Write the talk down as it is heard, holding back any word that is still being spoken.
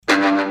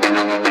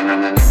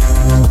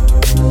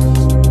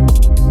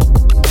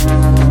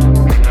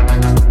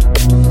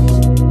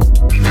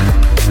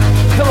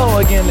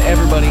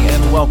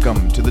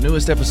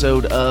newest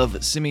episode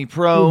of Semi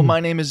Pro. My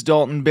name is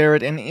Dalton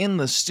Barrett, and in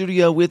the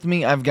studio with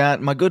me, I've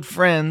got my good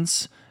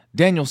friends,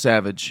 Daniel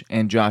Savage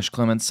and Josh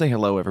Clements. Say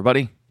hello,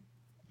 everybody.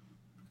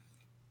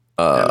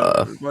 Hello,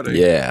 everybody.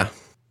 Yeah.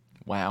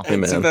 Wow. Hey,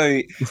 It's a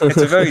man.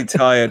 very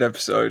tired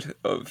episde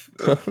of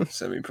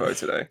Semi Pro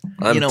today.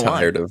 I'm You know what?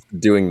 tired of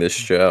doing this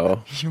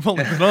show. You've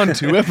only been on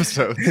 2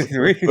 episodes.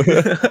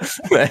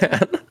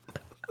 Man.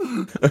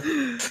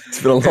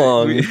 It's been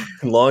a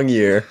long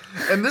year.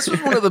 And this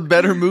was one of the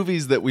better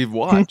movies that we've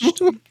watched.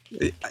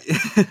 Definitely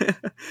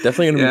going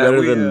to be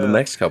better than the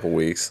next couple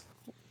weeks.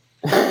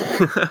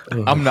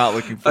 I'm not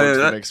looking forward to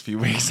the next few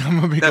weeks. I'm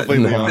going to be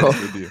completely honest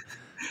with you.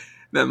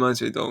 That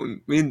reminds me,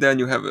 Dalton. Me and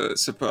Daniel have a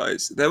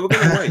surprise. That we're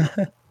going to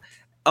wait.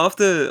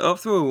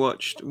 After we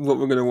watched what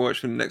we're going to watch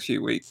for the next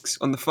few weeks,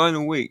 on the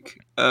final week,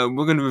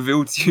 we're going to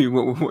reveal to you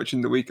what we're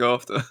watching the week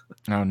after.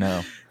 Oh,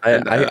 no.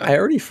 I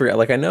already forgot.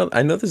 Like, I know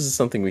this is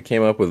something we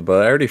came up with,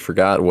 but I already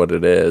forgot what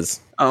it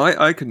is. Oh,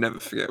 I could never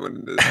forget what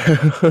it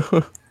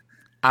is.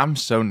 I'm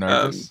so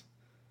nervous.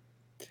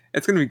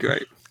 It's going to be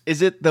great.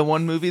 Is it the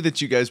one movie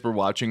that you guys were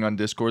watching on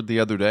Discord the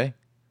other day?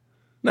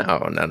 No.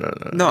 No.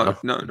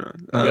 Of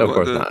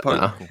course not.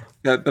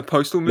 The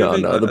Postal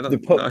movie? No.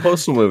 The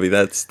Postal movie.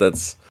 That's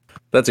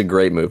a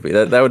great movie.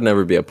 That would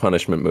never be a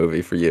punishment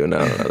movie for you.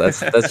 No.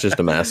 That's just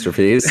a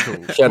masterpiece.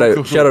 Cool. Shout out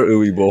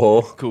Uwe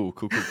Boll. Cool.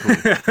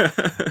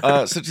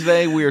 So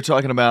today we are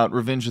talking about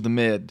Revenge of the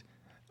Mid,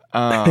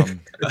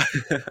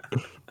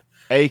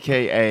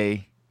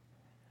 aka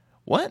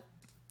what?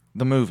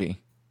 The movie.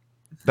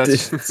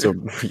 That's So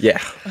yeah,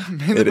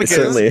 mainly it because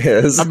certainly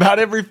is. about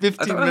every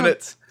 15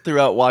 minutes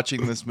throughout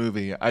watching this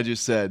movie, I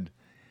just said,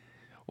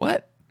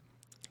 "What?"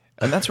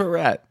 And that's where we're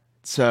at.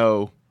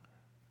 So,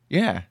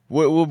 yeah.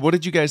 What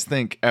did you guys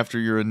think after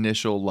your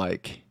initial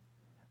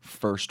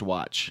first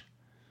watch?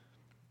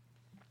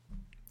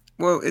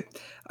 Well,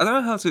 I don't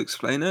know how to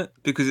explain it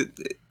because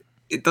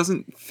it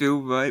doesn't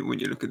feel right when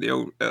you look at the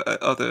old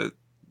other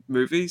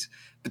movies,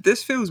 but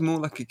this feels more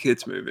like a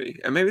kids movie,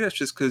 and maybe that's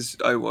just because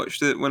I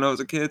watched it when I was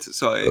a kid,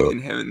 so I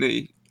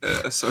inherently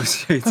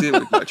associate it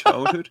with my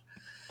childhood.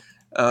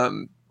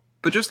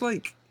 But just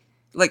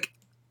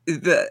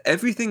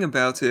everything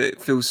about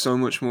it feels so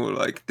much more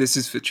like this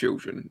is for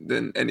children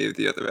than any of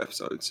the other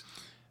episodes.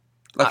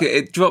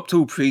 It dropped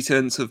all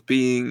pretense of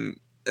being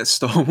a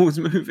Star Wars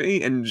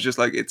movie and just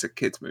it's a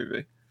kids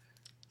movie.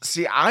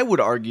 See, I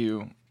would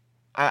argue,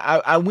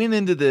 I went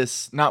into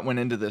this,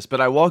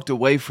 but I walked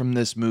away from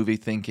this movie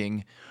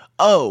thinking,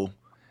 oh,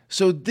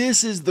 so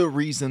this is the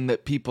reason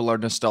that people are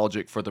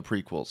nostalgic for the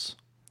prequels.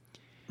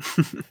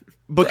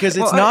 Because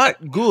it's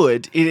not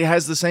good. It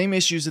has the same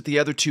issues that the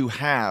other two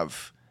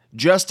have,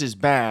 just as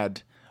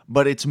bad,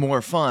 but it's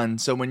more fun.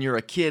 So when you're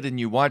a kid and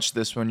you watch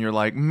this one, you're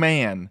like,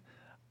 man,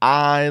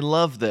 I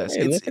love this.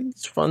 Hey, look at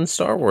this fun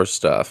Star Wars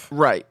stuff.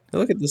 Right.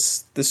 Look at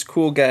this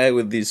cool guy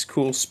with these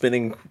cool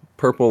spinning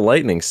purple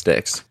lightning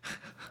sticks.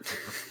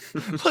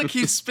 Look,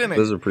 he's spinning.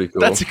 Those are pretty cool.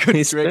 That's a good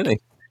He's trick. spinning.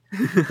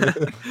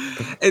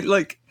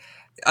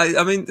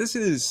 I mean, this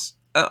is.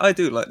 I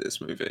do like this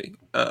movie.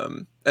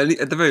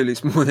 At the very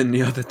least, more than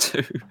the other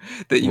two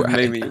that you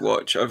made me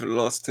watch over the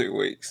last 2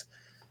 weeks.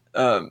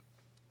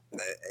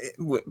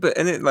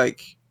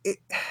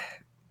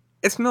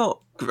 It's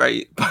not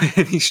great by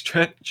any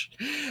stretch.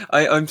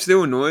 I'm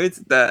still annoyed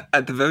that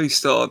at the very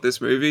start of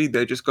this movie,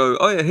 they just go,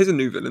 "Oh yeah, here's a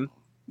new villain.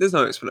 There's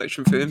no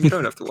explanation for him. You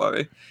don't have to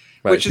worry."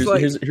 Right. Which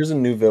is here's a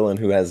new villain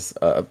who has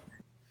a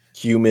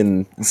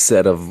human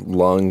set of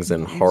lungs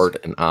and heart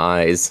and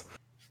eyes,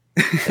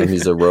 and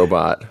he's a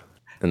robot,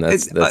 and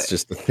that's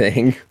just the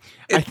thing.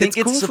 I think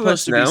it's cool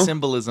supposed to be now.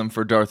 symbolism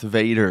for Darth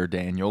Vader,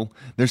 Daniel.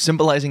 They're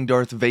symbolizing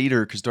Darth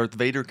Vader because Darth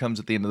Vader comes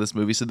at the end of this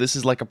movie, so this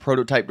is like a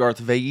prototype Darth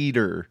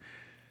Vader.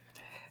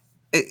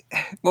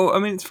 Well, I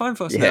mean, it's fine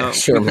for us Yeah, now.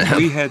 sure, man.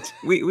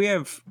 We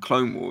have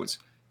Clone Wars,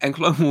 and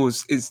Clone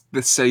Wars is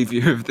the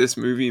savior of this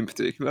movie in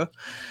particular.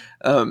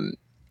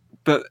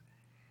 But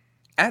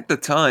at the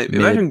time,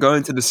 imagine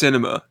going to the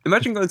cinema.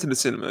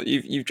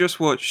 You've just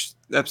watched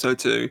episode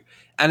 2.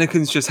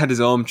 Anakin's just had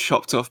his arm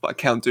chopped off by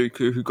Count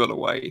Dooku, who got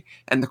away,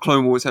 and the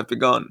Clone Wars have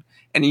begun.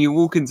 And you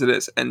walk into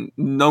this, and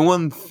no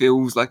one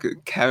feels like a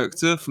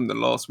character from the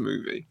last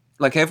movie.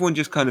 Like, everyone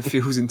just kind of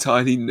feels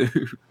entirely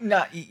new.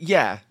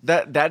 Yeah,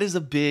 that is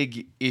a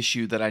big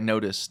issue that I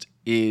noticed,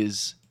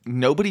 is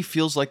nobody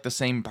feels like the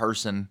same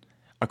person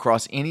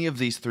across any of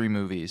these 3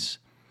 movies.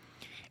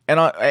 And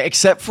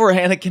except for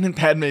Anakin and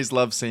Padme's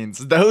love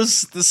scenes,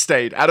 those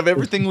stayed. Out of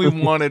everything we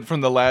wanted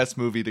from the last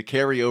movie to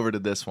carry over to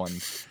this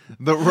one,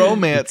 the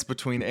romance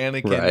between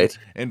Anakin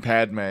and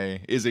Padme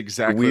is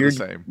exactly Weird, the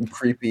same.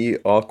 Creepy,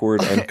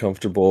 awkward,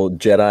 uncomfortable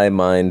Jedi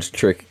mind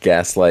trick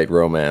gaslight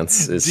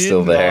romance is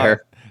still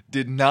there.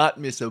 Did not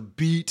miss a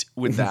beat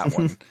with that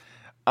one.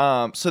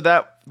 So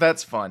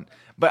that's fun.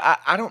 But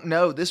I don't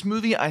know. This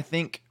movie, I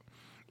think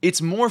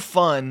it's more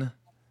fun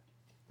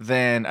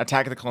than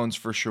Attack of the Clones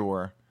for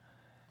sure.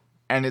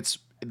 And it's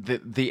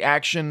the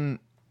action.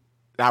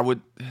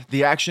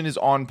 The action is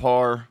on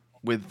par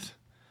with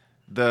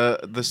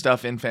the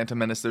stuff in Phantom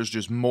Menace. There's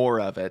just more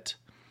of it.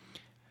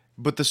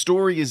 but the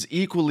story is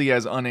equally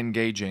as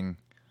unengaging.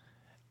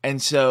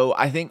 And so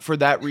I think for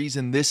that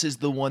reason, this is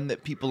the one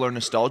that people are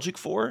nostalgic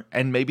for,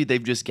 and maybe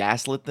they've just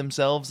gaslit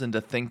themselves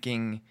into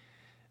thinking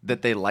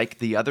that they like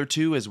the other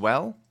two as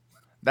well.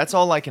 That's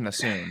all I can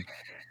assume.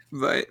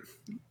 Right.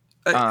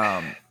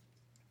 Um,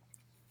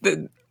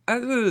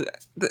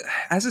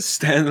 As a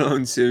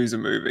standalone series of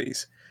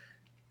movies,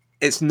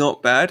 it's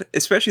not bad,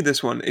 especially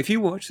this one. If you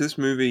watch this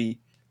movie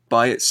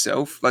by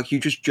itself, like you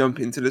just jump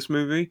into this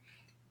movie,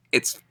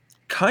 it's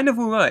kind of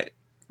alright.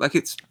 Like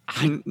it's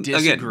I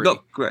disagree.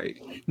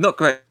 again not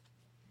great,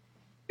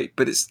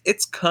 but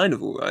it's kind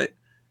of alright.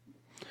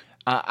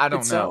 I don't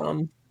It's,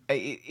 know.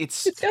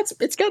 It's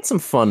It's got some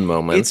fun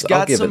moments. It's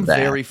got I'll give some it that.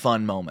 very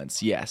fun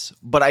moments, yes.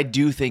 But I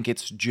do think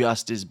it's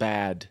just as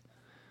bad.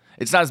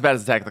 It's not as bad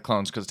as Attack of the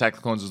Clones, because Attack of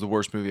the Clones is the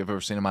worst movie I've ever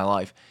seen in my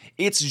life.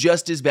 It's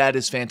just as bad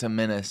as Phantom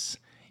Menace.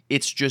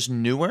 It's just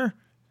newer.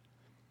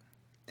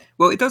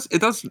 Well, it does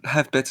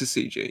have better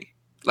CG.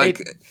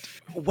 Like,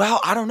 Wow,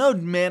 I don't know,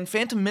 man.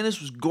 Phantom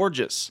Menace was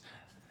gorgeous.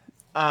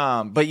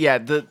 But yeah,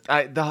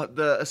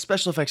 the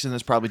special effects in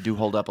this probably do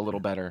hold up a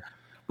little better.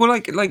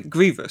 well, like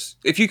Grievous.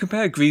 If you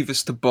compare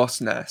Grievous to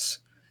Boss Nass,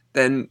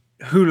 then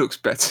who looks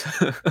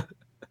better?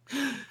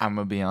 I'm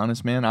gonna be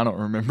honest, man. I don't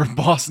remember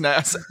Boss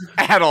Nass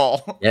at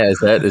all. Yeah, is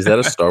that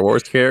a Star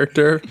Wars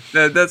character?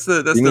 That's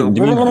You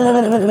mean-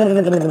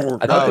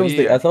 I thought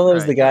that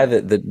was the guy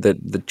right.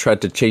 that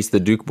tried to chase the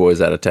Duke boys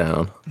out of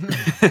town.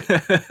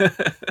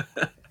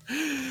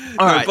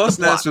 All right, Boss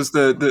the Nass plot. was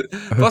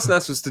Boss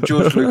Nass was the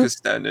George Lucas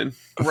stand-in.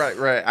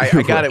 Right.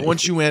 I got it.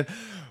 Once you went,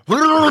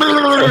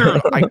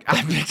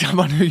 I picked up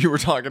on who you were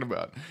talking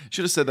about.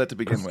 Should have said that to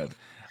begin with.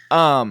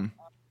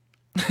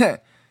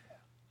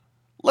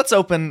 Let's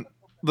open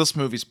this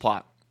movie's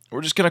plot.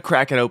 We're just gonna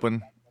crack it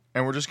open,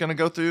 and we're just gonna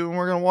go through, and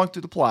we're gonna walk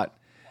through the plot.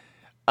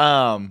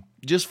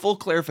 Just full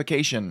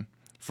clarification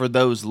for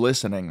those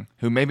listening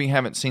who maybe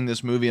haven't seen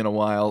this movie in a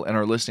while and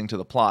are listening to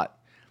the plot.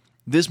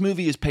 This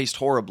movie is paced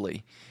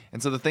horribly.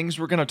 And so the things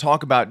we're going to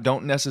talk about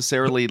don't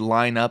necessarily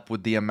line up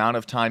with the amount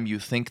of time you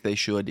think they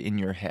should in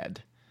your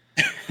head.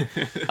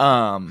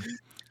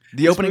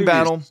 The opening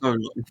battle,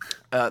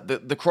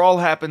 the crawl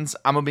happens.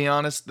 I'm going to be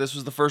honest, this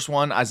was the first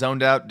one. I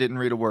zoned out, didn't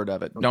read a word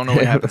of it. Don't know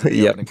what happens in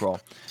the opening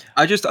crawl.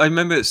 I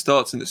remember it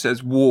starts and it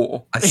says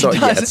war.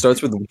 It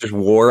starts with just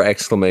war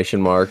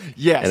exclamation mark.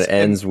 Yes. And it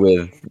ends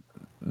with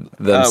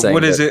them saying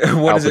what is it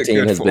Palpatine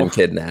good has for? been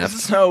kidnapped.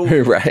 So,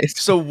 right.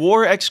 So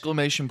war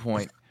exclamation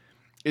point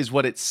is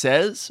what it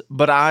says,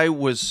 but I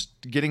was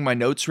getting my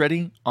notes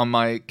ready on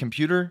my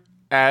computer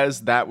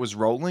as that was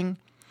rolling.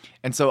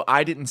 And so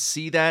I didn't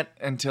see that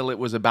until it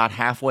was about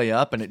halfway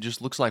up, and it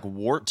just looks like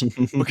wart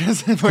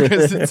because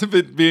it's a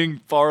bit being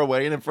far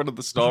away and in front of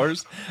the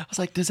stars. I was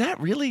like, is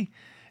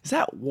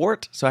that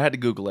wart? So I had to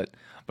Google it,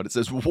 but it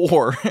says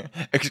war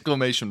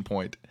exclamation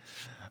point.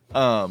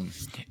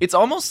 It's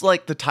almost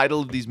like the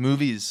title of these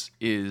movies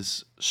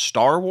is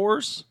Star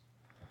Wars.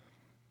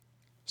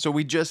 So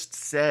we just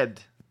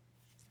said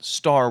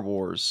Star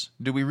Wars.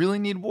 Do we really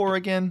need war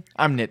again?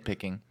 I'm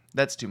nitpicking.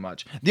 That's too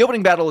much. The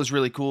opening battle is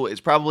really cool. It's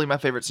probably my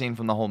favorite scene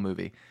from the whole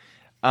movie.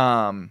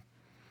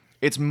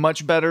 It's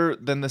much better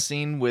than the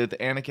scene with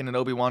Anakin and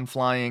Obi-Wan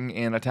flying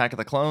in Attack of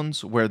the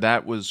Clones, where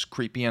that was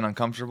creepy and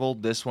uncomfortable.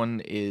 This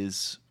one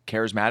is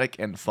charismatic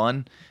and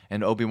fun,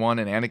 and Obi-Wan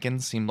and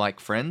Anakin seem like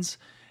friends,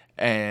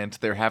 and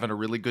they're having a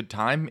really good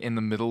time in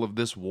the middle of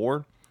this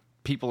war.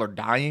 People are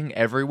dying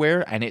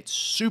everywhere, and it's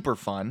super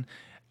fun.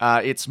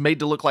 It's made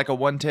to look like a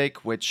one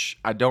take, which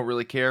I don't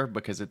really care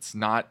because it's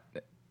not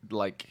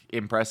like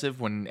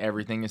impressive when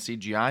everything is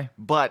CGI,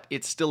 but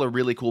it's still a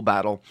really cool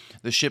battle.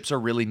 The ships are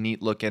really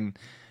neat looking.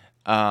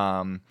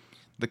 The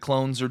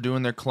clones are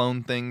doing their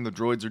clone thing. The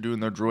droids are doing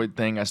their droid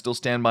thing. I still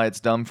stand by it's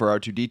dumb for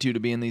R2-D2 to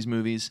be in these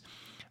movies,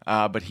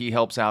 but he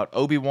helps out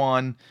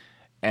Obi-Wan,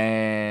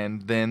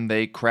 and then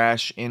they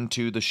crash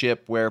into the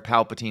ship where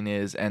Palpatine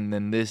is, and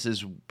then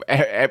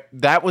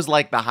that was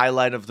like the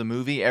highlight of the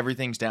movie.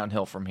 Everything's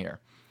downhill from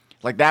here.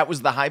 Like, that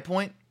was the high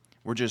point.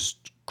 We're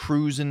just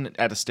cruising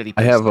at a steady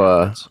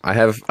pace.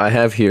 I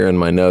have here in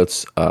my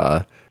notes,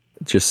 it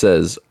just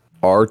says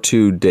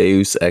R2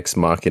 Deus Ex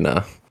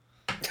Machina.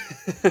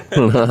 I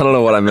don't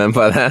know what I meant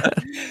by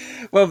that.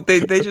 Well, they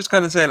just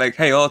kind of say like,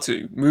 "Hey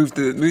R2, move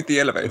the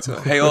elevator.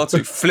 Hey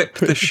R2, flip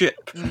the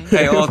ship.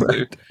 Hey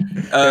R2,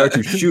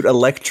 R2, shoot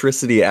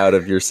electricity out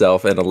of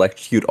yourself and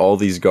electrocute all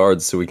these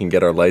guards so we can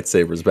get our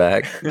lightsabers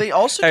back." They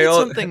also did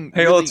something.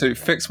 Hey R2,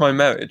 fix my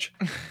marriage.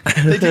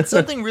 They did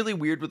something really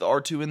weird with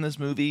R2 in this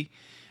movie,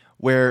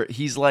 where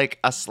he's like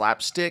a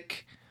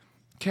slapstick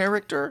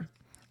character,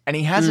 and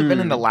he hasn't been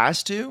in the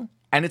last two,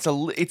 and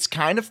it's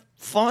kind of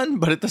fun,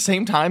 but at the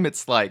same time,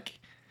 it's like,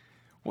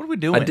 what are we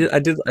doing? I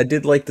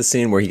did like the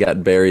scene where he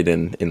got buried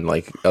in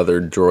like other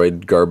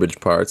droid garbage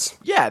parts.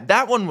 Yeah,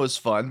 that one was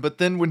fun, but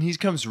then when he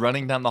comes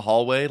running down the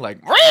hallway, like,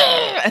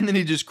 and then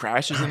he just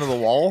crashes into the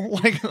wall,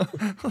 like.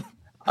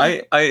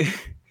 I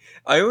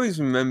always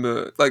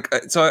remember, like,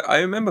 so I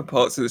remember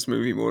parts of this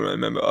movie more than I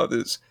remember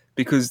others,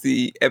 because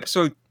the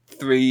episode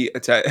 3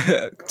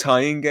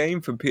 tie-in game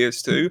from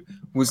PS2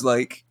 was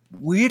like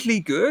weirdly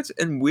good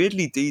and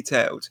weirdly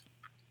detailed.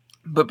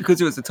 But because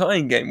it was a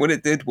tie-in game, what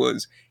it did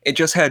was it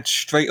just had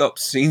straight up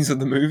scenes of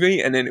the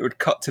movie, and then it would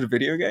cut to the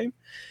video game.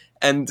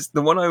 And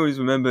the one I always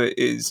remember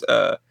is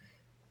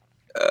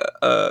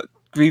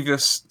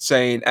Grievous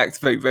saying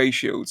activate ray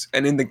shields,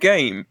 and in the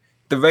game,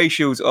 the ray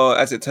shields are,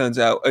 as it turns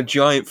out, a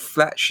giant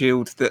flat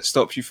shield that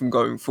stops you from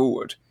going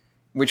forward,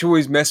 which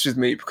always messes with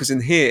me because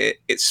in here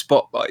it's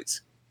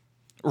spotlights.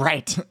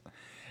 Right.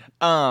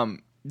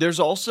 There's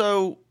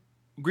also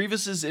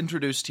Grievous is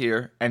introduced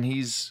here, and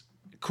he's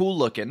cool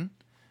looking.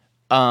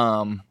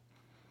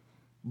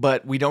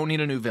 But we don't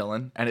need a new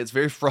villain, and it's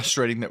very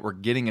frustrating that we're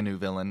getting a new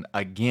villain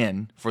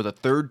again for the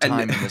third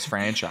time in this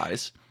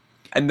franchise.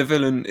 And the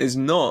villain is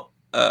not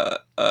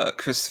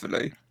Christopher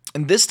Lee.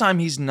 And this time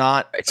he's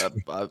not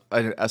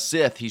a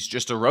Sith. He's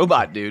just a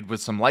robot dude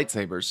with some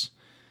lightsabers,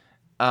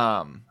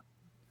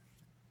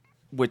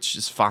 which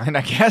is fine,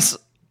 I guess.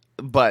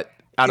 But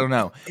I don't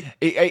know.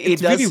 It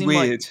does really seem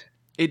weird.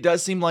 It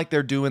does seem like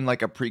they're doing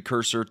like a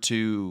precursor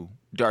to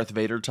Darth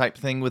Vader type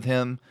thing with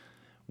him,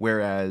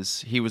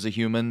 whereas he was a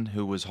human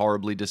who was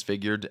horribly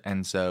disfigured,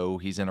 and so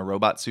he's in a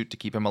robot suit to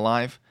keep him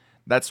alive.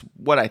 That's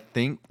what I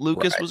think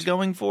Lucas was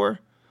going for.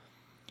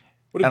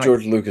 What did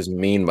George Lucas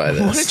mean by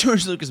this? What did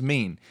George Lucas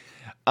mean?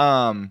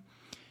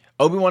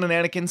 Obi-Wan and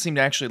Anakin seem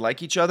to actually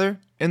like each other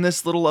in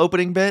this little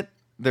opening bit.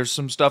 There's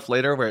some stuff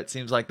later where it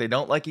seems like they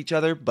don't like each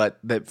other, but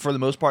that for the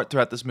most part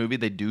throughout this movie,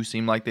 they do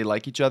seem like they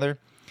like each other.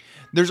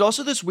 There's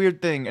also this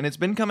weird thing, and it's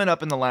been coming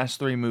up in the last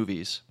 3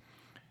 movies.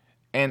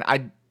 And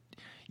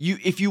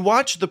if you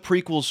watch the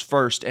prequels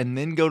first and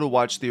then go to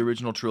watch the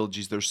original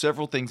trilogies, there's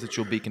several things that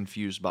you'll be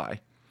confused by.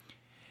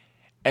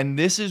 And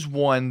this is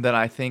one that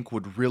I think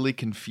would really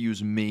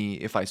confuse me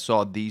if I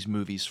saw these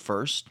movies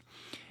first.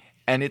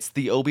 And it's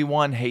the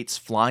Obi-Wan hates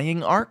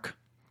flying arc.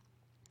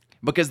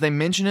 Because they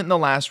mention it in the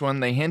last one,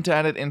 they hint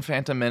at it in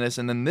Phantom Menace,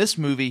 and then this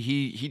movie,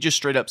 he just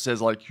straight up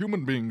says, like,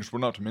 human beings were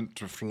not meant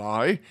to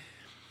fly.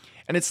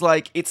 And it's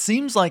like, it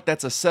seems like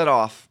that's a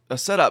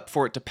setup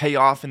for it to pay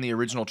off in the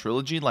original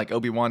trilogy. Like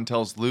Obi-Wan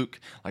tells Luke,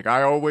 like,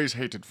 I always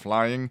hated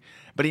flying,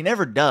 but he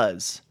never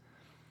does.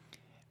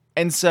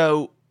 And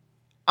so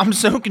I'm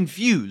so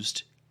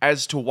confused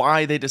as to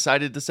why they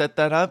decided to set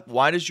that up.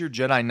 Why does your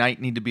Jedi Knight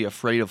need to be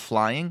afraid of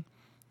flying?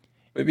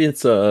 Maybe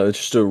it's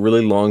just a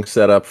really long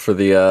setup for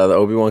the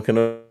Obi-Wan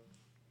Kenobi.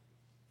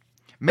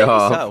 Maybe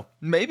so.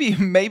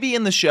 Maybe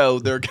in the show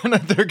they're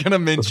gonna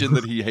mention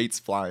that he hates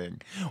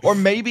flying, or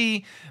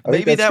maybe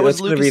that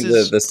was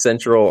Lucas's. Be the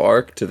central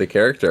arc to the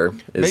character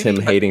is him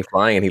hating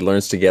flying, and he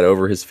learns to get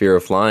over his fear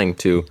of flying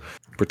to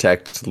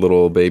protect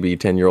little baby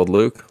 10-year-old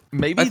Luke.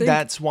 Maybe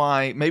that's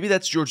why. Maybe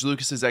that's George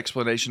Lucas's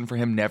explanation for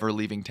him never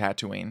leaving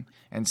Tatooine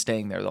and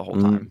staying there the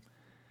whole time.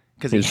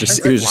 Because he was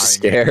just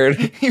scared.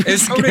 He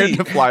was scared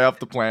to fly off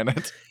the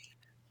planet.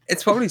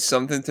 It's probably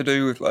something to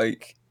do with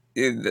like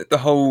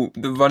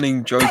the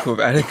running joke of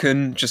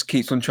Anakin just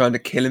keeps on trying to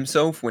kill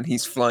himself when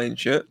he's flying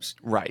ships.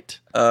 Right.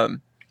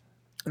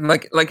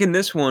 Like in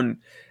this one,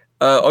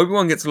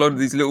 Obi-Wan gets a lot of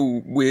these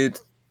little weird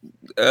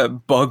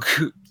bug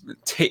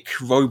tick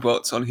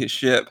robots on his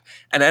ship,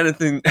 and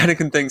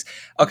Anakin thinks,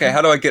 okay,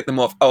 how do I get them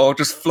off? Oh, I'll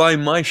just fly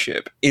my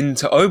ship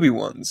into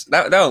Obi-Wan's.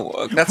 That'll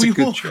work. That's a good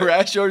We will trick.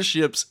 crash our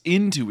ships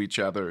into each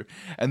other,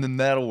 and then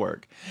that'll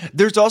work.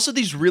 There's also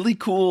these really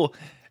cool,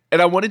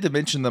 and I wanted to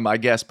mention them, I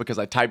guess, because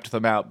I typed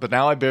them out, but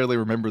now I barely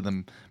remember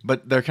them,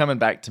 but they're coming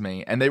back to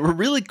me, and they were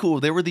really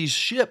cool. They were these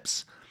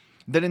ships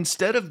that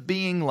instead of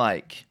being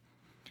like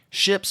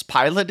ships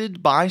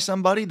piloted by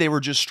somebody, they were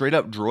just straight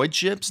up droid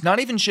ships. Not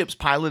even ships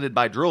piloted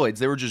by droids.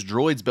 They were just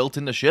droids built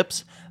into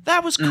ships.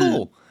 That was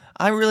cool.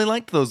 I really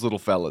liked those little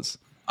fellas.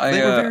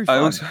 They were very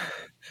fun.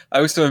 I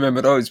also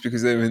remember those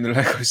because they were in the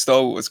Lego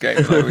Star Wars game.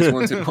 I always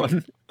wanted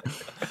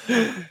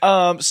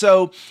one.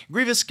 So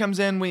Grievous comes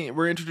in,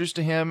 we're introduced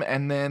to him,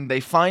 and then they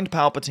find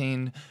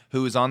Palpatine,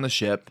 who is on the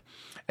ship,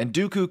 and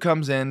Dooku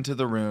comes into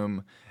the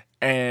room,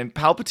 and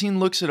Palpatine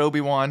looks at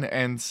Obi-Wan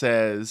and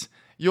says,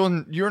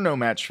 You're no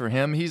match for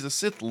him. He's a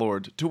Sith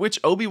Lord. To which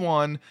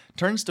Obi-Wan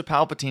turns to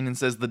Palpatine and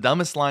says the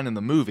dumbest line in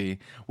the movie,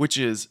 which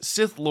is,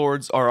 Sith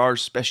Lords are our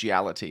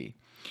speciality.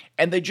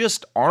 And they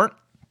just aren't.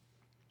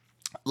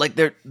 Like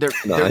they're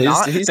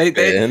not.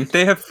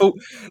 They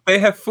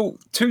have fought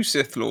 2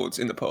 Sith Lords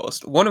in the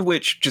past. One of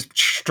which just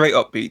straight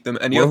up beat them,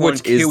 and the other one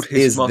killed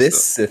his master. Is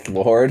this Sith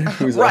Lord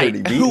who's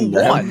already beaten who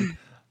them? won?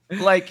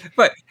 Like,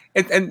 but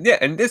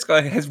and this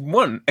guy has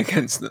won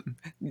against them.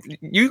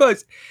 You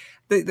guys.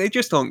 They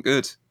just aren't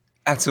good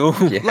at all.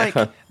 Yeah. Like,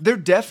 they're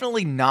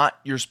definitely not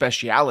your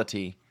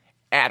speciality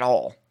at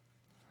all.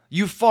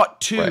 You fought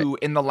 2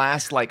 in the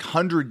last,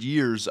 100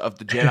 years of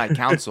the Jedi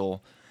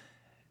Council,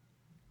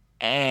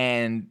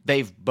 and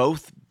they've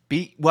both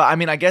beat... Well, I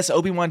mean, I guess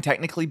Obi-Wan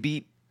technically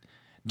beat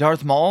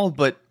Darth Maul,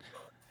 but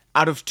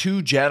out of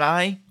 2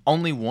 Jedi,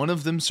 only one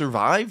of them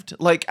survived?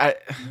 Like,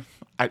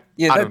 I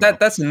Yeah, I don't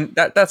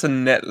know. that's a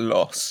net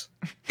loss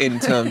in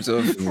terms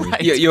of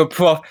Right. your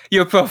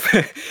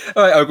profit.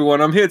 All right,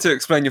 Obi-Wan, I'm here to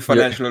explain your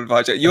financial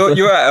advisor.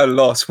 You're at a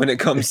loss when it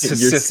comes to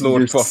Sith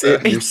Lord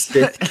profit. Your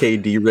Sith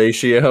KD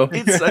ratio.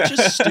 It's such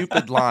a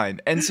stupid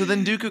line. And so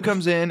then Dooku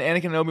comes in,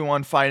 Anakin and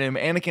Obi-Wan fight him.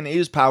 Anakin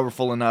is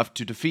powerful enough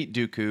to defeat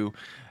Dooku,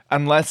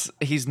 unless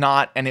he's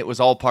not, and it was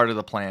all part of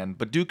the plan.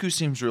 But Dooku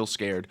seems real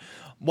scared.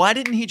 Why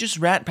didn't he just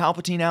rat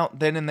Palpatine out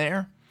then and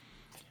there?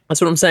 That's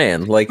what I'm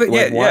saying. Like, But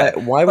yeah, yeah.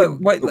 why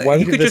would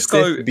He could the just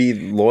Sith go- be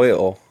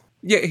loyal?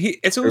 Yeah,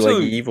 it's Or, also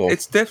like, evil.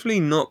 It's definitely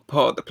not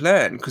part of the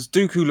plan because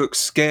Dooku looks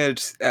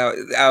scared out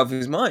of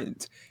his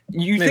mind.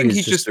 You Maybe think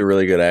he's he just a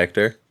really good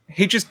actor.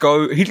 he'd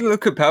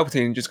look at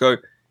Palpatine and just go,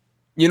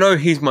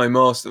 he's my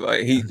master,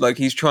 right?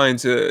 He's trying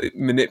to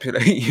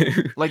manipulate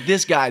you. Like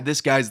this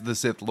guy's the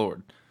Sith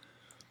Lord.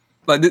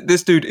 Like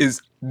this dude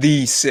is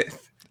the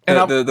Sith,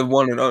 And the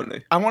one and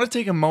only. I want to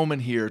take a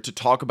moment here to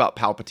talk about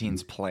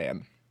Palpatine's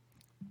plan.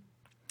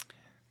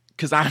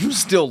 Because I'm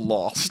still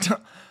lost.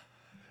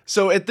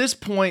 So at this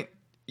point,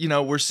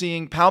 we're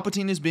seeing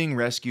Palpatine is being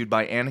rescued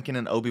by Anakin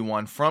and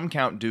Obi-Wan from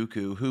Count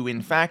Dooku, who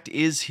in fact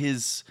is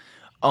his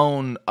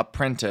own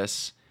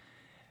apprentice.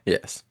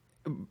 Yes.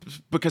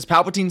 Because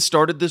Palpatine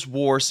started this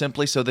war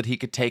simply so that he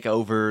could take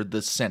over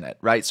the Senate,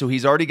 right? So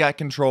he's already got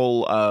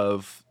control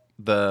of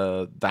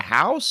the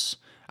House.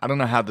 I don't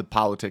know how the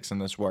politics in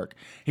this work.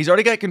 He's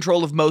already got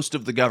control of most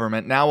of the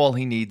government. Now all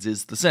he needs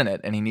is the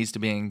Senate, and he needs to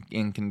be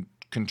in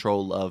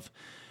control of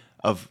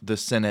the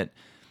Senate.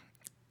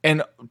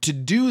 And to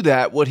do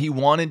that, what he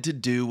wanted to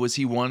do was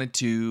he wanted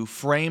to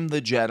frame the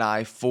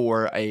Jedi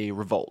for a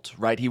revolt,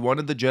 right? He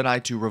wanted the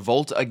Jedi to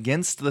revolt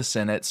against the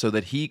Senate so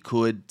that he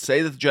could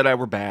say that the Jedi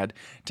were bad,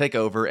 take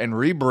over, and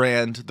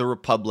rebrand the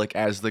Republic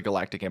as the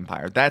Galactic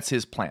Empire. That's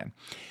his plan.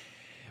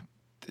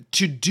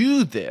 To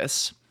do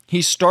this,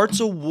 he starts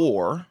a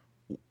war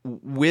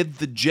with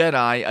the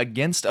Jedi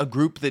against a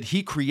group that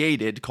he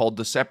created called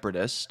the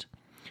Separatists.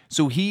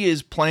 So he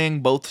is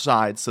playing both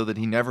sides so that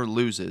he never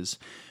loses.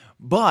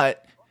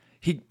 But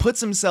he puts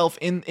himself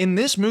in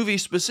this movie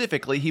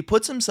specifically, he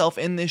puts himself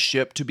in this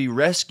ship to be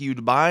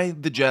rescued by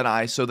the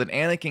Jedi so that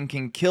Anakin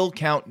can kill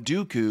Count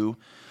Dooku.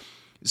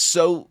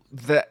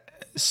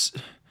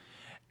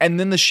 And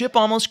then the ship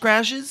almost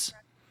crashes.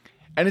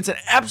 And it's an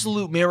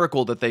absolute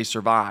miracle that they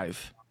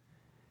survive.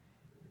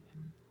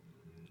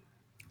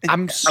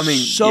 I'm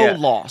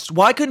lost.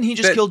 Why couldn't he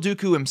just kill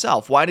Dooku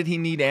himself? Why did he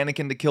need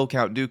Anakin to kill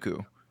Count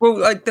Dooku? Well,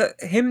 like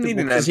him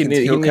needing Anakin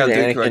to kill Count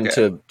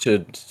Dooku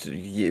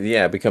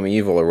to become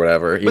evil or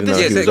whatever. But this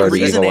is the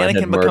reason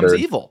Anakin becomes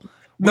evil.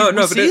 We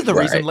see the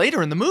reason right.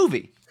 later in the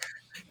movie.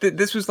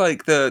 This was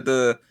like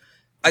the.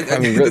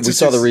 We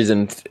saw the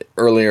reason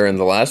earlier in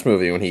the last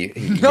movie when he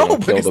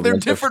because they're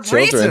different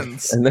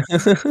reasons. And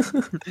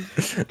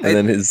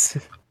then his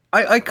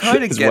I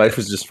kind of get his wife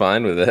was just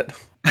fine with it.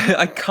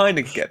 I kind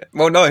of get it.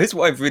 Well, no, his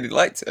wife really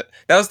liked it.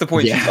 That was the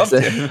point. She loved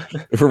him.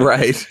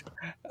 Right.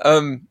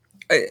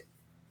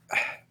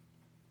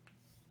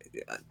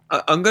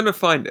 I'm gonna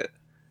find it.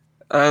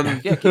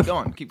 Yeah, keep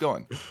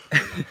going.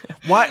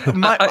 Why?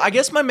 I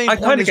guess my main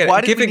point is why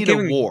did we need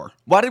a war?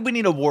 Why did we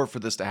need a war for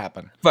this to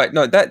happen? Right,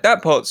 no,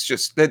 that part's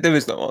just there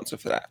is no answer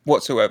for that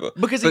whatsoever.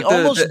 Because he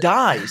almost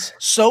dies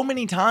so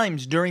many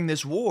times during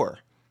this war.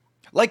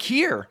 Like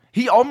here,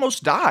 he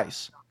almost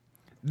dies.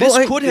 This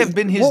could have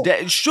been his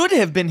death. Should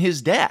have been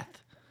his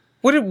death.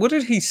 What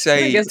did he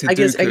say? I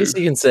guess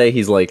you can say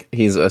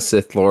he's a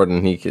Sith Lord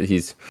and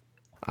he's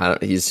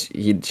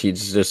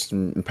just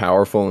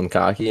powerful and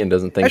cocky and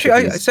doesn't think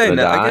actually that he's gonna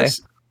die.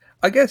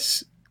 I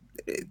guess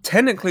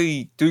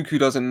technically Dooku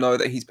doesn't know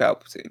that he's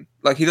Palpatine.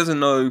 Like he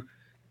doesn't know.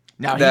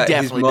 No, he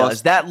definitely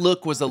does. That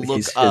look was a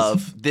look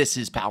of this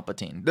is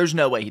Palpatine. There's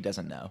no way he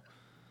doesn't know.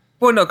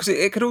 Well, no, because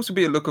it could also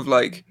be a look of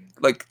like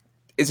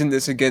isn't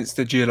this against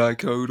the Jedi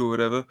Code or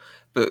whatever?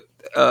 But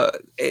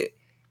he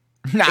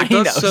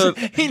knows.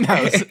 He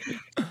knows.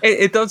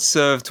 It does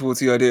serve towards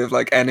the idea of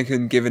like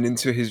Anakin giving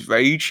into his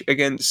rage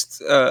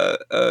against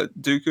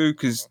Dooku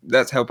because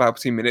that's how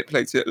Palpatine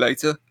manipulates it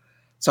later.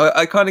 So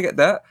I kind of get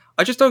that.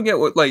 I just don't get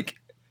what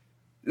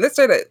let's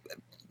say that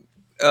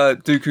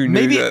Dooku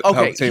knew that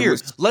Palpatine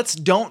was... Let's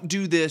don't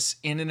do this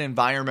in an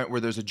environment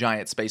where there's a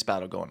giant space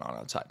battle going on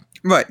outside.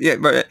 Right, yeah,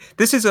 right.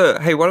 This is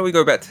hey, why don't we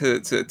go back to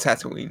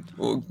Tatooine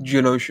or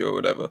Geonosia or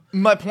whatever?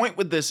 My point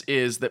with this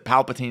is that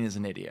Palpatine is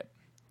an idiot.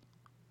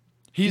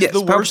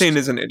 Palpatine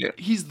is an idiot.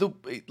 He's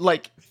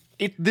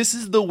this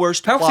is the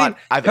worst plot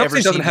I've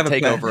ever seen to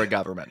take over a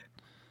government.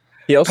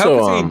 He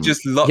also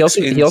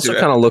he also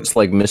kind of looks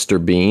like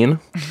Mr. Bean,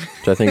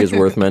 which I think is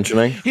worth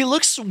mentioning. He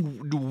looks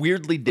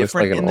weirdly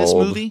different in this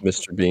movie.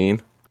 Mr.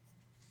 Bean.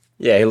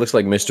 Yeah, he looks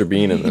like Mr.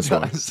 Bean in this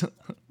one.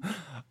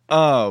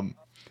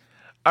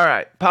 All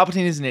right,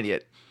 Palpatine is an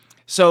idiot.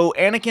 So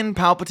Anakin,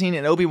 Palpatine,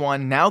 and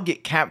Obi-Wan now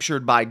get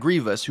captured by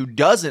Grievous, who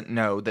doesn't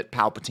know that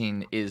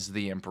Palpatine is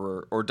the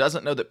Emperor, or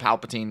doesn't know that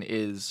Palpatine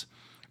is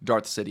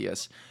Darth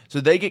Sidious.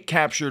 So they get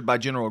captured by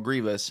General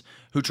Grievous,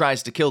 who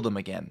tries to kill them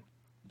again.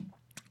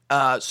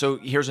 So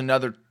here's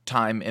another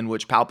time in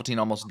which Palpatine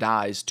almost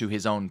dies to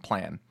his own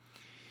plan.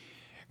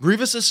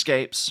 Grievous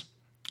escapes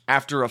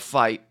after a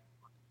fight,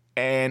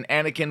 and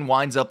Anakin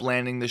winds up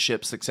landing the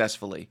ship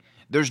successfully.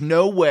 There's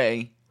no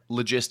way,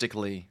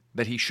 logistically,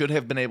 that he should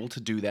have been able to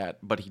do that,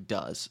 but he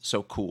does.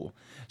 So cool.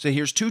 So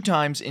here's 2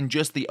 times in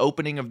just the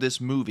opening of this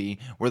movie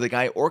where the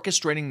guy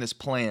orchestrating this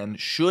plan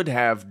should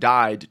have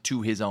died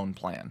to his own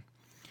plan.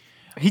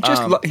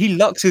 He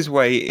lucks his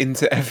way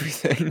into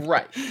everything.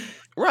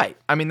 Right.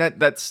 I mean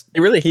that's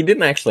he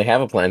didn't actually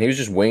have a plan. He was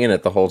just winging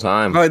it the whole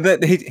time. Right,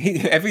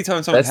 every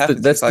time something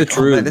happens, that's the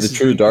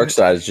true dark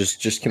side is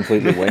just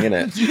completely winging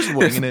it. just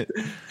winging it.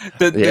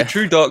 The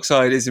true dark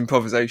side is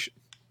improvisation.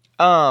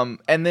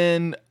 And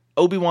then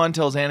Obi-Wan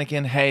tells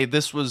Anakin, "Hey,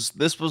 this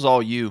was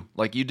all you.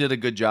 Like, you did a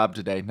good job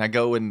today. Now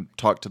go and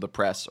talk to the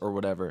press or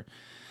whatever."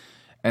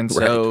 And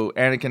so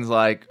Anakin's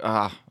like,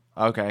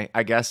 okay,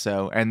 I guess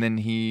so. And then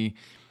he,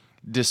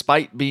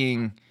 despite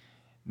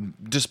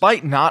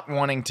not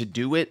wanting to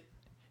do it,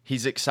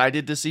 he's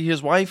excited to see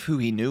his wife, who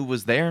he knew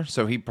was there.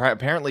 So he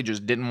apparently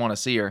just didn't want to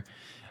see her.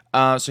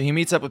 So he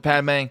meets up with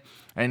Padme,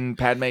 and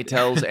Padme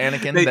tells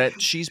Anakin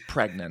that she's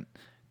pregnant.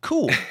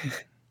 Cool.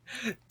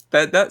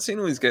 That scene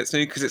always gets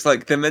me because it's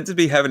like they're meant to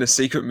be having a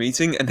secret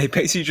meeting and they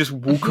basically just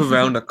walk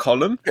around a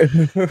column. They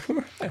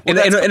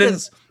didn't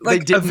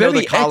know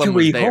the column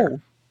was there.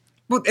 Hall.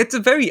 Well, it's a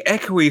very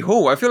echoey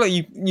hall. I feel like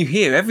you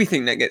hear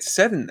everything that gets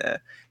said in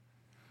there.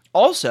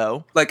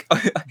 Also, like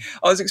I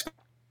was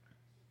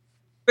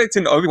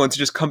expecting Obi-Wan to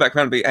just come back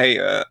around and be, "Hey,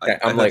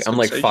 I'm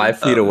like 5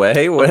 feet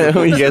away. What,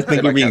 you guys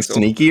think you're being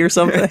sneaky or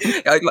something?"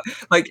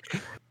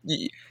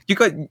 You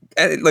got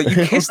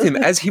you kissed him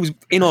as he was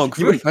in our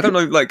group. I don't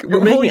know, like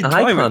you're making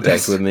eye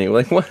contact with me.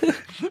 Like what?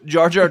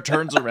 Jar Jar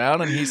turns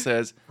around and he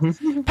says,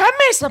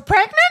 "Padme's so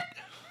pregnant."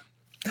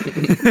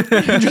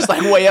 Just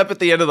like way up at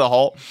the end of the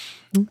hall.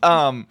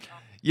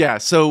 Yeah.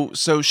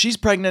 So she's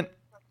pregnant.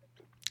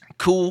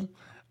 Cool.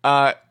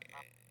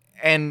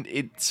 And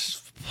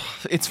it's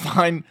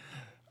fine.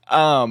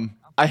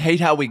 I hate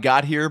how we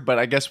got here, but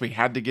I guess we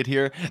had to get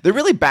here. They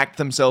really backed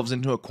themselves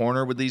into a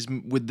corner with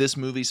this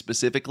movie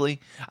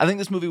specifically. I think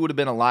this movie would have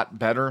been a lot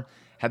better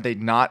had they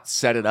not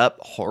set it up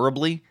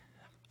horribly.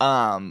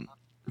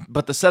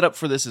 But the setup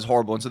for this is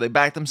horrible, and so they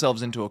backed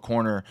themselves into a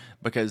corner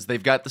because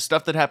they've got the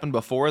stuff that happened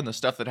before and the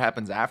stuff that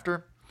happens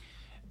after.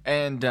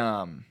 And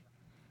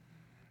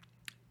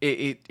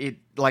it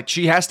like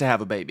she has to have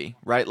a baby,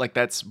 right? Like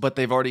but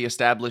they've already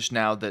established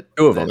now that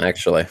 2 of them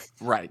actually.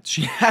 Right.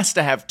 She has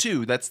to have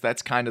 2.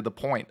 That's kind of the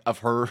point of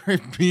her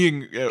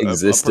being a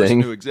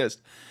person who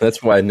exists.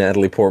 That's why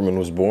Natalie Portman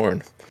was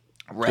born.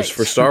 Right. Just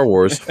for Star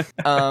Wars.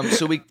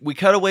 So we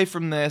cut away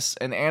from this,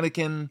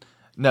 and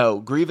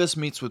Grievous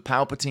meets with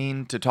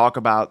Palpatine to talk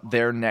about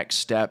their next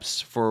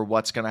steps for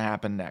what's going to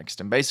happen next.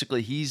 And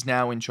basically he's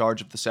now in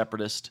charge of the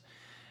Separatist.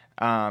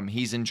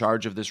 He's in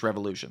charge of this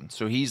revolution.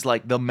 So he's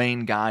like the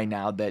main guy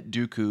now that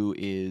Dooku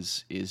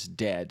is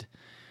dead.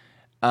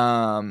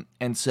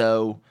 And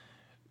so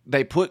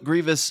they put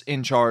Grievous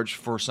in charge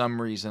for some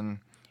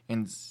reason,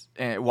 and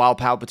while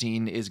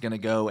Palpatine is going to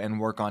go and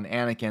work on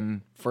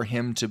Anakin for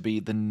him to be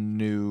the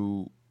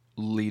new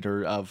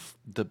leader of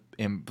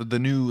the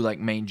new like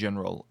main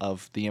general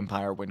of the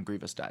Empire when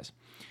Grievous dies.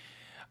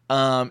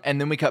 And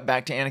then we cut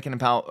back to Anakin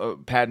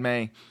and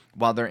Padme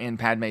while they're in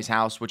Padme's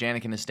house, which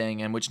Anakin is staying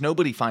in, which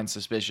nobody finds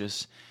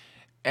suspicious.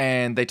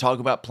 And they talk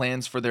about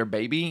plans for their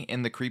baby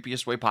in the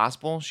creepiest way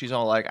possible. She's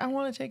all like, "I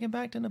want to take him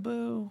back to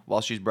Naboo," while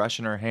she's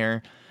brushing her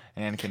hair.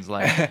 And Anakin's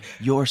like,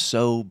 "You're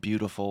so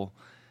beautiful."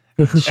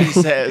 She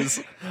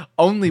says,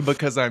 "Only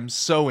because I'm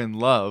so in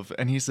love."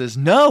 And he says,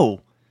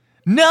 No,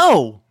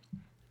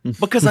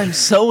 because I'm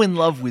so in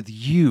love with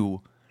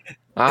you.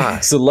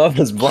 So love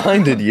has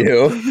blinded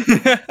you.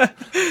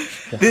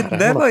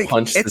 They're like,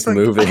 punch this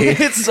movie.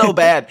 It's so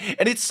bad,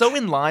 and it's so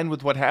in line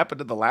with what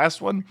happened in the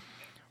last one.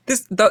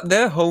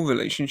 Their whole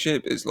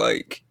relationship is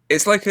like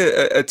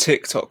a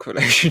TikTok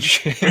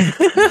relationship.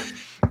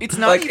 It's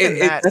not like even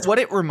that. What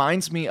it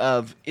reminds me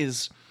of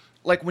is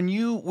like when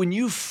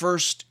you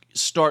first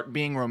start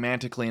being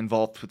romantically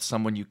involved with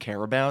someone you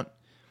care about.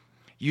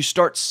 You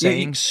start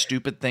saying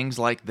stupid things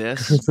like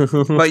this.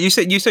 Like you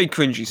say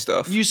cringy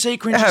stuff. You say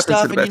cringy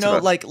stuff,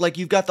 and like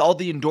you've got all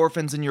the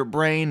endorphins in your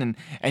brain,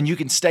 and you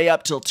can stay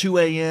up till 2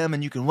 a.m.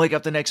 and you can wake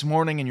up the next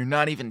morning and you're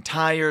not even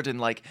tired,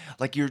 and like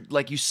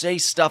you say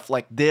stuff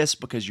like this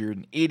because you're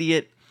an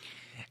idiot,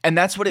 and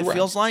that's what it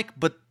feels like.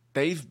 But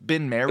they've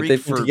been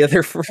married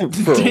together for 10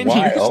 a while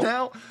years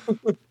now.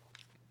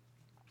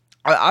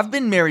 I've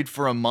been married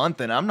for a month,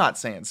 and I'm not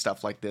saying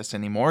stuff like this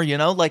anymore.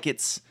 Like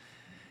it's.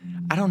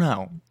 I don't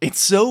know. It's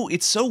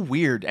so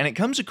weird, and it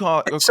comes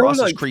across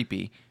as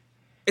creepy.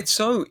 It's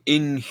so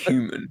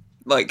inhuman.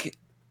 Like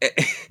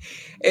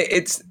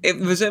it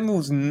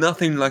resembles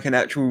nothing like an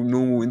actual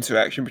normal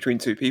interaction between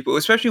 2 people,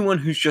 especially one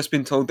who's just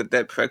been told that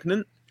they're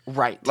pregnant.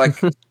 Right.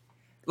 Like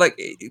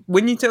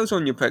when you tell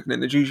someone you're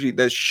pregnant,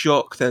 there's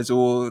shock, there's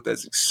awe,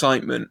 there's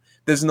excitement.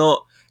 There's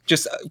not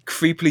just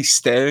creepily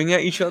staring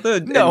at each other.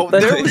 No,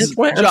 that's- there was that's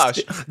why I'm Josh.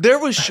 There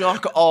was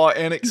shock, awe,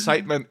 and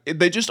excitement.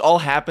 They just all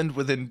happened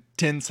within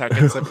 10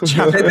 seconds of each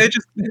other.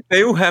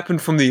 They all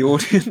happened from the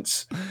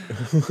audience.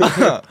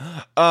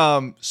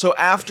 So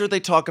after they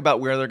talk about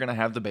where they're gonna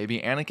have the baby,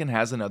 Anakin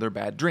has another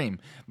bad dream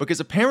because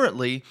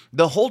apparently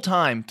the whole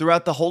time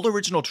throughout the whole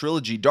original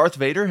trilogy, Darth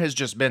Vader has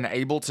just been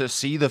able to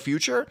see the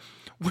future,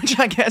 which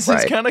I guess is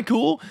Right. kind of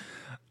cool.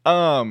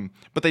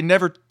 But they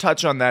never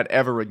touch on that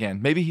ever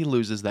again. Maybe he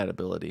loses that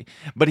ability,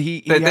 but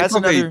he has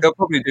another. They'll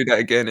probably do that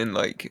again in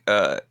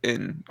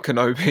in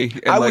Kenobi.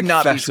 And, I would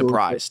not be flash forward-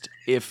 surprised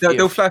if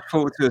They'll flash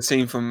forward to a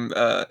scene from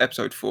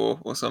Episode 4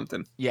 or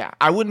something. yeah,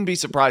 I wouldn't be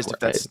surprised if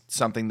that's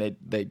something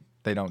they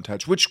don't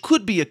touch, which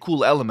could be a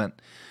cool element.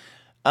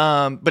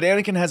 But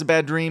Anakin has a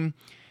bad dream,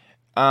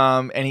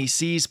 and he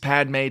sees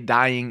Padme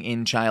dying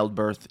in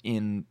childbirth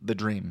in the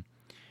dream.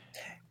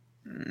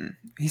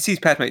 He sees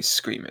Padme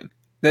screaming.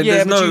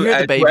 Yeah, but you hear the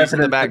actual babies in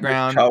the evidence of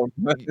background.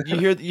 childbirth. You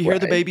hear the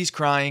Right. babies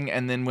crying,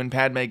 and then when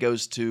Padme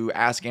goes to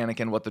ask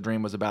Anakin what the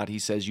dream was about, he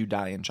says, "You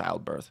die in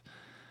childbirth."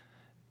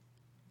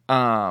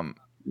 Are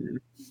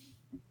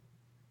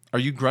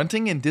you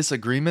grunting in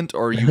disagreement,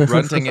 or are you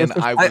grunting in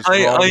 "I was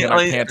wrong and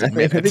I can't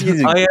admit I think it"?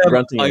 he's I am.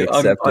 grunting in I'm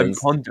acceptance.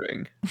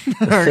 pondering.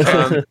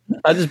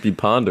 I'd just be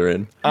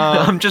pondering.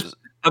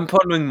 I'm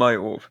pondering my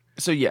orb.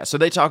 So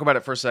they talk about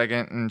it for a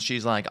second, and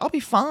she's like, "I'll be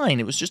fine.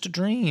 It was just a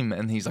dream."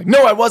 And he's like,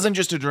 "No, it wasn't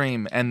just a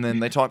dream." And then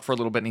they talk for a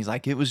little bit, and he's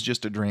like, "It was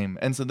just a dream."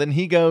 And so then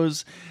he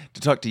goes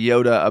to talk to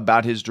Yoda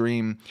about his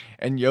dream,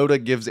 and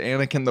Yoda gives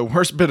Anakin the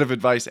worst bit of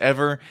advice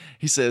ever.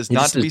 He says, He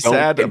 "Not just to be says,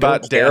 sad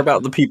about don't care death."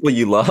 about the people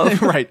you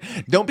love. Right.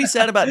 Don't be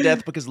sad about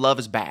death because love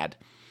is bad.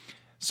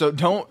 So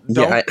don't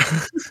Yeah,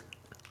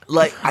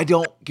 I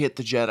don't get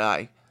the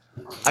Jedi.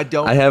 I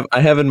don't. I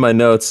have in my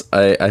notes.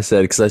 I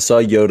said because I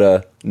saw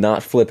Yoda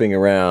not flipping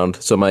around,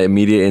 so my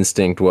immediate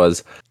instinct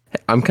was,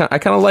 I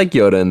kind of like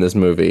Yoda in this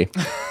movie.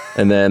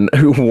 And then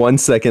 1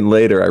 second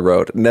later, I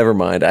wrote, "Never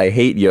mind. I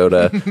hate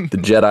Yoda. The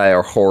Jedi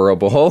are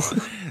horrible.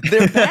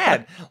 They're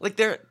bad. Like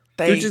they're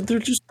just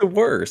the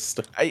worst."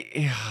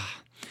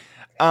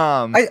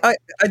 I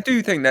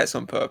do think that's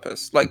on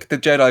purpose. Like the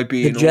Jedi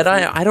being The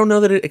Jedi, awful. I don't know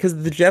that it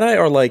because the Jedi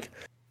are like,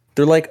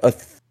 they're like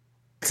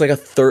it's like a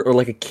third or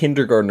like a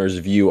kindergartner's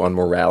view on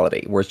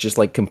morality, where it's just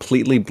like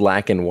completely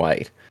black and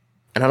white.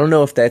 And I don't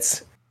know if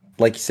that's,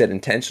 like you said,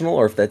 intentional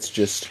or if that's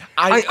just.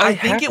 I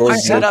think it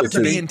was set up to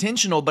be because-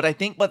 intentional, but I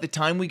think by the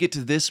time we get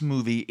to this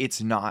movie,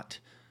 it's not.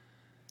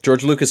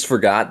 George Lucas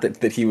forgot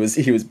that he was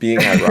being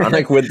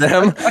ironic with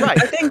them. Right.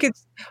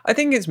 I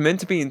think it's meant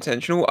to be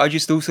intentional. I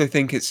just also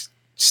think it's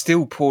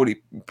still poorly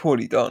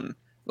done.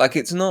 Like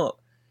it's not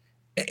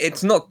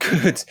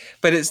good,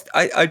 but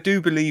I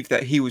do believe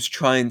that he was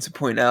trying to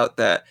point out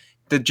that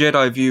the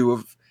Jedi view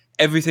of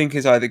everything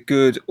is either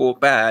good or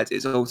bad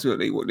is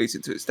ultimately what leads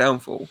it to its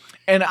downfall.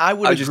 And I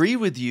would agree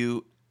with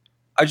you.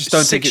 I just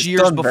don't think 6 it's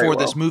years done very before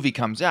this well. movie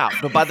comes out,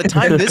 but by the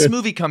time this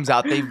movie comes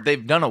out,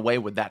 they've done away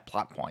with that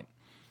plot point.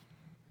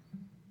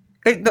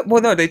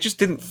 They just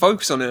didn't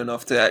focus on it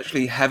enough to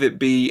actually have it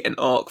be an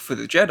arc for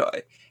the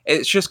Jedi.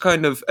 It's just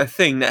kind of a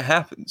thing that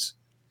happens.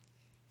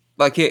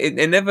 Like it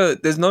never.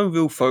 There's no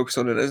real focus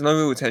on it. There's no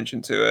real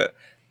attention to it.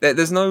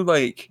 There's no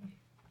like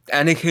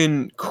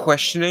Anakin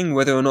questioning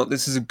whether or not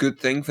this is a good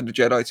thing for the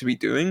Jedi to be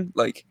doing.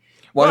 Like,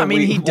 why Well, I don't mean,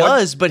 we- he why-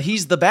 does, but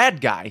he's the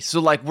bad guy. So,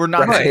 like, we're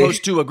not Right.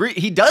 supposed to agree.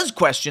 He does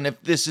question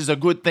if this is a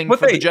good thing But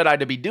for the they- Jedi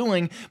to be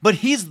doing, but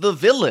he's the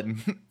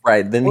villain,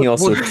 Right. Then he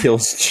also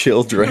kills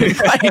children.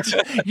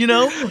 right? You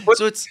know?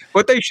 So it's...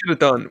 What they should have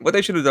done. What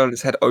they should have done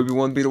is had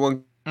Obi-Wan be the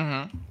one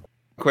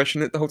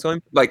question it the whole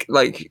time. Like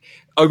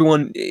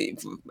Obi-Wan,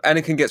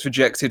 Anakin gets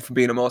rejected from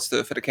being a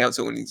master for the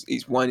council, and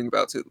he's whining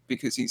about it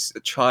because he's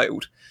a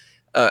child.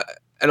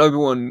 And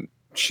Obi-Wan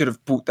should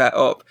have brought that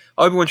up.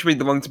 Obi-Wan should be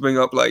the one to bring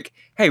up, like,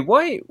 hey,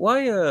 why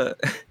do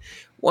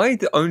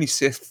only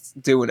Sith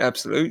deal in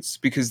absolutes?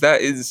 Because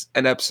that is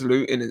an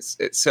absolute in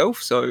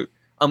itself. So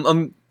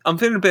I'm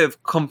feeling a bit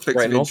of conflict.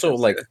 Right, of and also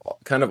interest like there.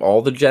 kind of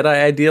all the Jedi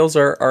ideals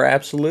are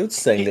absolutes,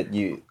 saying that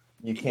you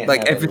can't Like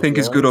have other everything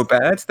is good or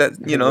feelings. bad.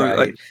 That Right.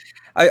 like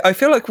I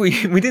feel like we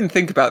didn't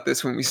think about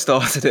this when we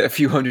started it a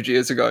few hundred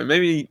years ago.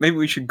 Maybe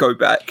we should go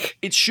back.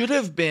 It should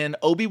have been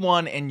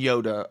Obi-Wan and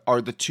Yoda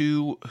are the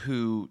two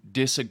who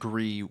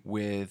disagree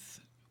with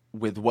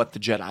what the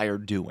Jedi are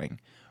doing,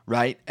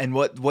 right? And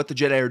what the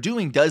Jedi are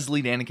doing does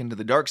lead Anakin to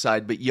the dark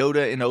side, but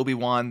Yoda and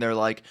Obi-Wan, they're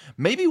like,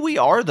 maybe we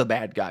are the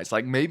bad guys.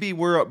 Like maybe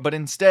but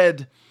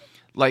instead,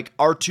 like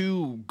our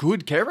two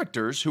good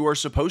characters who are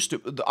supposed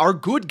to, our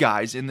good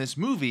guys in this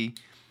movie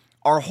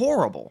are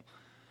horrible.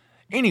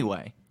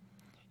 Anyway,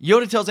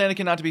 Yoda tells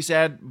Anakin not to be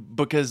sad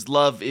because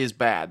love is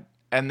bad.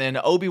 And then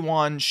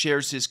Obi-Wan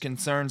shares his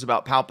concerns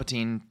about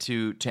Palpatine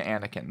to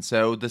Anakin.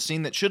 So the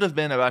scene that should have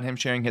been about him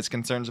sharing his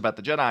concerns about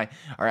the Jedi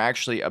are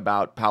actually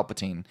about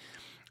Palpatine.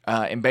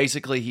 And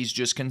basically, he's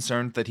just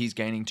concerned that he's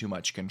gaining too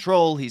much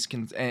control.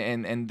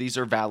 And these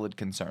are valid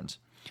concerns.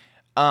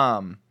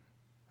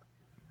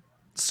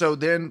 So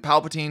then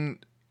Palpatine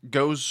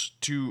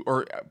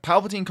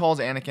calls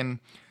Anakin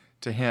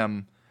to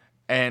him,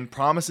 and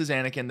promises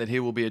Anakin that he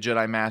will be a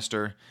Jedi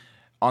Master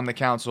on the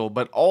council,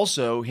 but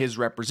also his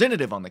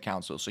representative on the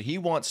council. So he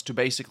wants to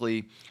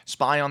basically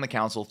spy on the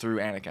council through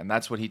Anakin.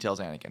 That's what he tells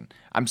Anakin.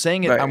 I'm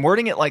saying it, Right. I'm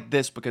wording it like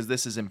this because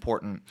this is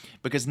important.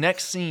 Because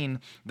next scene,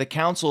 the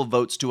council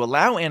votes to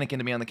allow Anakin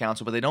to be on the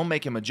council, but they don't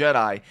make him a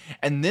Jedi.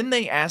 And then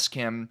they ask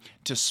him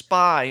to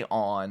spy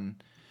on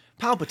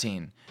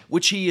Palpatine,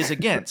 which he is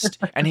against,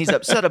 and he's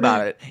upset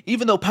about it,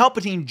 even though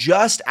Palpatine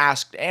just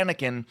asked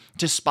Anakin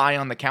to spy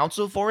on the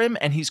council for him,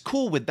 and he's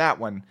cool with that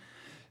one.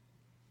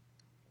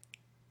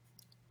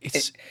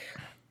 It's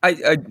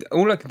I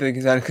all I can think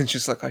is Anakin's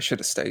just like, I should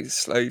have stayed a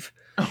slave.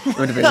 It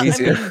would have been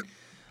easier. I mean,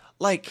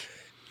 like,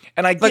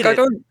 and I get Like, I it.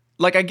 don't-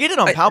 Like, I get it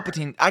on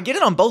Palpatine. I get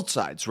it on both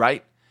sides,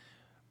 right?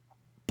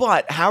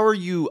 But how are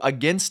you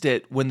against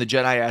it when the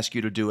Jedi ask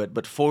you to do it,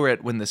 but for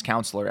it when this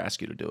counselor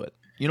asks you to do it?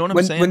 You know what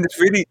I'm saying? When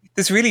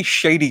this really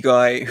shady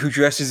guy who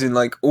dresses in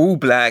like all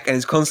black and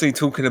is constantly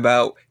talking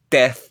about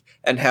death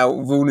and how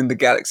ruling the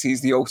galaxy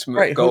is the ultimate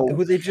Right, goal.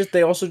 who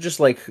they also just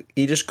like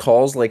he just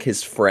calls like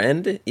his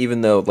friend,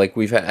 even though like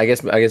we've had I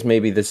guess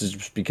maybe this is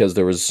just because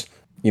there was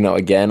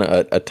again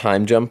a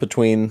time jump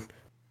between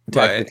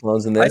Attack of Right. the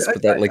Clones and this, I-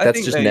 but that like I that's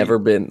think just they- never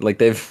been like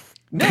they've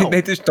No.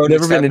 They just don't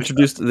never been establish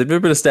introduced. They've never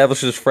been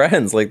established as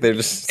friends. Like they're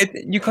just that.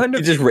 You kind he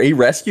of just he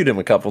rescued him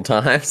a couple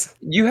times.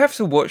 you have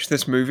to watch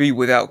this movie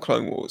without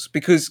Clone Wars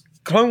because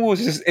Clone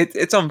Wars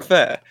it's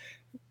unfair.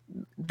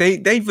 They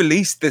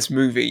released this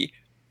movie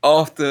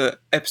after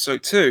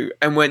Episode 2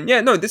 and went,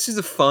 yeah, no, this is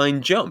a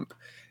fine jump.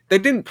 They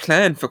didn't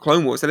plan for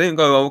Clone Wars. They didn't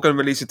go, oh, we're going to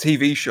release a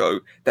TV show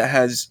that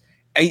has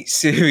 8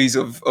 series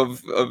of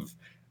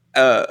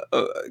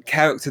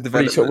character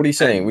development. What are you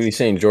saying? and- What are you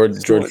saying?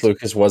 George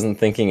Lucas wasn't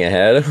thinking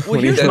ahead. Well, What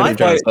are you here's trying my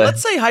to point. say?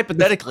 Let's say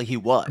hypothetically he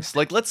was.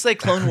 Like, let's say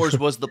Clone Wars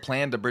was the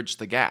plan to bridge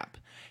the gap.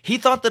 He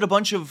thought that a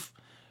bunch of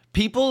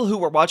people who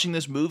were watching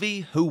this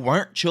movie who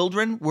weren't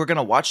children were going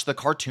to watch the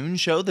cartoon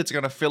show that's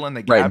going to fill in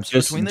the Right, gaps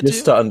just between the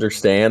just two. to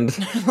understand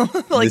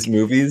Like, these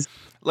movies.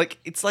 like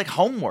it's like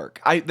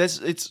homework.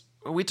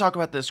 We talk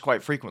about this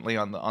quite frequently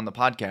on the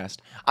podcast.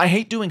 I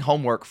hate doing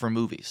homework for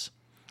movies.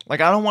 Like,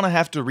 I don't want to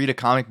have to read a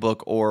comic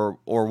book or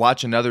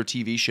watch another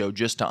TV show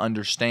just to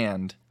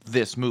understand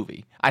this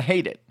movie. I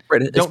hate it.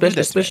 Right, Don't do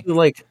this to me. especially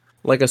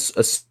like a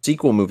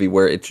sequel movie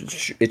where it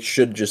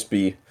should just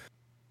be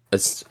a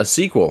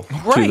sequel to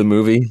Right. the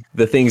movie,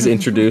 the things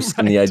introduced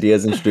and the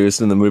ideas introduced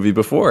in the movie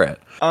before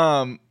it.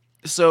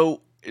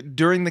 So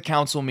during the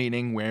council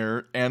meeting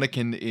where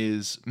Anakin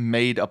is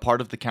made a part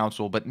of the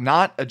council but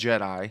not a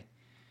Jedi,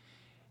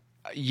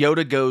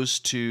 Yoda goes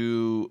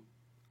to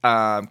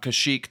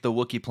Kashyyyk, the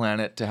Wookiee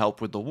planet, to help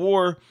with the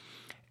war.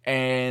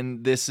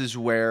 And this is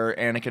where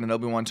Anakin and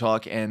Obi-Wan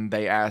talk, and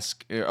they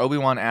ask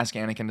Obi-Wan asks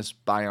Anakin to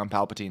spy on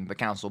Palpatine. The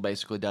council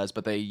basically does,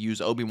 but they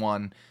use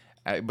Obi-Wan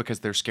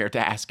because they're scared to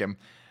ask him.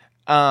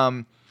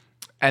 And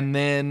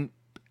then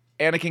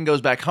Anakin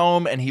goes back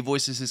home and he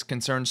voices his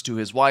concerns to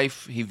his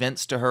wife. He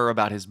vents to her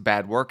about his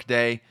bad work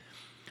day.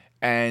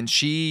 And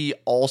she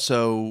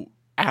also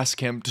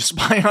asks him to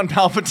spy on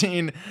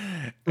Palpatine.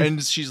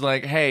 And she's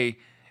like, hey,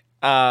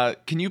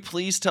 can you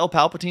please tell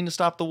Palpatine to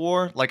stop the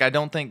war? Like, I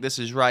don't think this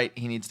is right.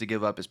 He needs to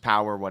give up his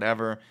power,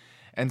 whatever.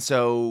 And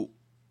so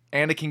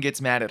Anakin gets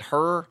mad at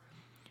her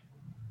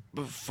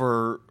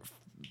for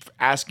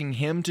asking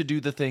him to do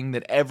the thing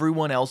that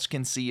everyone else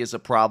can see as a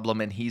problem,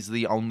 and he's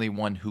the only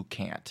one who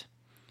can't.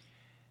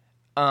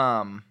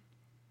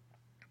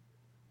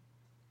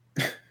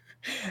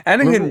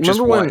 Anakin just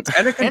Remember when- whines.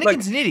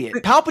 Anakin's an idiot.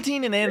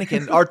 Palpatine and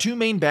Anakin are two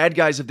main bad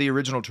guys of the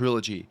original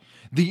trilogy.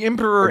 The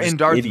Emperor They're and just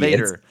Darth idiots.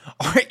 Vader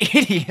are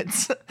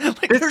idiots.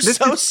 Like, they're This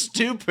so is-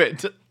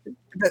 stupid.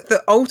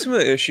 The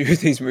ultimate issue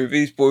with these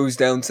movies boils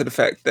down to the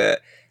fact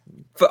that,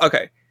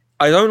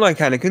 I don't like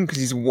Anakin because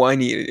he's a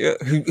whiny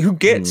idiot who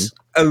gets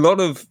a lot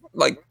of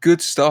like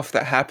good stuff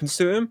that happens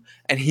to him,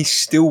 and he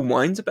still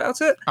whines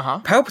about it. Uh-huh.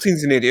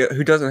 Palpatine's an idiot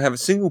who doesn't have a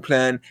single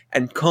plan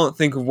and can't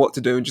think of what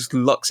to do and just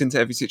lucks into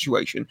every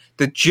situation.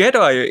 The Jedi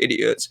are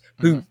idiots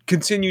who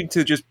continue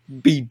to just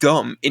be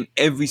dumb in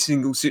every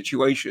single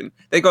situation.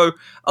 They go,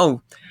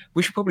 oh,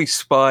 we should probably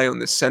spy on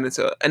this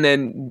senator, and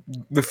then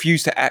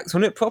refuse to act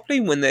on it properly.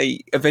 When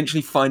they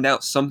eventually find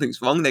out something's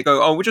wrong, they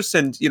go, oh, we'll just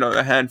send,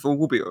 a handful,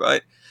 we'll be all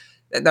right.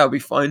 And that'll be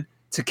fine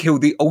to kill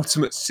the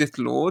ultimate Sith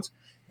Lord.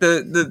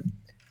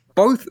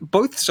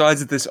 Both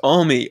sides of this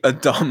army are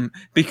dumb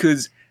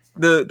because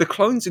the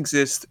clones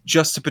exist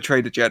just to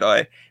portray the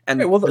Jedi, and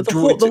Right, well, the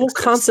droids whole exist.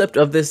 concept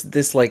of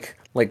this like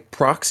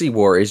proxy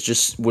war is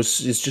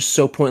just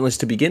so pointless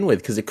to begin with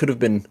because it could have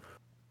been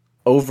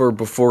over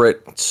before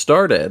it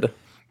started.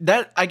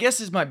 That, I guess,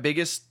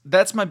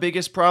 that's my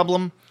biggest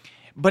problem.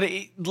 But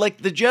like,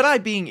 the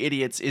Jedi being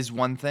idiots is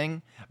one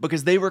thing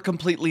because they were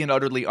completely and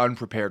utterly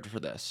unprepared for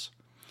this.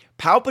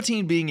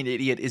 Palpatine being an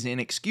idiot is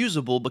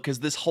inexcusable because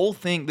this whole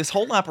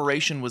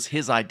operation was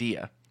his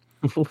idea.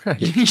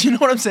 Right. You know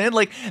what I'm saying?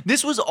 Like,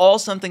 this was all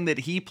something that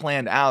he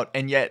planned out,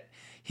 and yet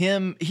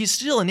he's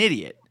still an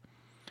idiot.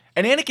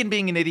 And Anakin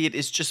being an idiot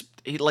is just,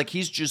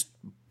 he's just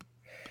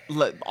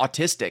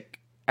autistic.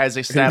 as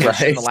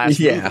established in the Right, last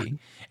yeah. movie.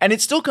 And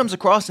it still comes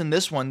across in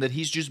this one that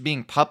he's just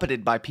being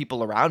puppeted by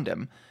people around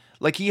him.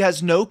 Like, he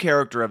has no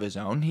character of his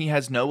own. He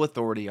has no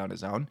authority on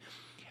his own.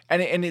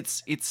 And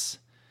it's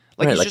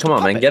like, Right, he's like, just come a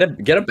on, man,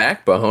 puppet, get a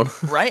backbone.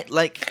 right?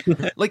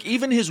 Like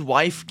even his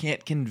wife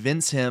can't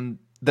convince him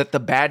that the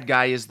bad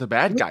guy is the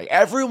bad guy.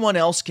 Everyone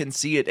else can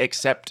see it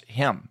except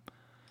him.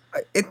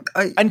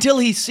 Until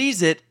he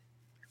sees it,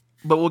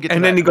 but we'll get to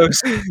and that.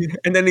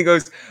 then he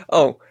goes,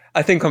 "Oh,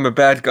 I think I'm a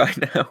bad guy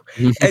now."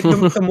 And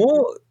the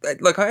more,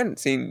 like, I hadn't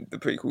seen the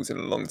prequels in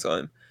a long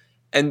time,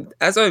 and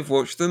as I've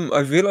watched them,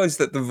 I've realized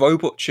that the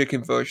robot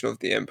chicken version of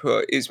the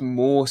Emperor is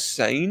more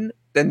sane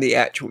than the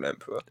actual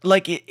Emperor.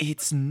 Like,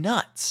 it's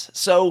nuts.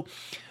 So,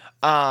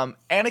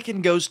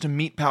 Anakin goes to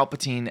meet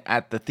Palpatine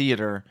at the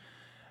theater.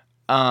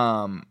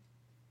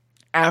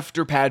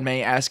 After Padme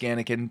asks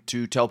Anakin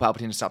to tell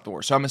Palpatine to stop the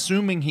war. So I'm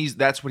assuming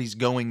that's what he's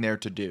going there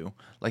to do.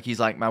 Like,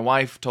 he's like, my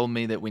wife told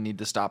me that we need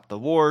to stop the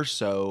war,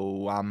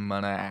 so I'm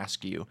gonna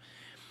ask you.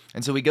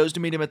 And so he goes to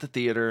meet him at the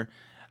theater.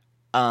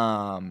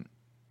 And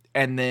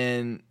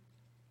then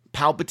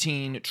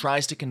Palpatine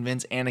tries to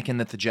convince Anakin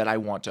that the Jedi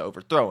want to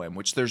overthrow him,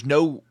 which there's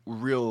no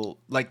real,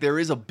 like, there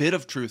is a bit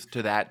of truth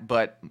to that,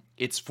 but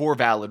it's for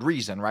valid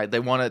reason, right? They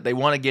want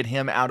to get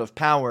him out of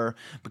power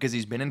because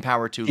he's been in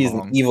power too He's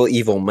long. an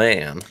evil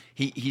man.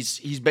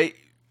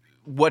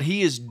 What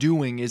he is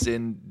doing is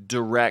in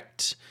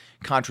direct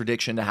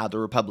contradiction to how the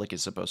Republic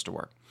is supposed to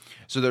work.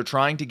 So they're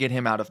trying to get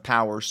him out of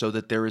power so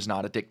that there is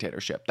not a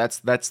dictatorship.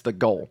 That's the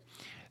goal.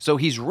 So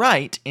he's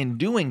right in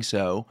doing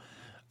so.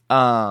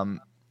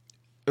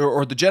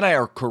 Or the Jedi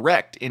are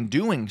correct in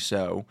doing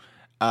so,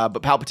 but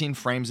Palpatine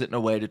frames it in a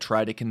way to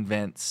try to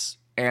convince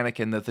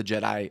Anakin that the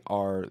Jedi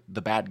are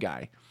the bad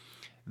guy.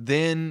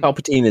 Then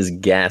Palpatine is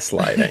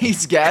gaslighting.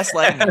 he's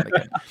gaslighting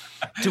Anakin,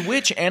 to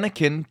which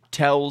Anakin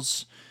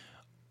tells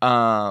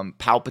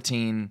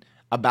Palpatine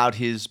about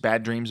his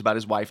bad dreams about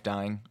his wife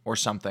dying or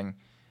something.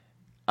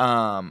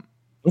 I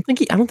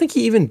don't think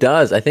he even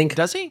does. I think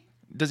Does he?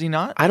 Does he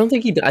not? I don't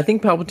think he. I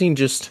think Palpatine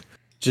just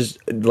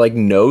like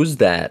knows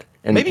that,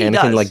 and Maybe he Anakin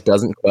does. like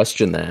doesn't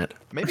question that,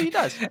 Maybe he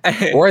does.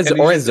 or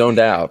is zoned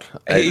out.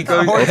 He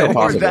goes- or, Both are or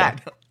possible.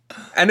 that.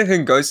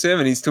 Anakin goes to him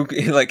and he's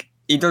talking like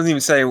he doesn't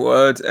even say a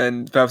word,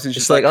 and Palpatine's Just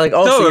just like oh,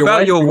 no, so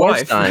about your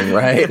wife's wife dying,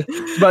 right?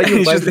 It's about your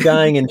He's wife just-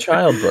 dying in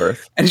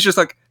childbirth. and he's just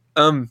like,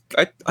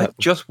 I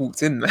just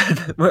walked in,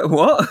 man.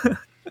 What?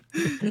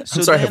 I'm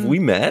So sorry, then- have we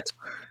met?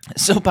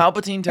 So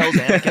Palpatine tells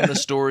Anakin the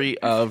story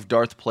of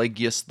Darth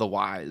Plagueis the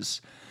Wise,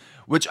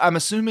 which I'm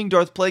assuming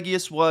Darth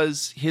Plagueis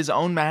was his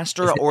own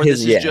master, or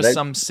this is just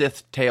some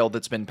Sith tale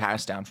that's been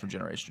passed down from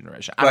generation to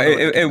generation. I But don't know what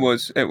to it think.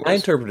 was. I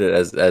interpret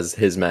it as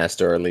his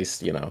master, or at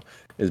least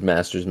his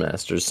master's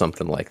master,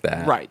 something like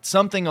that. Right,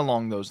 something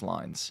along those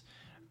lines.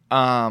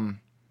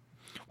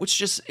 Which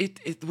just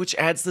which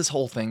adds this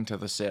whole thing to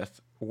the Sith,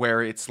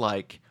 where it's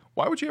like,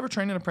 why would you ever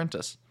train an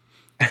apprentice?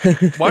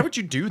 Why would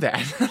you do that?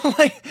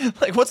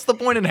 like, what's the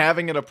point in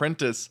having an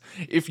apprentice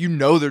if you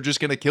know they're just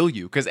gonna kill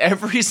you? Because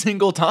every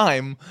single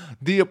time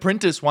the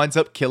apprentice winds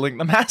up killing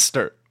the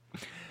master.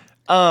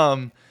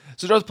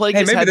 So Darth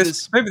Plagueis Hey, had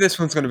this. maybe this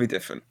one's gonna be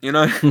different. You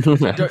know. Darth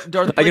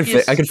I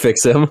Plagueis can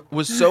fix him.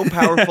 was so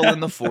powerful in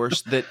the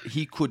Force that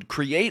he could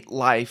create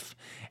life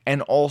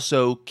and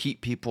also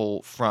keep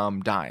people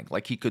from dying.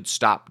 Like, he could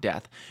stop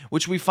death,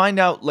 which we find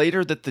out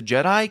later that the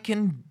Jedi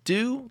can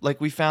do.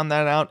 Like, we found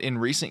that out in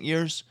recent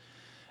years.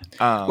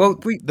 Well,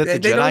 that the they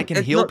Jedi don't- can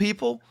it's heal not-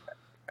 people.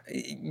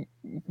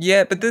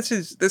 Yeah, but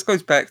this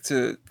goes back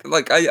to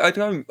like I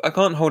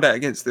can't hold that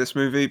against this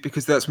movie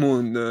because that's more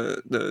in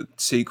the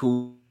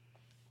sequels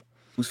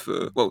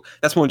for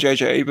that's more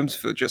J.J. Abrams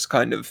for just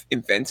kind of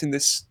inventing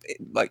this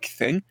like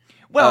thing.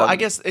 Well, I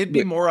guess it'd be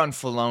yeah. more on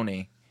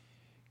Filoni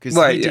because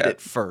Right, he did yeah.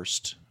 it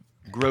first.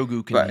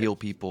 Grogu can Right. heal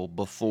people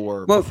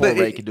before Well, but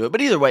Rey could do it. But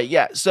either way,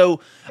 yeah.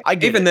 So I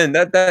get Even it.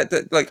 then,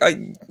 that like I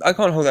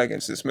can't hold that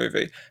against this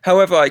movie.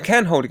 However, I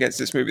can hold against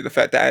this movie the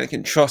fact that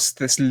Anakin trusts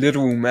this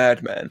literal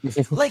madman.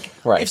 Like,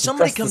 Right. if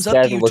somebody Just comes this up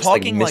guy to that you looks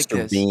talking like Mr.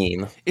 this,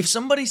 Bean. if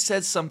somebody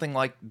says something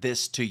like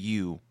this to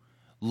you,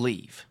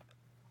 leave.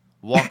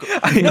 Walk.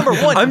 I know, Number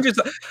one, I'm just.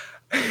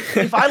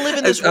 if I live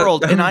in this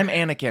world and I'm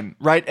Anakin,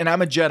 right, and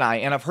I'm a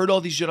Jedi, and I've heard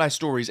all these Jedi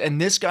stories, and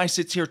this guy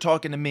sits here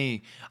talking to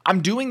me,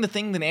 I'm doing the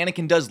thing that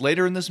Anakin does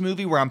later in this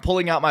movie where I'm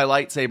pulling out my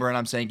lightsaber and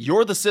I'm saying,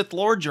 "You're the Sith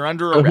Lord, you're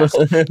under arrest."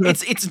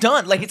 It's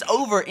done. Like, it's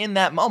over in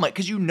that moment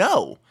because you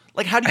know.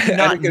 Like, how do you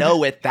not Anakin-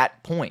 know at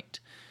that point?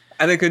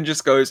 Anakin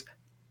just goes,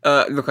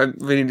 "Look, I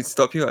really need to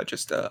stop you.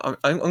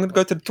 I'm going to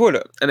go to the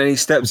toilet." And then he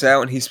steps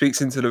out and he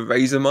speaks into the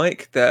razor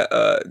mic that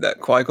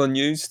Qui-Gon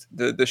used,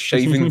 the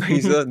shaving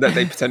razor that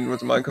they pretended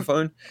was a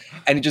microphone.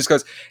 And he just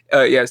goes,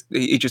 "Yes,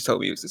 he just told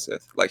me he was the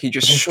Sith." Like, he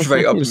just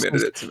straight up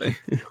admitted it to me.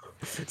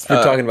 If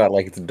you're talking about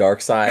like the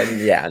dark side,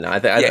 yeah, no, I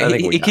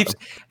think we got him.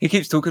 he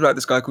keeps talking about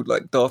this guy called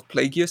like Darth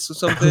Plagueis or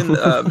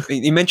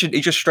something.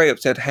 He just straight up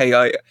said, "Hey,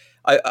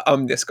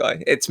 I'm this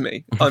guy. It's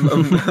me. I'm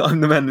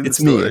the man in the It's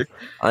story. me.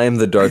 I am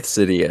the Darth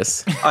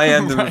Sidious. I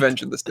am the Right.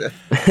 Revenge of the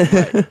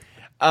Sith."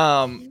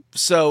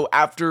 So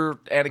after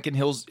Anakin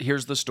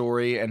hears the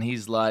story, and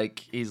he's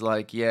like,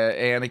 yeah,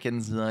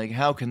 Anakin's like,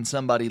 how can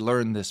somebody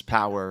learn this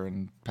power?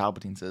 And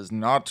Palpatine says,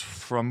 not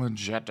from a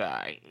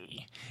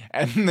Jedi.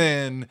 And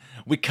then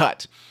we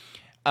cut.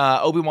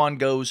 Obi-Wan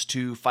goes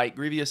to fight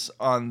Grievous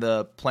on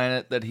the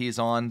planet that he's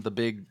on, the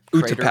big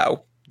crater,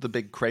 Utapau. the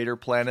big crater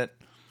planet.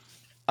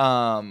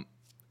 And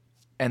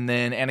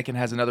then Anakin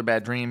has another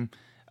bad dream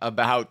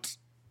about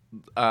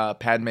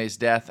Padme's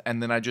death,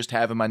 and then I just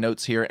have in my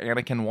notes here,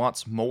 Anakin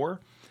wants more.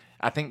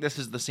 I think this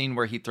is the scene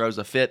where he throws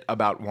a fit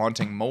about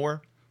wanting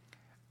more,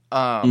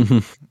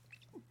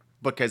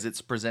 because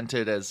it's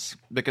presented as,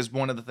 because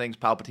one of the things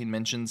Palpatine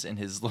mentions in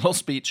his little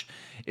speech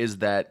is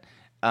that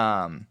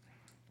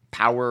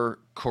power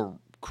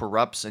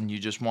corrupts, and you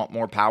just want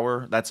more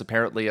power. That's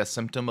apparently a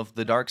symptom of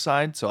the dark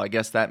side, so I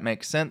guess that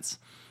makes sense.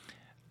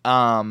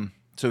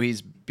 So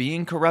he's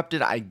being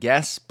corrupted, I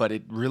guess, but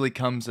it really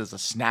comes as a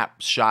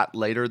snapshot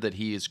later that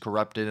he is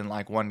corrupted in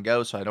like one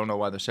go, so I don't know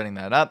why they're setting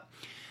that up.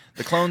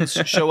 The clones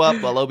show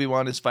up while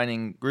Obi-Wan is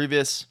fighting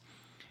Grievous,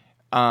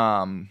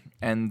 and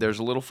there's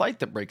a little fight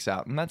that breaks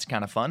out, and that's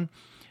kind of fun.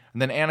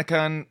 And then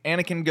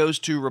Anakin goes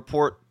to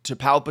report to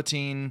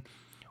Palpatine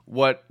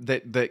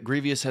that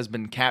Grievous has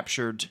been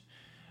captured,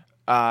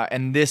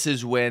 and this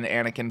is when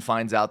Anakin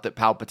finds out that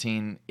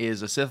Palpatine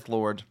is a Sith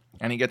Lord,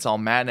 and he gets all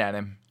mad at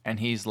him, and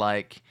he's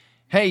like,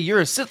 hey, you're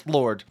a Sith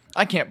Lord.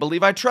 I can't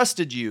believe I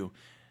trusted you.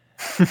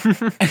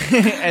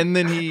 And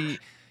then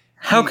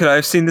How could I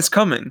have seen this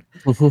coming?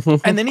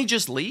 and then he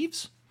just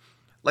leaves.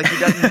 Like he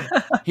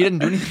didn't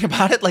do anything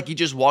about it. Like he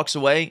just walks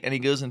away, and he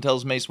goes and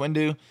tells Mace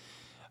Windu.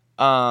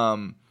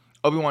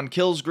 Obi-Wan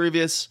kills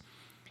Grievous,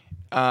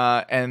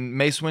 and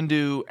Mace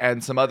Windu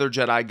and some other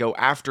Jedi go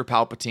after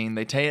Palpatine.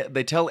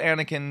 They tell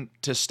Anakin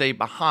to stay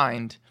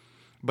behind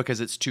because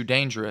it's too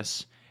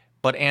dangerous.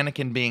 But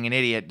Anakin, being an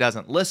idiot,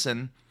 doesn't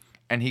listen.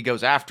 And he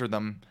goes after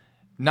them,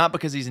 not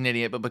because he's an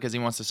idiot, but because he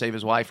wants to save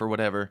his wife or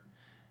whatever.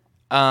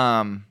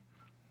 And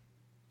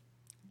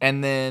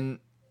then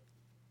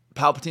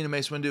Palpatine and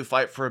Mace Windu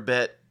fight for a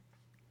bit.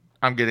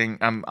 I'm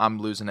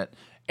losing it.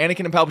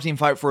 Anakin and Palpatine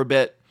fight for a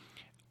bit.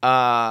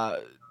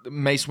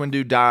 Mace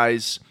Windu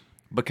dies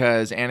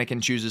because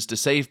Anakin chooses to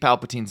save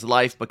Palpatine's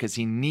life because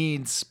he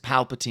needs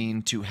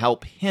Palpatine to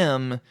help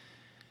him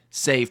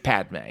save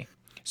Padme.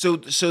 So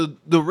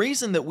the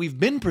reason that we've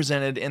been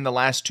presented in the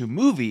last two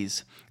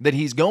movies that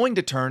he's going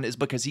to turn is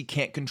because he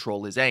can't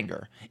control his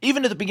anger.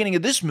 Even at the beginning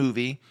of this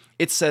movie,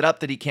 it's set up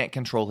that he can't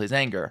control his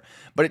anger.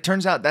 But it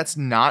turns out that's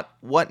not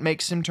what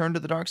makes him turn to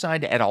the dark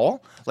side at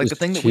all. Like the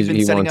thing that we've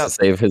been setting up. He wants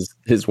to save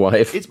his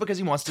wife. It's because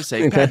he wants to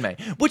save Padme,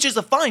 which is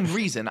a fine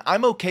reason.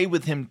 I'm okay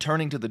with him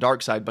turning to the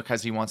dark side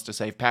because he wants to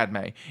save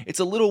Padme. It's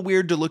a little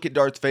weird to look at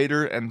Darth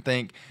Vader and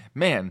think,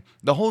 man,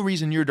 the whole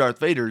reason you're Darth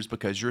Vader is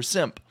because you're a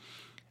simp.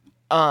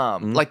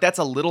 Like that's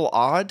a little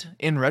odd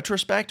in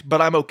retrospect, but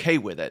I'm okay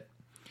with it.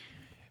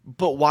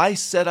 But why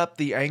set up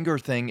the anger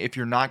thing if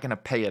you're not going to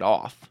pay it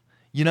off?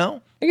 You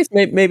know? I guess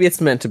maybe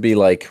it's meant to be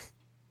like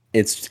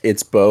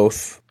it's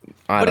both.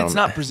 But it's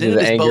not presented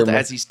as both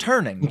as he's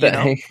turning.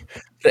 The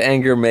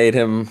anger made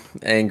him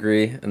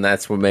angry, and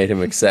that's what made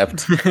him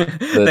accept.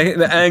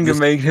 The anger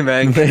made him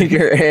angry.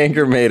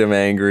 Anger made him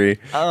angry.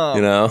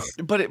 You know.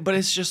 But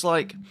it's just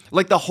like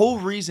the whole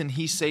reason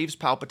he saves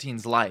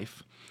Palpatine's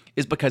life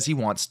is because he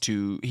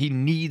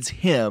needs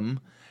him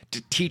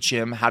to teach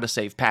him how to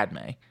save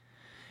Padme.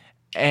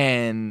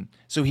 And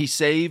so he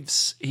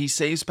saves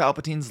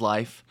Palpatine's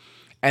life,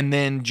 and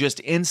then just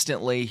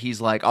instantly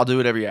he's like, I'll do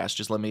whatever you ask.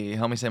 Just help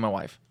me save my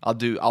wife. I'll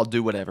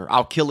do whatever.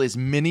 I'll kill as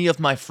many of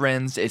my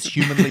friends as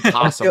humanly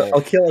possible.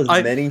 I'll kill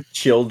as many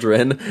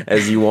children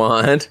as you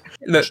want.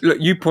 Look,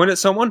 you point at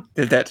someone,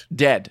 they're dead.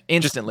 Dead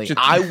instantly.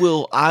 I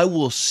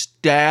will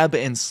stab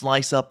and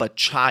slice up a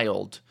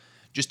child.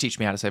 Just teach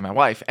me how to save my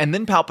wife. And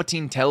then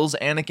Palpatine tells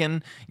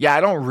Anakin, yeah, I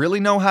don't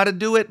really know how to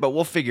do it, but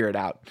we'll figure it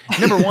out.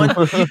 Number one,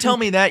 you tell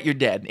me that, you're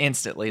dead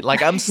instantly.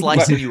 Like, I'm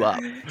slicing you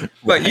up.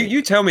 But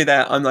you tell me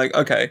that, I'm like,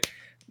 okay,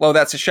 well,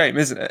 that's a shame,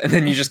 isn't it? And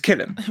then you just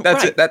kill him.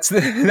 That's it. That's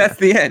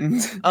the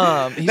end.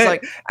 He's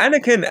like...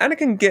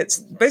 Anakin gets...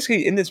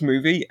 Basically, in this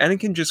movie,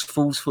 Anakin just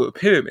falls for a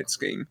pyramid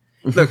scheme.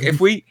 Look,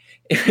 if we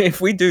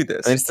do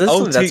this... That's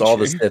all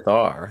the Sith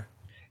are.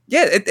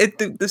 Yeah,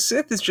 the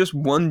Sith is just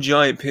one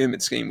giant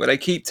pyramid scheme where they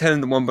keep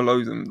telling the one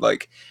below them,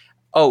 like,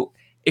 oh,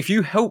 if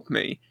you help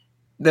me,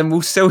 then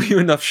we'll sell you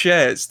enough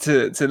shares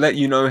to let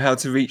you know how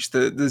to reach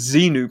the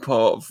Xenu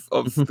part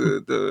of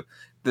the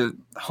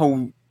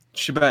whole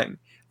shebang.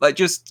 Like,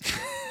 just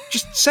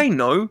say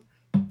no.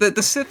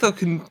 The Sith are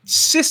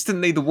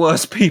consistently the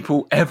worst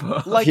people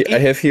ever. I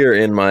have here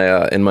in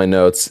my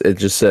notes, it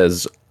just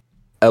says,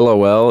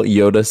 LOL,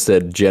 Yoda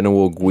said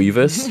General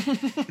Grievous.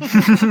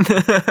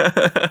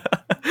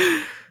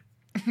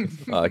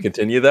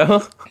 Continue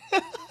though.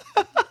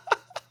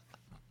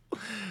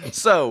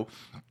 So,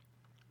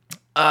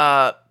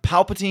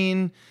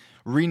 Palpatine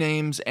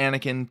renames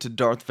Anakin to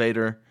Darth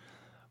Vader,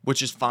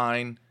 which is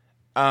fine.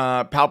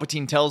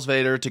 Palpatine tells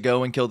Vader to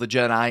go and kill the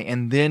Jedi,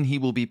 and then he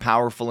will be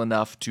powerful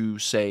enough to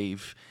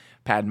save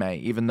Padme,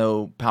 even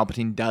though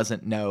Palpatine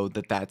doesn't know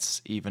that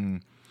that's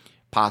even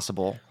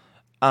possible,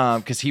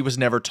 because he was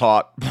never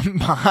taught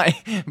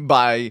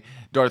by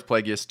Darth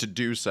Plagueis to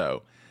do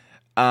so.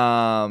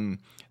 The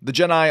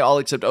Jedi, all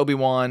except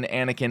Obi-Wan,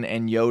 Anakin,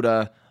 and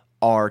Yoda,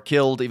 are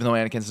killed. Even though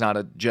Anakin's not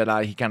a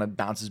Jedi, he kind of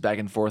bounces back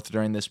and forth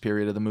during this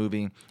period of the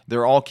movie.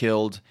 They're all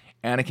killed.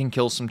 Anakin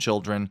kills some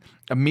children.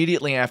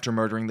 Immediately after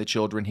murdering the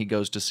children, he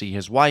goes to see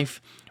his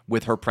wife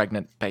with her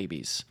pregnant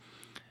babies.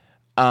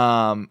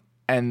 And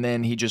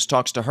then he just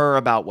talks to her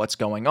about what's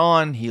going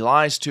on. He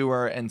lies to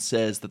her and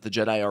says that the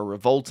Jedi are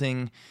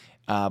revolting,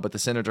 but the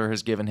Senator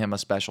has given him a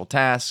special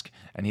task,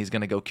 and he's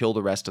going to go kill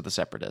the rest of the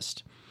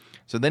Separatists.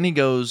 So then he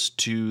goes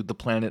to the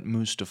planet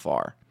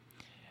Mustafar.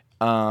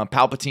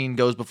 Palpatine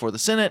goes before the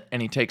Senate,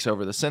 and he takes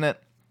over the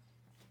Senate.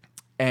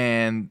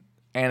 And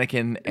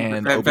Anakin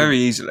and very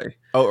easily.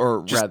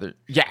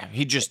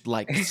 He just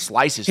like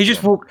slices. He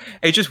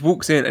just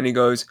walks in and he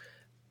goes,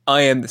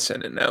 "I am the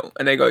Senate now,"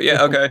 and they go,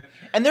 "Yeah, okay."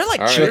 And they're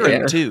like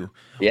cheering too.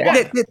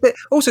 Yeah.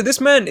 Also, this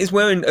man is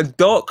wearing a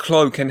dark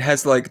cloak and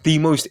has like the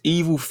most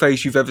evil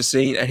face you've ever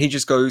seen, and he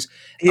just goes,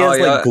 He has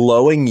like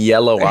glowing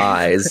yellow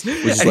eyes,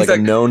 which is like a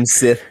known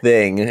Sith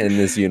thing in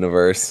this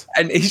universe.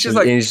 And he's just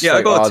like,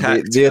 I got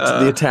attacked.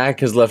 The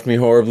attack has left me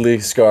horribly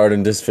scarred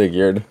and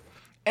disfigured.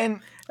 And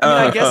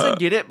I guess I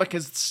get it,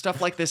 because stuff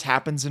like this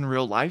happens in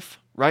real life,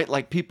 right?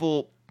 Like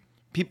people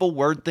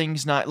word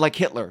things not like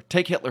Hitler.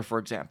 Take Hitler, for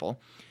example.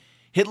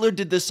 Hitler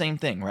did the same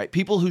thing, right?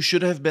 People who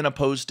should have been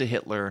opposed to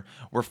Hitler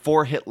were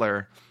for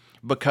Hitler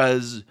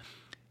because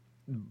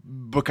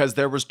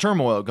there was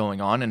turmoil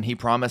going on, and he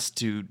promised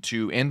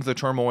to end the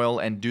turmoil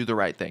and do the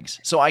right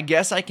things. So I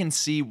guess I can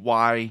see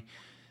why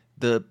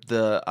the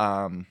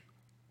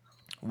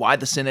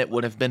Senate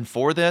would have been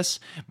for this,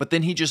 but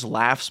then he just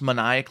laughs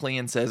maniacally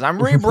and says, "I'm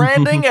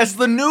rebranding as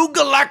the new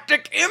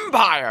Galactic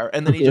Empire,"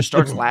 and then he just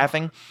starts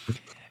laughing.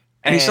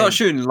 And he starts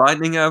shooting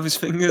lightning out of his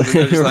fingers.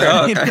 And just like,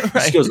 oh, okay.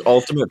 Right. He goes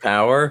ultimate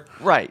power.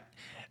 Right.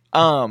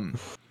 So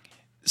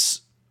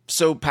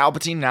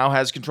Palpatine now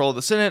has control of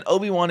the Senate.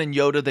 Obi-Wan and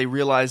Yoda, they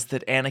realize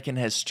that Anakin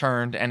has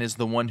turned and is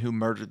the one who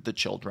murdered the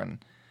children.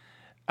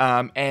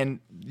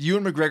 And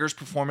Ewan McGregor's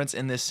performance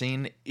in this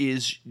scene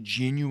is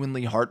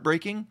genuinely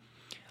heartbreaking.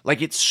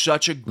 Like, it's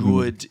such a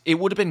good... It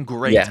would have been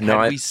great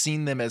had we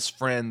seen them as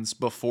friends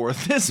before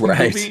this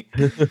movie.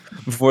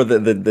 Before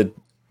the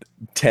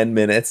 10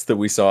 minutes that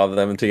we saw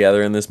them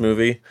together in this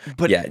movie.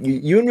 But yeah,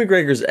 Ewan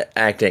McGregor's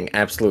acting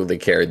absolutely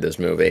carried this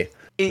movie.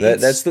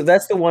 That's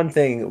the one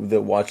thing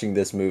that watching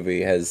this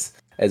movie has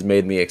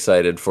made me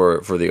excited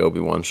for the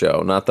Obi-Wan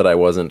show. Not that I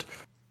wasn't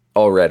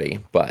already,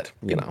 but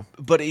you know.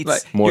 But it's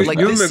like, more like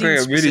Ewan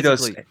McGregor really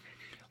does.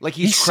 Like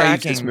he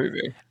saved this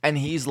movie, and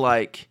he's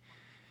like,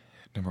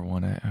 number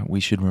one, we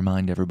should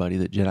remind everybody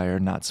that Jedi are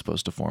not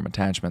supposed to form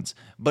attachments.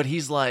 But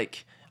he's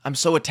like, I'm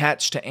so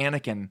attached to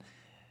Anakin,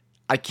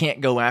 I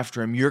can't go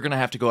after him. You're gonna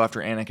have to go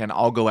after Anakin.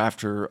 I'll go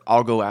after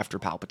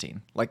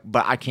Palpatine. Like,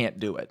 but I can't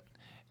do it.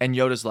 And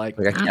Yoda's like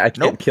I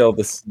can't kill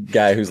this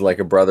guy who's like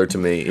a brother to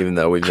me, even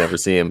though we've never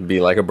seen him be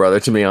like a brother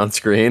to me on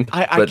screen.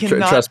 But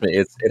trust me,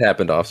 it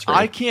happened off screen.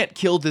 I can't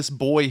kill this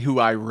boy who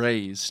I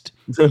raised,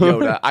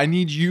 Yoda. I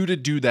need you to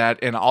do that,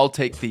 and I'll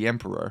take the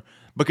Emperor.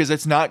 Because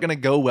it's not going to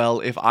go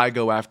well if I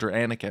go after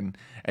Anakin.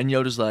 And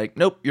Yoda's like,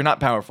 nope, you're not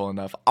powerful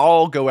enough.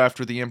 I'll go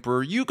after the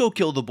Emperor. You go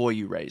kill the boy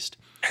you raised.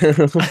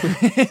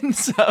 And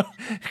so,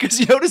 because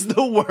Yoda's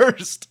the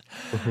worst.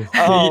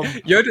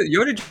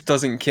 Yoda just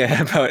doesn't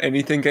care about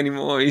anything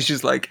anymore. He's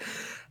just like,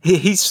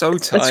 he's so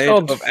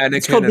tired of Anakin.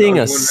 It's called being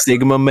a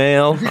Sigma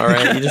male, all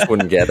right? You just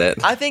wouldn't get it.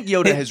 I think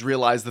Yoda has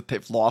realized that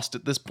they've lost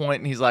at this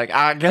point, and he's like,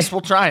 I guess we'll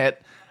try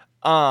it.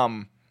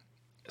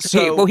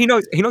 He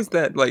knows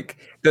that like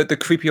the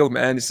creepy old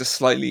man is a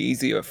slightly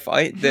easier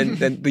fight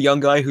than the young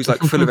guy who's like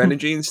full of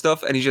energy and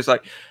stuff, and he's just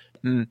like,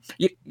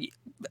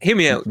 hear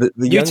me out. The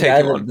young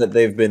guy that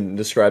they've been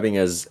describing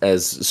as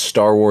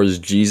Star Wars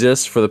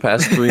Jesus for the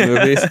past 3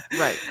 movies,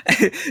 right?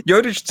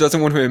 Yoda just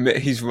doesn't want to admit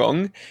he's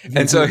wrong,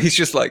 and so he's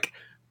just like,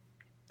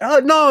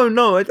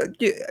 no,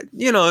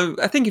 you know,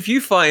 I think if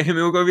you fight him,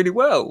 it will go really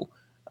well.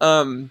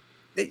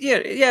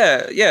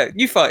 Yeah.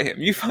 You fight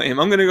him.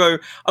 I'm gonna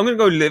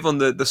go live on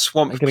the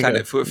swamp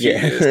planet for a few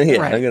years.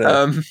 Yeah, right.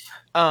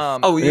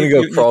 I'm gonna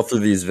go crawl through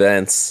these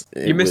vents.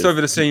 You missed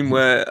over the scene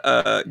where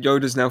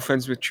Yoda's now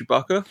friends with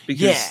Chewbacca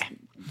because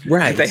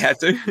they had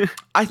to.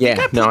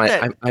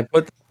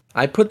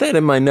 I put that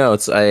in my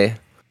notes.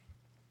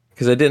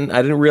 Because I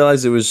didn't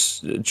realize it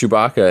was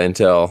Chewbacca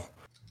until.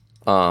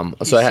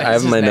 So I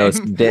have in my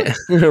notes.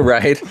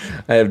 Right,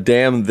 I have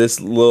damn this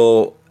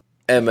little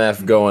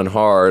MF going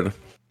hard.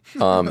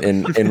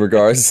 In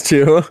regards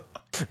to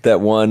that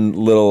one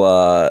little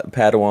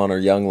Padawan or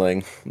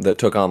youngling that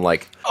took on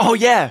like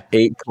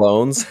 8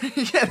 clones.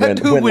 When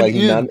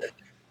none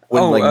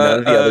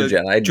of the other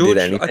Jedi did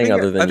anything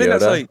other than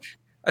Yoda.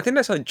 I think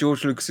that's like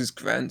George Lucas's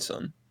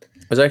grandson.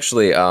 It was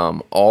actually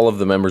all of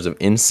the members of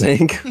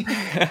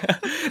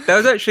NSYNC. That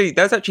was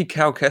actually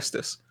Cal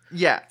Kestis.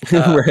 Yeah.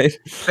 Right.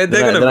 They're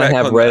Then gonna I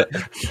have retcon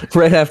that.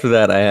 right after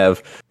that, I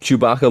have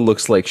Chewbacca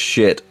looks like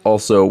shit.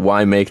 Also,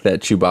 why make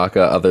that Chewbacca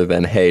other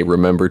than, hey,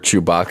 remember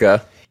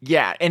Chewbacca?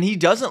 Yeah, and he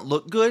doesn't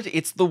look good.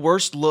 It's the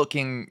worst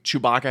looking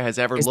Chewbacca has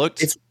ever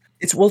looked.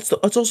 It's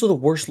also the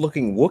worst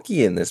looking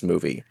Wookiee in this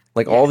movie.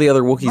 Like all the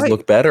other Wookiees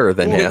look better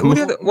than him.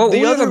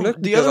 The other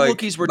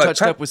Wookiees were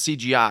touched up with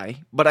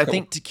CGI, but I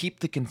think to keep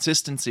the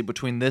consistency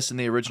between this and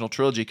the original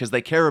trilogy, because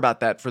they care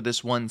about that for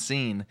this one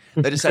scene,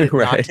 they decided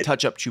not to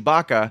touch up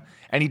Chewbacca,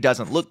 and he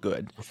doesn't look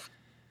good.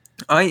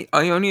 I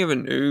only ever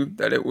knew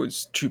that it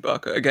was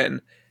Chewbacca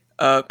again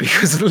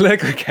because of the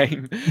Lego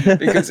game.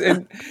 Because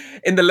in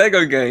the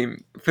Lego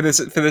game for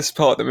this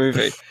part of the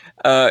movie,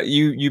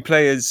 you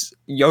play as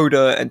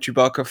Yoda and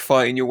Chewbacca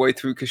fighting your way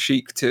through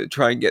Kashyyyk to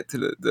try and get to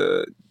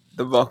the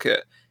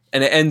rocket,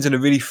 and it ends in a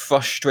really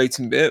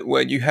frustrating bit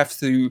where you have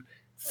to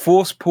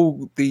force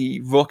pull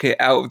the rocket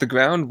out of the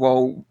ground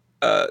while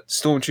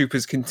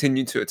stormtroopers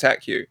continue to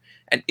attack you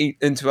and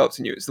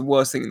interrupting you. It's the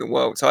worst thing in the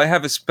world. So I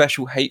have a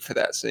special hate for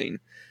that scene.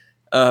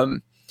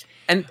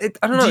 And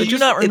I don't know. Do you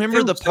not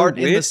remember the part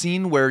in the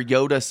scene where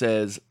Yoda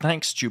says,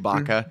 "Thanks,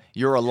 Chewbacca,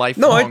 you're a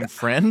lifelong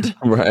friend"?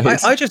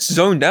 Right. I just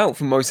zoned out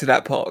for most of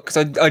that part because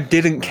I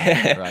didn't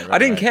care. I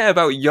didn't care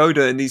about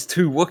Yoda and these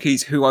two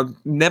Wookiees who I've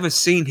never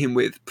seen him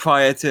with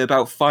prior to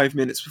about 5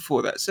 minutes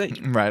before that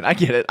scene. Right. I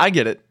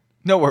get it.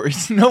 No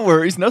worries.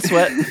 No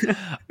sweat.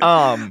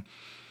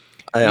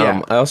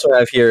 I also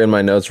have here in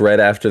my notes right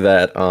after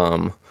that,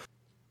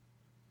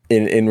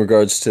 in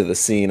regards to the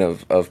scene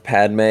of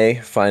Padme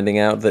finding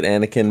out that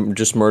Anakin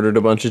just murdered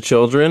a bunch of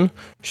children,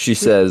 she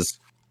says,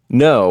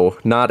 "No,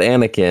 not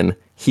Anakin.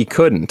 He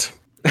couldn't."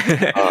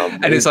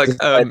 And it's like,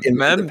 in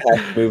ma'am, the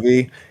past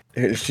movie,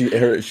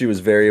 she was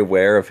very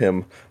aware of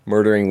him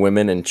murdering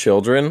women and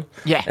children.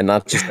 Yeah. And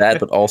not just that,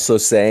 but also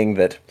saying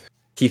that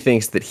he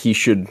thinks that he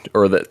should,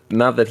 or that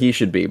not that he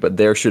should be, but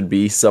there should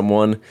be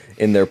someone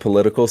in their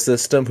political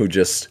system who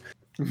just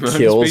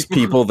kills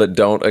people that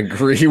don't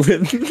agree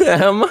with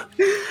them.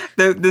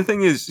 The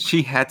thing is,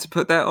 she had to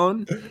put that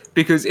on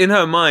because in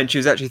her mind, she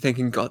was actually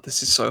thinking, God,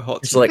 this is so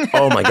hot. She's like,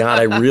 oh my God,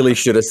 I really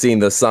should have seen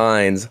the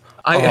signs.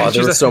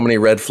 There were so many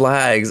red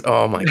flags.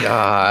 Oh my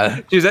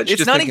God. She was actually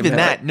it's not thinking, even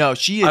that. No,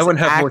 she is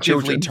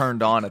actively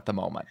turned on at the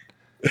moment.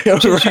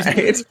 Right.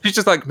 She's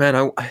just like, man,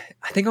 I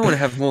think I want to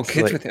have more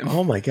kids with him.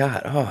 Oh my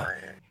God. Oh.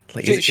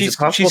 Like, she's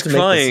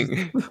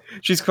crying.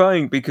 She's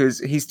crying because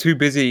he's too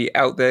busy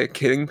out there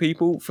killing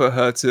people for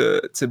her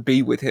to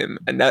be with him,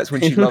 and that's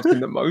when she loves him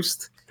the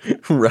most.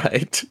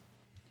 Right.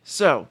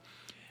 So,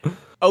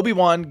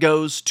 Obi-Wan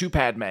goes to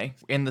Padme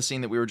in the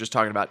scene that we were just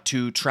talking about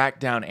to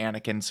track down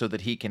Anakin so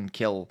that he can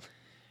kill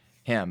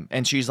him.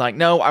 And she's like,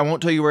 "No, I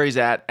won't tell you where he's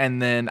at."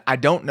 And then I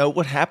don't know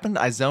what happened.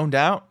 I zoned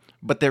out,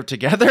 but they're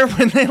together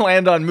when they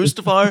land on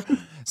Mustafar.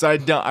 So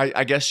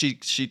I guess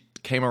she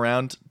came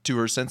around to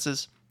her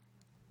senses.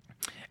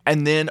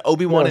 And then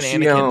Obi-Wan and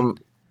Anakin.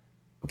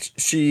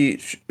 She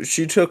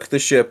took the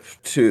ship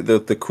to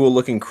the cool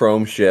looking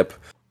chrome ship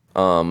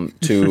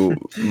to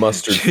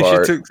Mustard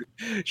Fart.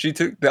 She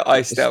took the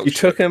iced out. She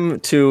took him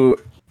to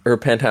her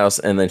penthouse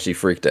and then she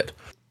freaked it.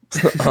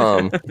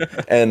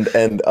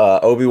 And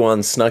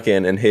Obi-Wan snuck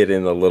in and hid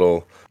in the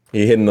little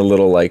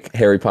like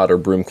Harry Potter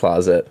broom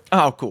closet.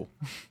 Oh, cool.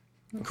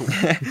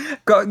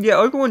 God, yeah,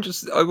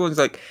 Obi-Wan's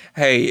like,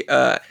 hey,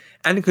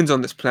 Anakin's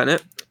on this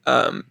planet.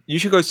 You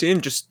should go see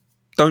him. Just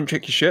don't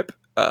check your ship.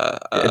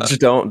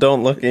 Just don't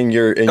look in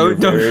your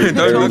very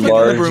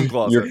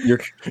large,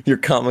 your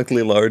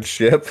comically large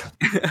ship.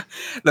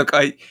 Look,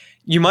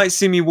 you might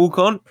see me walk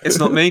on. It's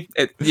not me.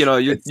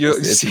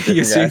 You're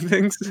seeing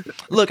things.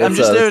 Look, I'm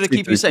just there to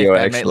keep you safe,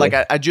 mate. Like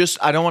I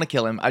don't want to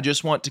kill him. I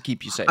just want to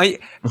keep you safe.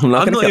 I'm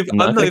not even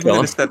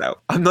going to step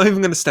out. I'm not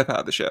even going to step out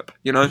of the ship.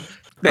 You know.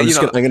 I'm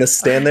going to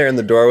stand there in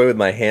the doorway with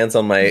my hands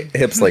on my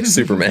hips like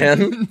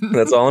Superman.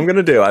 That's all I'm going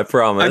to do. I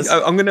promise.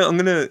 I'm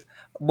gonna.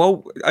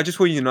 Well, I just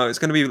want you to know it's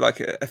going to be like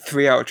a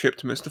 3-hour trip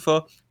to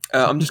Mustafar.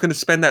 I'm just going to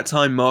spend that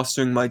time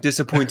mastering my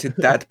disappointed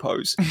dad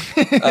pose.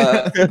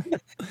 I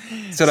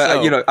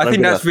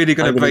think that's really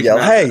going to break yell,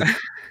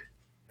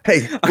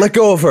 Hey, let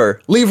go of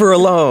her. Leave her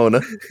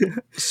alone.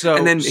 So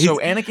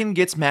Anakin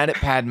gets mad at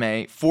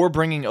Padme for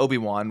bringing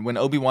Obi-Wan when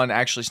Obi-Wan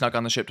actually snuck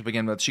on the ship to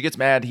begin with. She gets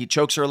mad. He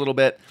chokes her a little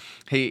bit.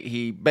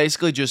 He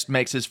basically just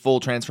makes his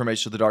full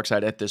transformation to the dark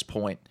side at this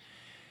point.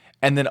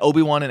 And then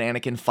Obi-Wan and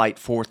Anakin fight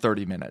for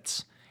 30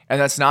 minutes. And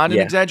that's not an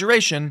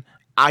exaggeration.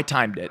 I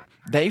timed it.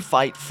 They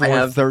fight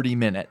for 30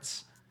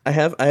 minutes. I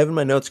have in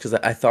my notes because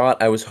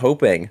I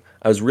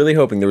was really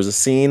hoping there was a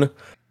scene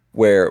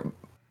where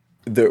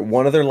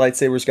one of their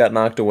lightsabers got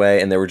knocked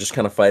away and they were just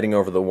kind of fighting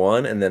over the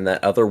one, and then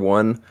that other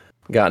one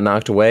got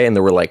knocked away and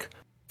there were like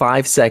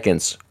 5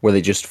 seconds where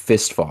they just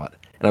fist fought.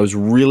 And I was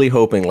really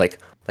hoping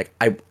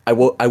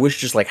I wish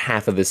just like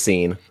half of the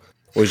scene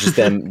was just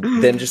them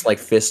just like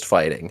fist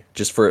fighting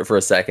just for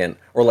a second,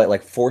 or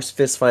like force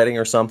fist fighting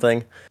or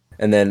something.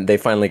 And then they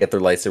finally get their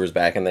lightsabers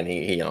back, and then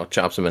he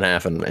chops them in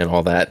half and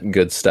all that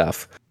good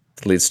stuff.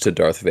 It leads to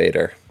Darth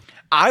Vader.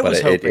 I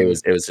was hoping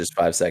it was just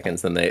 5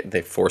 seconds. Then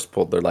they force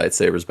pulled their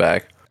lightsabers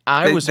back.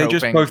 I was they hoping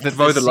just both that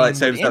throw this the scene would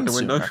lightsabers out end the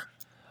window. sooner.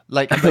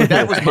 Like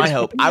that was my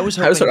hope. I was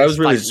hoping I was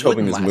really this just fight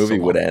hoping this wouldn't movie last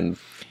so would long. end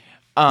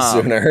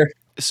Um, sooner.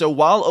 So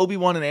while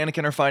Obi-Wan and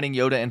Anakin are fighting,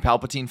 Yoda and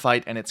Palpatine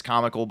fight, and it's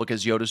comical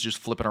because Yoda's just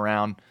flipping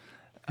around.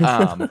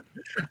 I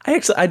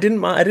didn't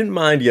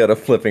mind Yoda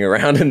flipping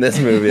around in this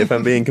movie. If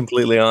I'm being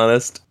completely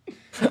honest,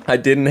 I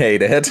didn't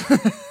hate it.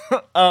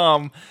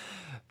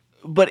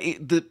 But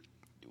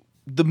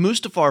the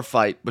Mustafar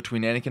fight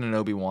between Anakin and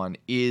Obi-Wan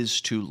is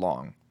too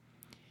long.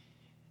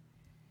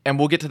 And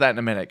we'll get to that in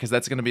a minute because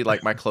that's going to be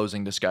like my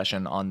closing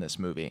discussion on this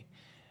movie.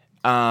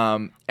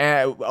 And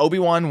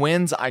Obi-Wan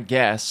wins, I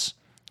guess,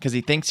 because he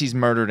thinks he's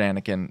murdered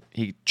Anakin.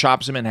 He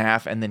chops him in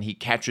half, and then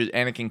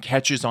Anakin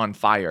catches on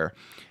fire.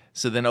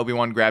 So then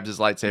Obi-Wan grabs his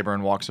lightsaber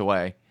and walks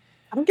away.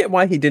 I don't get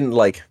why he didn't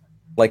like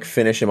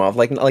finish him off.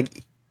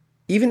 Like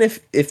even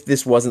if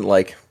this wasn't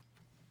like,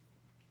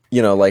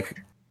 you know,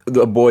 like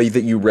the boy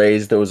that you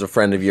raised that was a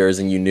friend of yours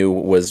and you knew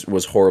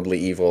was horribly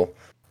evil,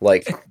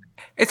 like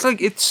It's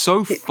like it's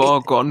so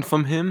far gone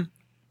from him.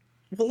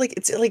 well, like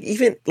it's like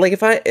even like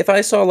if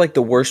I saw like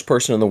the worst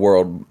person in the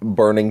world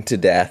burning to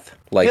death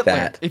like Hitler.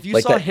 that, If you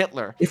like saw that,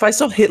 Hitler. if I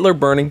saw Hitler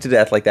burning to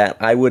death like that,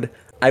 I would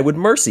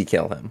mercy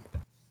kill him.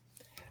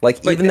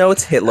 Like even though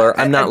it's Hitler,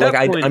 I'm not at like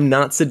that point- I'm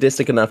not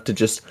sadistic enough to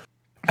just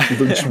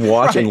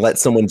watch and let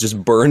someone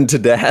just burn to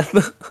death.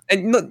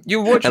 And look,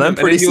 you're watching And I'm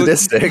them, pretty then you're-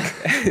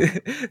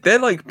 sadistic. They're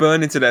like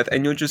burning to death,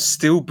 and you're just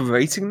still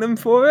berating them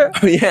for it.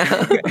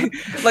 Yeah.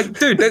 Like,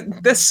 dude,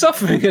 they're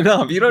suffering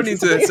enough. You don't need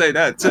to say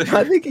that. Too.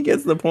 I think he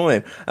gets the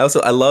point. I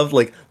love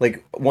like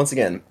once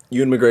again,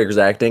 Ewan McGregor's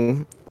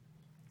acting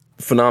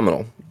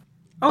phenomenal.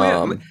 Oh yeah,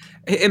 Um,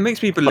 it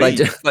makes me I believe.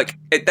 do-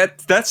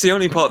 That's the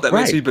only part that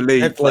makes me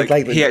believe. And,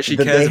 Like, he actually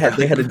that cares.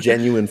 they had a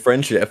genuine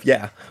friendship.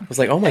 Yeah, I was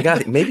like, oh my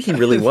god, maybe he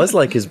really was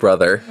like his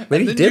brother.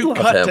 Maybe he Then did you love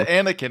cut him. to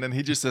Anakin, and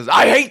he just says,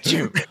 "I hate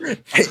you."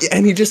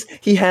 And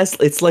he has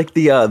it's like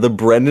the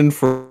Brendan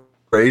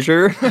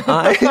Fraser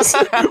eyes,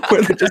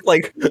 where they're just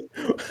like,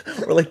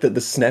 or like the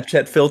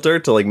Snapchat filter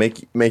to like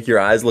make your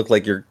eyes look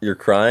like you're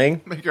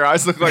crying. Make your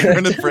eyes look like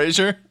Brendan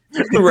Fraser.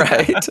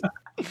 Right.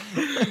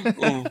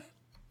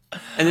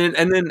 And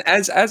then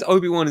as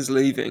Obi-Wan is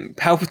leaving,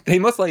 they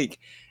must like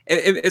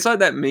it's like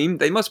that meme.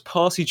 They must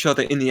pass each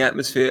other in the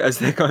atmosphere as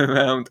they're going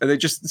around, and they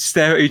just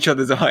stare at each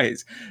other's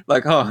eyes,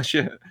 like, "Oh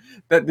shit,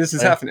 this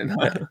is happening."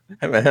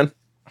 Hey man.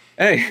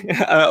 Hey,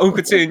 all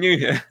good seeing you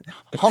here.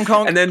 Hong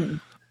Kong. And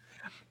then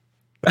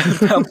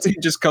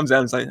Palpatine just comes out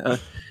and is like,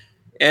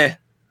 "Yeah,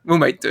 we'll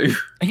make do."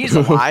 He's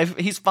alive.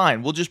 He's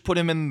fine. We'll just put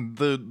him in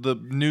the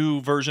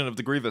new version of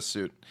the Grievous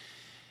suit.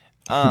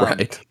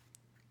 Right.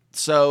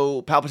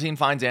 So Palpatine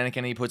finds Anakin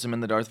and he puts him in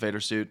the Darth Vader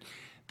suit.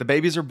 The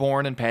babies are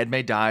born and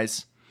Padme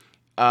dies.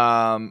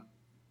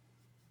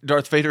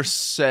 Darth Vader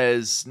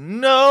says,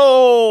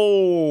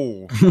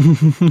 "No!"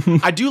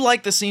 I do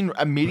like the scene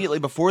immediately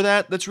before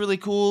that. That's really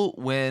cool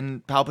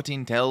when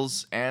Palpatine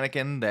tells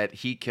Anakin that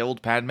he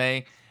killed Padme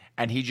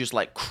and he just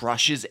like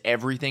crushes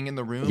everything in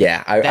the room.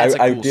 Yeah, That's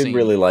a I cool did scene.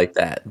 really like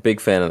that. Big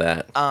fan of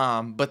that.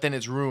 But then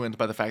it's ruined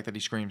by the fact that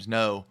he screams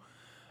no.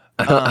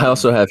 I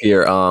also have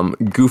here,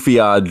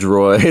 Goofy-Odd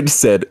Droid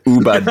said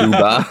 "Ooba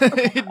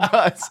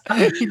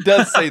Dooba." He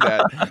does say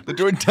that. The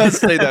droid does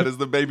say that as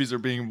the babies are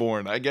being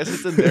born. I guess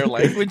it's in their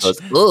language. Goes,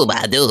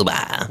 "Ooba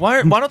Dooba."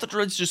 Why don't the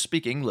droids just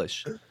speak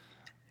English?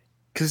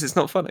 Because it's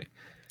not funny.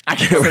 I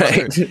guess that's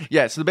Right. true.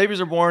 Yeah, so the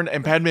babies are born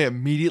and Padme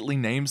immediately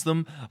names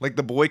them. Like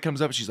the boy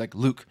comes up and she's like,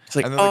 "Luke."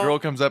 like, and then the "Oh, girl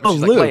comes up and oh,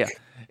 she's Luke." like, "Leia."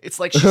 It's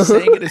like she's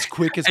saying it as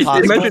quick as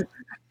possible.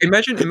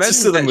 Imagine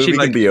Just so the that movie she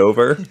like can be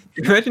over.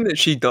 imagine that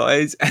she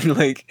dies and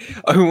like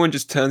everyone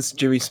just turns to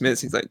Jimmy Smith.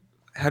 He's like,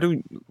 "How do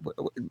we?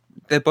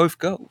 They're both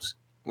girls."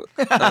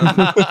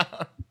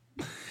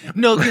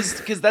 No,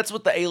 because that's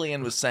what the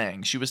alien was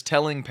saying. She was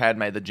telling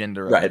Padme the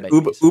gender of Right. the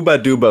babies.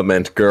 Ooba Dooba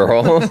meant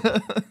girl.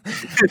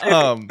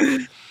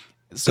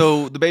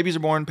 So the babies are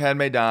born,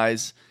 Padme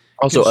dies.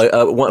 Also,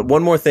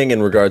 one more thing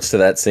in regards to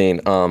that scene.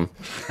 I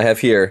have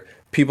here,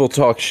 people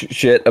talk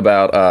shit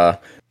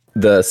about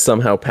the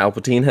somehow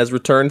Palpatine has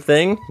returned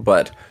thing,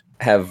 but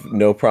have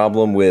no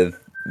problem with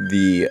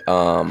the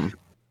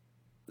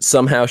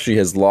somehow she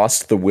has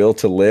lost the will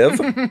to live,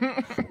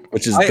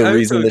 which is the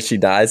reason that she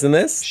dies in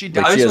this. She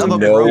Like, dies she has from a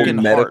no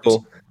broken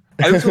medical.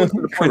 I also want to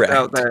point Correct.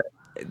 out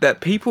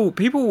that people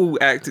will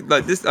act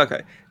like this.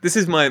 Okay, this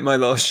is my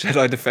Last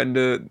Jedi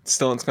Defender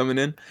stance coming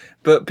in,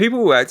 but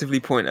people will actively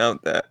point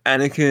out that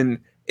Anakin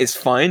is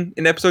fine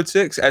in Episode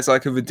 6 as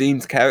like a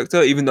redeemed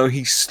character, even though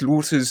he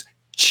slaughters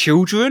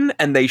children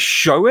and they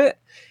show it.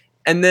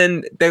 And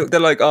then they're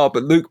like, "Oh,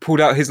 but Luke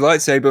pulled out his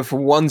lightsaber for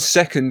 1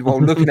 second while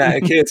looking at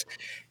a kid.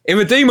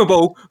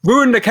 Irredeemable,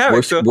 ruined the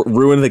character.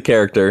 Ruined the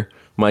character.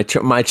 My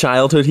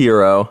childhood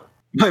hero.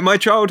 My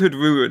childhood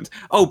ruined.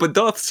 Oh, but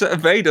Darth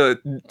Vader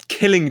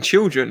killing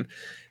children.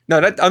 No,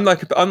 that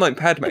unlike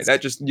Padme,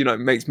 that just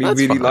makes me That's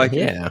really fine, like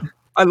him. yeah.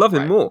 I love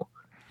him more.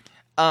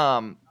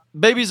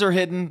 Babies are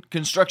hidden.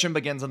 Construction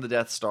begins on the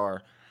Death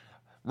Star.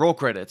 Roll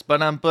credits.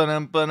 Ba-dum,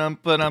 ba-dum, ba-dum,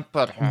 ba-dum,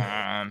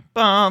 ba-dum,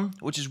 bum,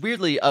 which is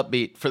weirdly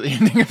upbeat for the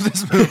ending of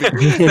this movie.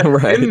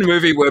 Right. In the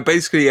movie where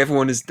basically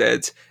everyone is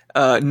dead,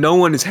 no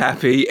one is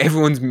happy,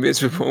 everyone's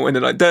miserable, and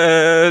they're like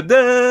da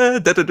da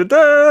da da da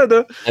da.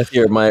 Da. And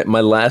here, my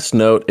last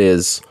note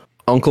is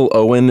Uncle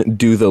Owen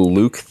do the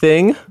Luke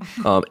thing.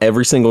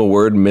 Every single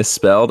word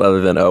misspelled other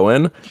than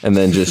Owen, and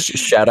then just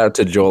shout out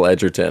to Joel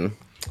Edgerton,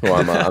 who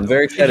I'm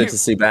very excited to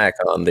see back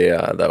on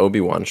the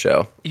Obi-Wan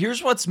show.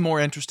 Here's what's more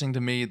interesting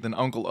to me than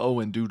Uncle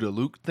Owen do the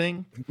Luke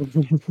thing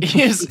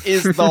is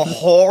the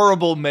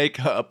horrible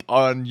makeup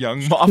on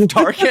young Moff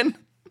Tarkin.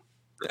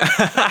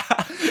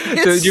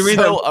 It's you mean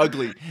so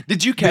ugly.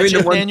 Did you catch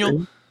it, Daniel?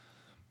 Thing?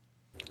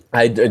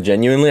 I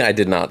genuinely I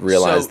did not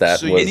realize that.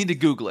 So you need to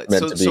Google it.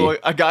 meant to be. So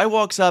a guy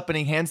walks up and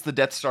he hands the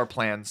Death Star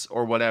plans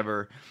or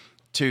whatever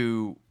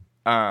to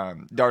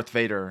Darth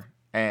Vader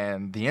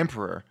and the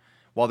Emperor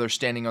while they're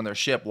standing on their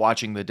ship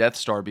watching the Death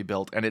Star be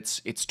built, and it's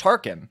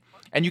Tarkin,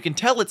 and you can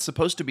tell it's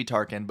supposed to be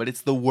Tarkin, but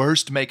it's the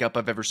worst makeup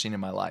I've ever seen in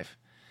my life.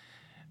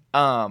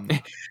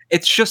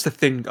 It's just a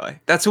thin guy.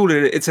 That's all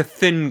it is. It's a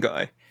thin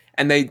guy.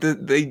 And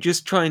they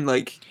just try and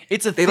like...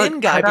 It's a they, thin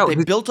like, guy, cut out but they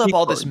his built up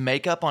all this cheekbone.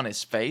 makeup on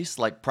his face,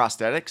 like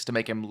prosthetics, to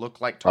make him look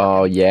like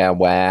Tarkin. Oh yeah,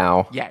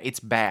 wow. Yeah, it's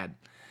bad.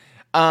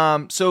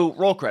 So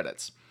roll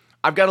credits.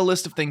 I've got a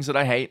list of things that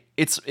I hate.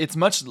 It's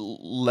much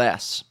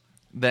less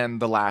than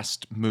the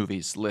last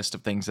movie's list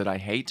of things that I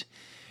hate.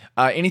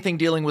 Anything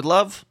dealing with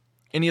love,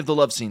 any of the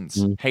love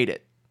scenes, hate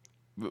it.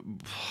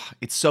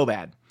 It's so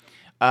bad.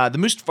 The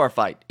Mustafar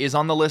fight is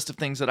on the list of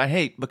things that I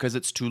hate because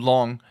it's too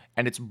long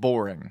and it's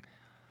boring.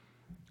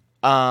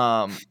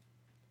 I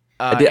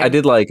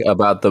did like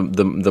about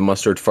the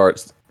mustard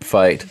fart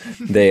fight.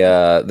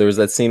 There was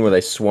that scene where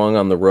they swung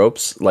on the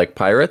ropes like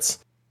pirates.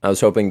 I was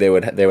hoping they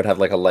would have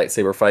like a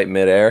lightsaber fight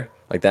midair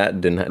like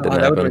that. Didn't happen.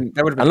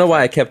 That would've I don't know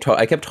why I kept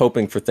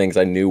hoping for things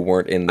I knew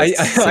weren't in this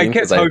scene. I kept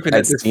 'cause hoping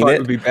I'd that this seen fight it.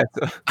 would be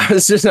better. I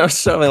was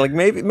showing like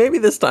maybe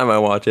this time I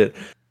watch it.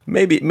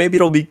 Maybe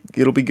it'll be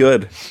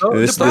good.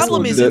 The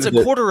problem is it's a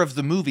quarter of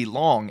the movie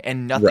long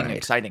and nothing Right.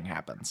 exciting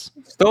happens.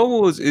 Star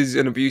Wars is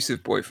an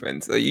abusive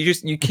boyfriend. Like,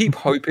 you keep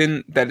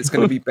hoping that it's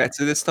going to be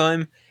better this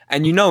time,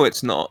 and you know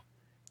it's not,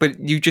 but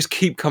you just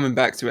keep coming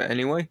back to it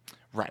anyway.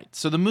 Right.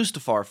 So the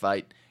Mustafar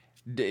fight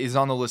is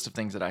on the list of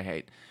things that I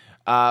hate.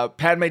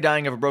 Padme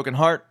dying of a broken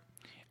heart,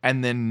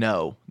 and then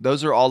no.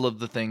 Those are all of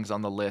the things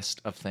on the list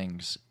of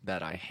things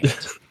that I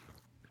hate.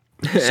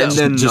 And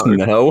then just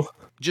no. no.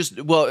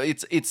 Just well,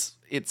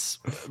 it's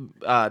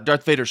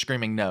Darth Vader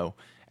screaming no.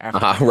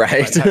 After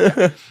Right.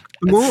 The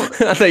more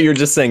I thought you were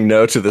just saying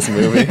no to this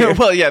movie.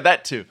 well, yeah,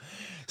 that too.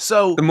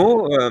 So the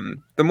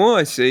more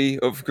I see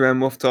of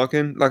Grand Moff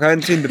Tarkin, like I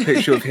hadn't seen the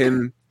picture of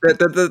him,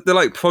 the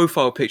like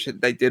profile picture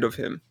that they did of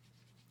him.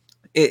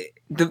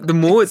 The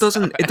more it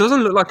doesn't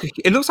look like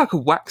it looks like a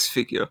wax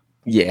figure.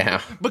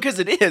 Yeah. because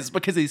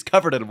he's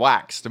covered in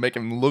wax to make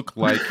him look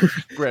like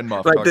Grand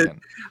Moff Like Tarkin.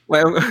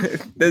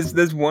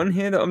 there's one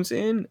here that I'm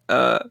seeing,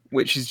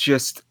 which is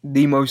just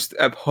the most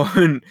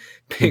abhorrent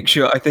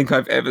picture I think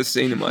I've ever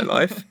seen in my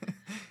life,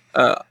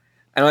 and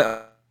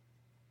I'm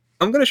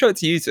going to show it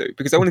to you two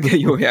because I want to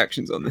get your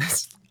reactions on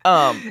this.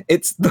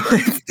 It's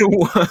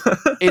the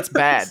worst. It's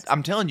bad.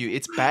 I'm telling you,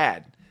 it's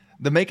bad.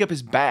 The makeup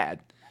is bad.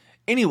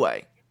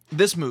 Anyway,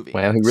 this movie.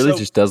 Wow, he really So-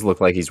 just does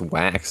look like he's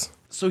wax.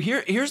 So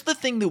here's the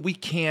thing that we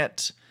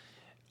can't,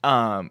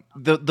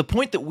 the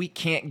point that we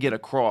can't get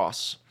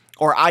across,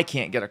 or I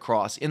can't get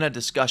across in a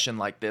discussion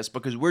like this,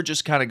 because we're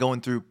just kind of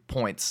going through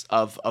points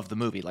of the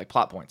movie, like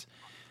plot points.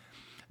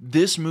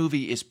 This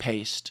movie is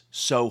paced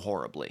so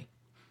horribly.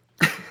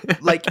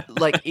 like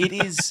it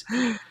is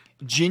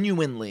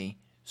genuinely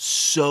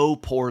so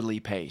poorly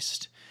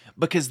paced,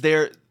 because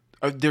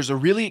there's a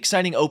really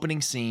exciting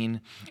opening scene,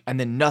 and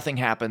then nothing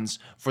happens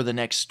for the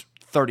next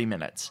 30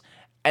 minutes,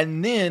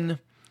 and then.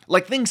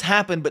 Like, things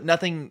happen, but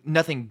nothing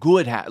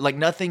good like,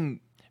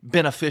 nothing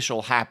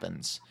beneficial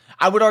happens.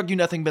 I would argue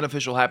nothing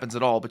beneficial happens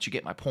at all, but you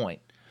get my point.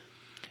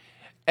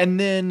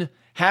 And then,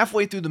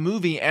 halfway through the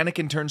movie,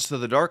 Anakin turns to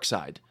the dark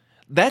side.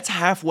 That's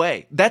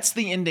halfway. That's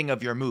the ending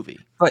of your movie.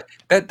 Like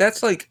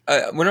that's like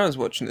when I was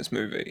watching this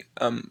movie.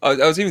 I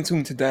was even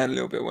talking to Dan a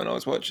little bit when I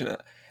was watching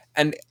it,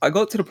 and I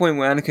got to the point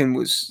where Anakin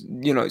was,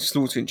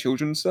 slaughtering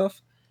children and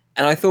stuff.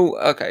 And I thought,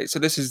 okay, so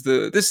this is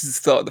the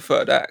start of the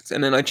third act.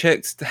 And then I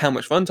checked how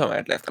much runtime I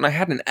had left, and I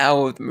had an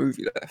hour of the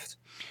movie left.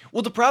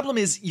 Well, the problem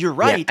is, you're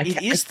right. Yeah,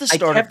 It is the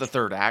start of the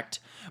third act,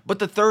 but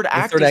the third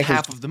act third is act is-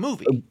 half of the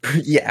movie.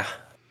 Yeah.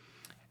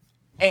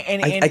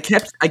 And I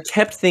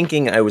kept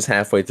thinking I was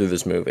halfway through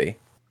this movie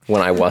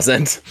when I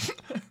wasn't.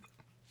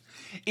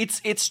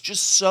 it's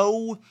just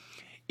so,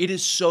 it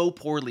is so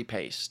poorly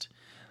paced.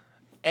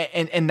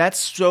 And that's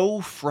so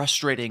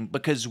frustrating,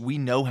 because we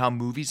know how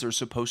movies are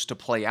supposed to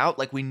play out.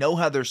 Like, we know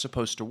how they're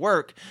supposed to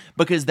work,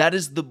 because that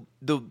is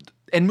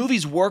and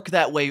movies work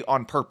that way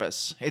on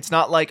purpose. It's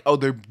not like, oh,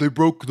 they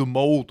broke the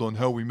mold on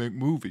how we make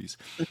movies.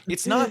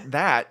 It's not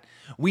that.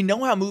 We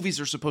know how movies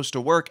are supposed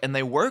to work, and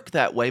they work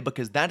that way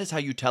because that is how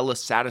you tell a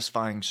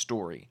satisfying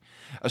story.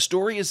 A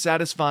story is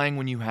satisfying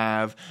when you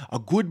have a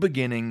good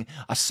beginning,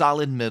 a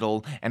solid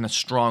middle, and a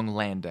strong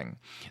landing.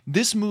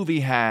 This movie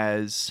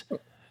has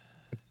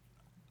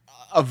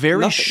a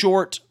very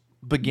short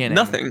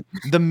beginning,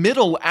 the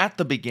middle at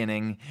the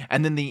beginning,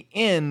 and then the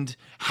end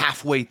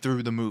halfway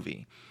through the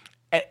movie.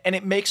 And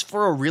it makes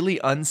for a really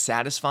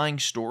unsatisfying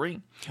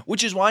story,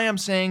 which is why I'm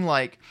saying,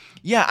 like,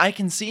 yeah, I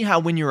can see how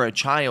when you're a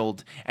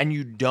child and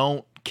you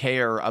don't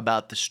care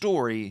about the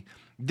story,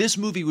 this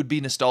movie would be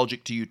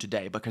nostalgic to you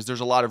today because there's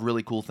a lot of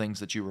really cool things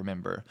that you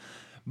remember.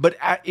 But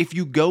if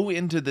you go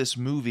into this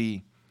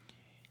movie,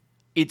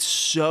 it's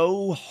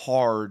so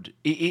hard.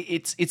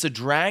 It's a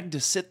drag to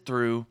sit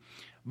through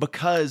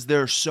because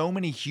there are so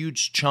many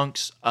huge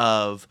chunks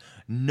of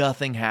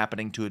nothing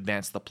happening to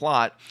advance the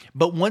plot.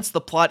 But once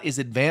the plot is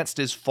advanced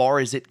as far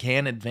as it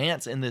can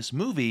advance in this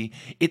movie,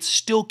 it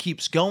still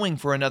keeps going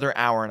for another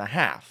hour and a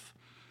half.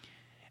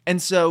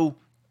 And so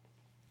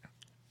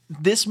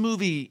this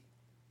movie,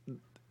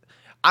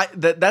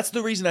 that's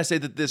the reason I say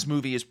that this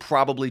movie is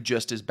probably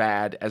just as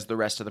bad as the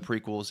rest of the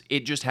prequels.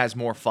 It just has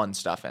more fun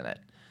stuff in it.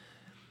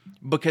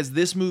 Because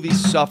this movie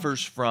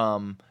suffers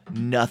from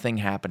nothing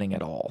happening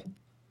at all.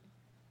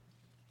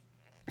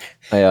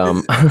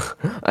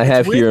 I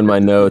have here in my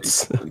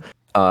notes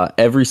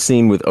every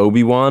scene with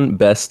Obi-Wan,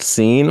 best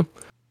scene,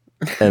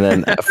 and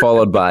then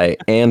followed by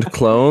and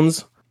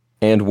clones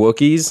and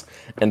Wookiees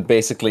and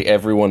basically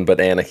everyone but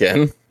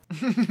Anakin.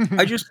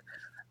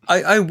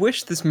 I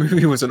wish this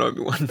movie was an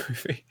Obi-Wan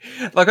movie.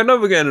 Like, I know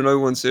we're getting an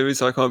Obi-Wan series,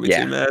 so I can't be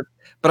too mad.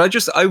 But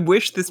I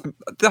wish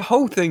the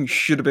whole thing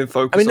should have been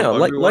focused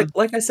on Obi-Wan.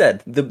 Like I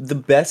said, the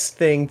best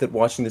thing that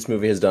watching this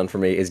movie has done for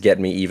me is get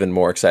me even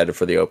more excited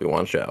for the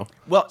Obi-Wan show.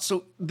 Well,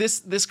 so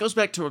this goes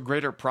back to a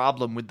greater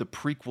problem with the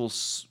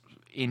prequels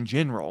in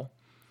general.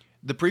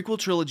 The prequel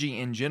trilogy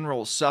in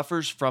general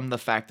suffers from the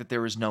fact that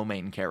there is no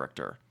main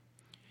character.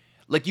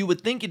 Like, you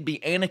would think it'd be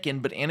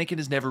Anakin, but Anakin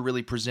is never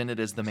really presented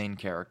as the main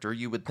character.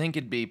 You would think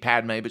it'd be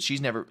Padme, but she's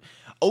never...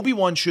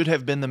 Obi-Wan should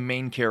have been the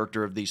main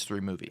character of these three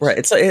movies. Right.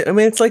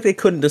 It's like they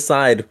couldn't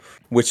decide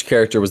which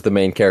character was the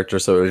main character,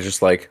 so it was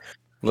just like,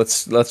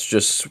 let's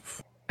just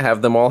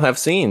have them all have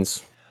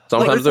scenes.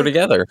 Sometimes they're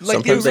together.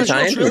 Sometimes they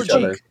tie into each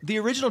other. The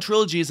original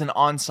trilogy is an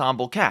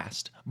ensemble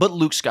cast, but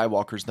Luke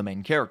Skywalker's the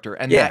main character,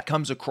 and that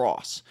comes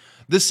across.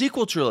 The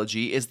sequel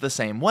trilogy is the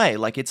same way.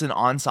 Like, it's an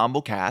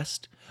ensemble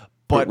cast,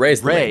 but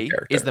Rey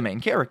is the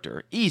main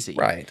character. Easy.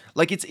 Right.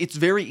 Like, it's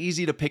very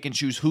easy to pick and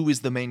choose who is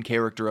the main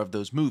character of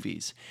those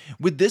movies.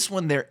 With this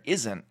one, there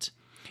isn't.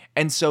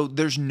 And so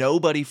there's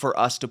nobody for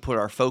us to put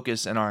our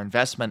focus and our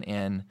investment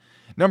in.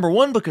 Number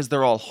one, because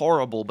they're all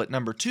horrible, but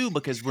number two,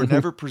 because we're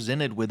never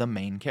presented with a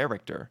main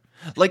character.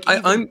 Like,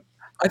 I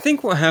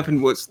think what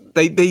happened was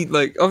they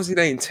like, obviously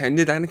they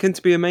intended Anakin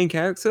to be a main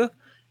character.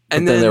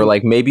 And then they were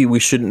like, maybe we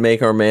shouldn't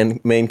make our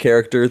main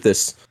character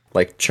this,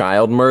 like,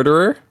 child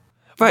murderer.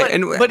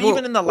 Right, but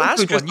even in the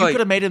last one, you could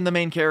have made him the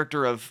main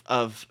character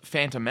of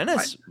Phantom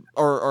Menace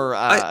or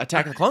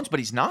Attack of the Clones, but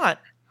he's not.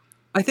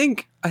 I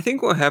think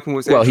what happened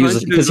was he was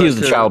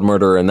the child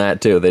murderer in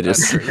that too. They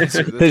just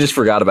they just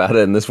forgot about it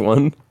in this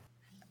one.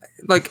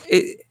 Like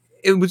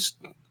it was.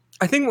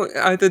 I think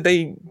either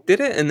they did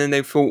it and then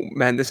they thought,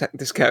 man,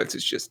 this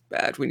character's just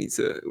bad. We need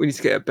to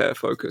get a better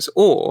focus,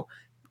 or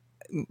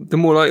the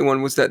more likely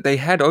one was that they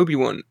had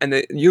Obi-Wan and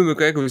that Ewan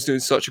McGregor was doing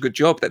such a good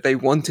job that they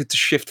wanted to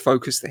shift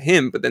focus to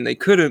him, but then they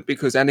couldn't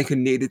because Anakin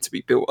needed to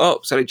be built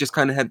up. So they just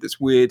kind of had this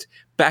weird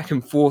back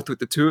and forth with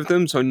the two of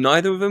them. So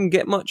neither of them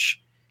get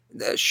much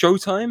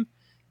showtime.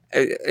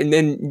 And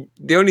then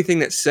the only thing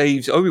that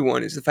saves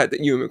Obi-Wan is the fact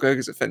that Ewan McGregor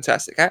is a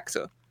fantastic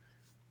actor.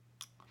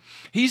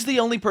 He's the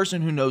only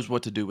person who knows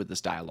what to do with this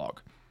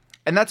dialogue.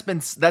 And that's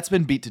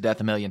been beat to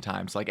death a million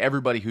times. Like,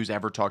 everybody who's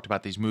ever talked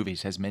about these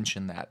movies has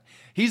mentioned that.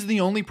 He's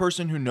the only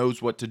person who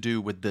knows what to do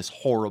with this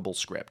horrible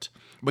script.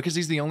 Because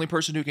he's the only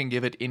person who can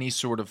give it any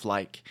sort of,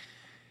 like,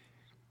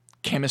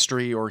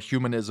 chemistry or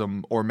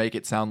humanism or make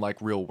it sound like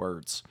real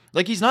words.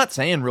 Like, he's not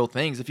saying real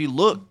things. If you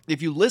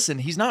listen,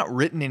 he's not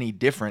written any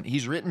different.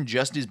 He's written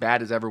just as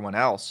bad as everyone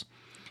else.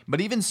 But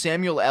even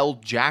Samuel L.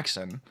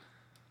 Jackson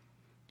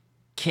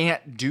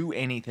can't do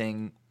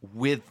anything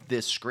with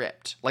this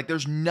script. Like,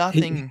 there's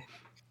nothing.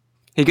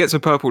 He gets a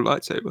purple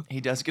lightsaber.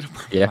 He does get a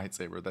purple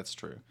lightsaber. That's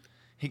true.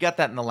 He got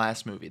that in the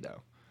last movie,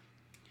 though.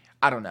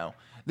 I don't know.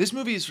 This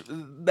movie is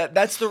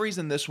that's the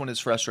reason this one is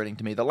frustrating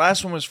to me. The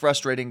last one was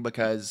frustrating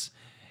because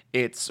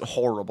it's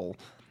horrible.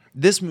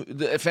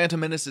 The Phantom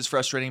Menace is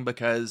frustrating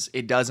because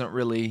it doesn't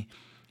really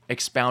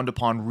expound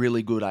upon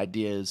really good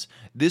ideas.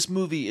 This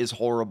movie is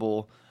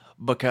horrible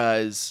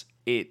because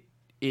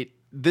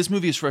this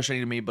movie is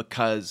frustrating to me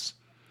because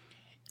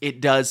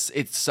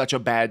it's such a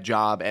bad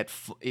job at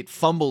it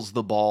fumbles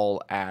the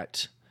ball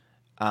at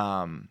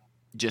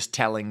just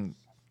telling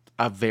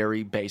a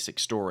very basic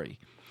story.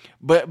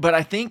 But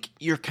I think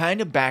you're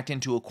kind of backed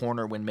into a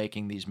corner when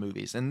making these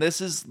movies. And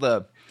this is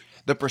the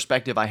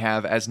perspective I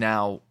have as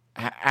now,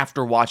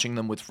 after watching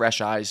them with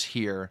fresh eyes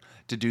here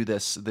to do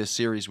this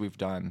series we've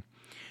done.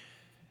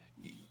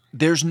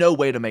 there's no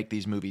way to make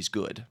these movies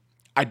good.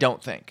 I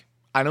don't think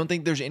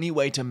there's any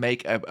way to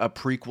make a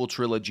prequel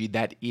trilogy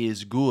that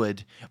is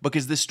good,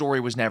 because this story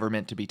was never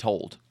meant to be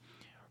told.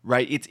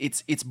 Right?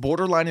 It's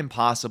borderline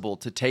impossible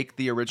to take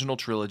the original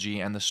trilogy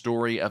and the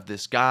story of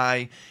this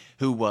guy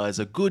who was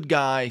a good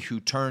guy who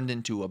turned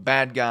into a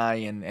bad guy,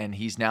 and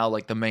he's now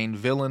like the main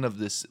villain of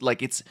this.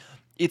 Like it's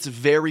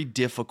very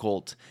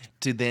difficult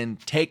to then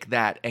take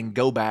that and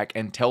go back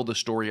and tell the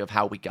story of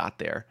how we got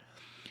there,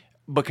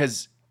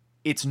 because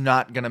it's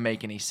not going to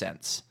make any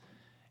sense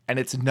and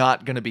it's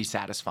not going to be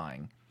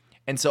satisfying.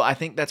 And so I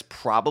think that's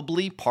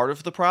probably part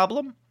of the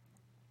problem.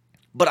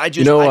 But I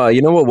just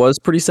you know what was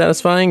pretty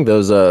satisfying?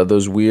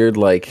 Those weird,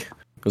 like,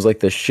 it was like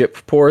the ship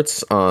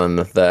ports on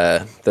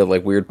the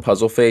like weird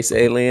puzzle face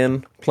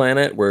alien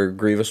planet where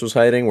Grievous was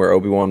hiding, where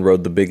Obi-Wan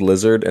rode the big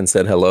lizard and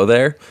said hello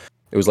there.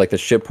 It was like the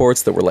ship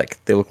ports that were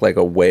like, they looked like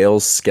a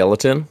whale's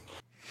skeleton.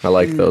 I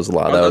liked those a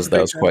lot.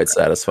 That was quite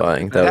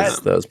satisfying.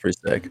 That was pretty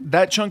sick.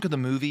 That chunk of the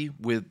movie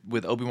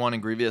with Obi-Wan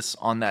and Grievous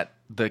on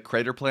the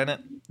crater planet,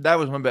 that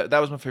was my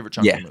favorite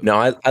chunk of the movie.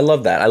 No, I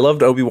love that. I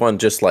loved Obi-Wan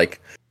just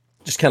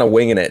kind of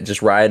winging it,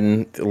 just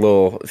riding the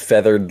little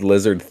feathered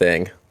lizard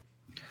thing.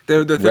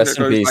 The thing Rest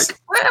that in goes peace.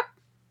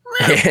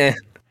 like,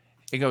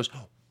 It goes,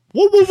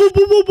 whoop, whoop, whoop,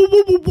 whoop, whoop, whoop,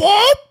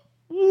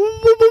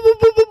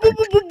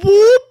 whoop, whoop,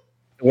 whoop.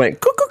 It went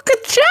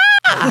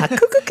cuckoo-ca-cha,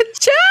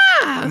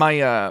 cuckoo-ca-cha.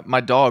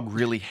 My dog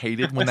really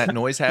hated when that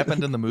noise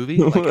happened in the movie.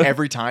 Like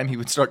every time he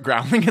would start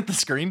growling at the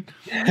screen.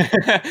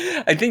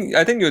 I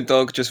think your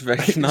dog just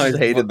recognized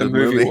hated what the the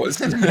movie movie. was.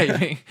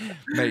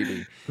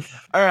 Maybe.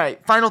 All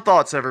right, final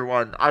thoughts,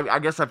 everyone. I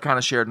guess I've kind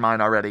of shared mine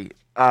already.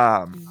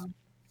 Josh,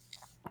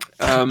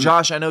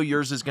 I know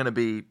yours is going to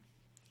be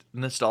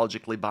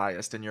nostalgically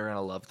biased, and you're going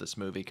to love this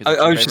movie.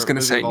 I was just going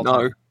to say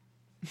no.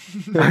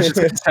 I was just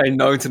going to say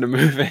no to the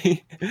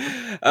movie.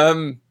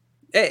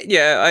 I say,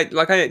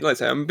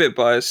 I'm a bit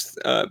biased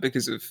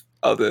because of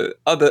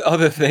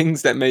other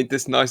things that made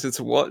this nicer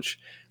to watch,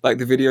 like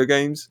the video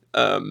games.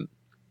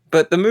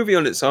 But the movie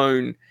on its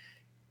own,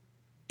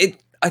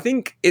 I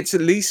think it's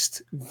at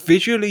least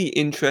visually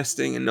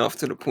interesting enough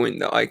to the point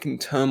that I can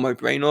turn my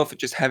brain off and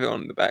just have it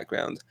on in the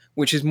background,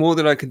 which is more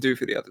than I can do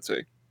for the other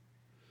two.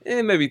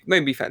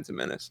 Maybe Phantom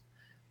Menace,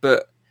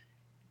 but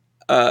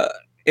I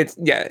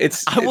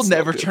will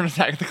never turn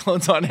Attack of the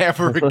Clones on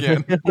ever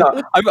again.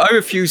 No, I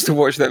refuse to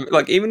watch them.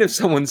 Like, even if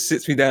someone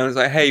sits me down and is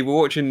like, "Hey, we're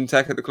watching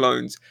Attack of the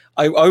Clones,"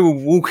 I will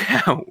walk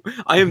out.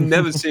 I am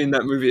never seeing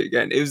that movie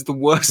again. It was the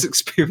worst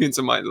experience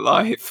of my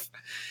life.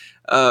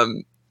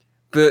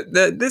 But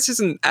this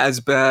isn't as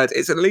bad.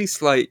 It's at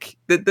least like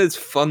there's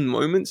fun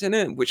moments in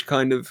it, which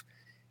kind of,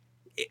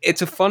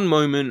 it's a fun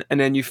moment, and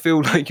then you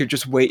feel like you're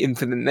just waiting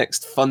for the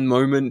next fun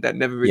moment that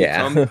never really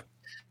comes.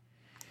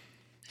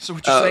 So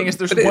what you're saying is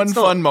there's one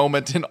fun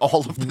moment in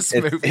all of this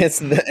movie. It's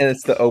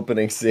the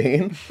opening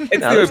scene.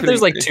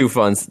 There's like two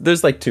fun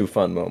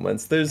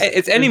moments.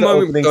 It's any the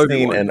moment with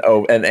scene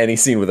and any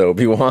scene with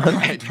Obi-Wan.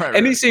 Right.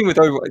 Any scene with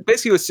Obi-Wan.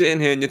 Basically, you're sitting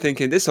here and you're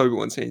thinking, this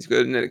Obi-Wan scene's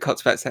good, and then it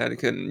cuts back to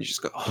Anakin, and you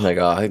just go, oh my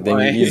god.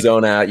 Then you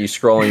zone out, you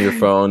scroll on your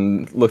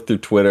phone, look through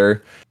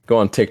Twitter, go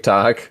on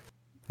TikTok.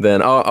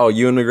 Then,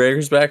 Ewan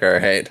McGregor's back? All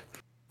right.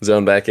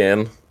 Zone back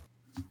in.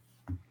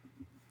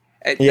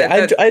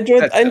 I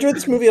enjoyed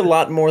this movie a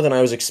lot more than I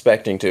was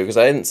expecting to, because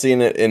I hadn't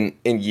seen it in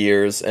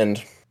years,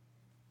 and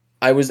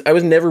I was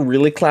never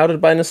really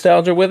clouded by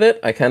nostalgia with it.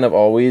 I kind of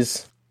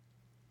always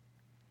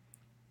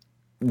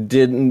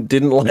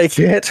didn't like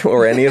it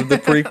or any of the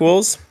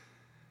prequels.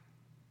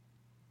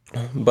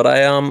 But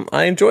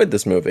I enjoyed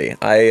this movie.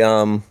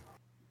 I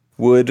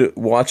would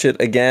watch it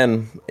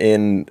again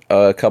in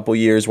a couple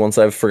years once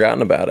I've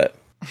forgotten about it.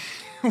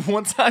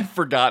 Once I've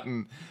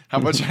forgotten how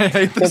much I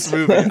hate this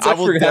movie, I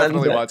will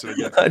definitely watch it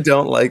again. I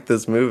don't like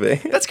this movie.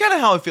 That's kind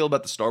of how I feel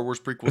about the Star Wars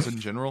prequels in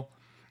general.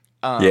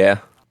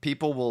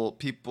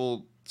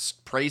 People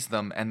praise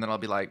them, and then I'll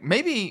be like,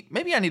 maybe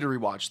I need to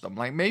rewatch them.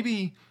 Like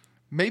maybe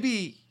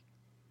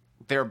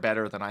they're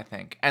better than I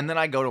think. And then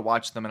I go to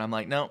watch them, and I'm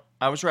like, no,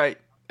 I was right.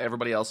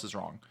 Everybody else is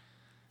wrong.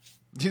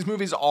 These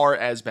movies are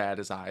as bad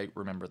as I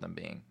remember them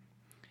being.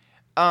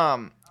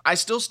 I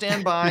still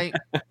stand by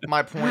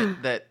my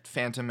point that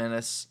Phantom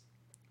Menace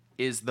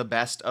is the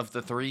best of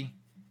the three.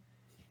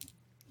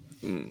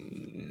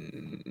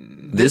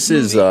 This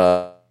is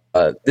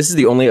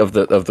the only of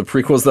the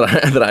prequels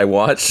that I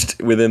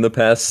watched within the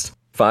past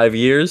 5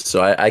 years,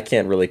 so I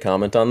can't really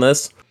comment on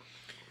this.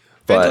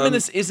 Phantom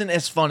Menace isn't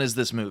as fun as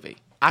this movie,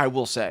 I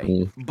will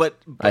say. But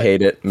I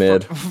hate it.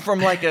 Mid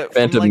from like a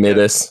Phantom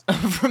Menace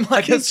from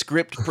like a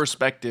script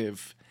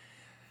perspective.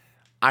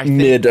 I think,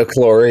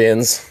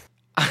 mid-chlorians.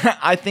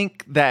 I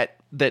think that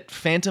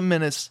Phantom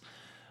Menace,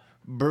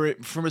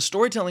 from a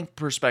storytelling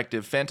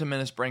perspective, Phantom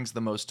Menace brings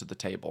the most to the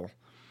table.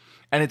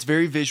 And it's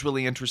very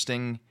visually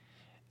interesting.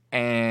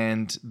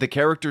 And the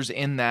characters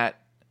in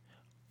that,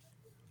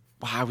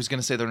 I was going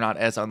to say they're not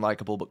as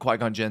unlikable, but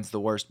Qui-Gon Jinn's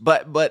the worst.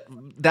 But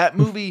that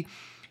movie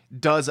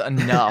does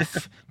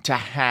enough to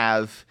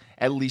have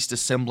at least a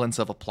semblance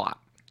of a plot.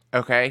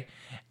 Okay?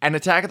 And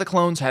Attack of the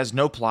Clones has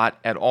no plot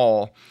at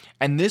all.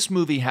 And this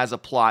movie has a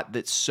plot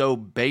that's so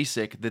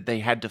basic that they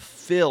had to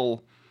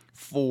fill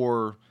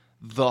for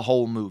the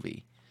whole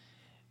movie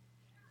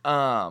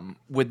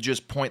with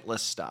just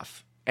pointless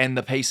stuff. And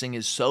the pacing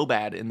is so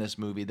bad in this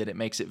movie that it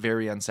makes it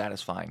very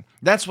unsatisfying.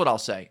 That's what I'll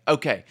say.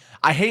 Okay,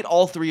 I hate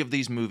all three of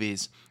these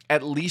movies.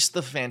 At least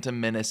The Phantom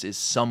Menace is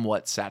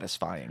somewhat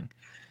satisfying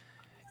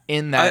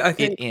in that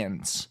it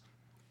ends.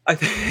 I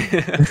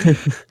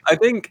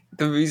think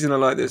the reason I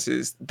like this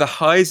is the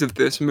highs of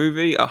this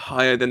movie are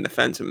higher than The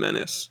Phantom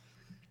Menace.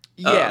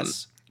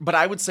 Yes, but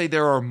I would say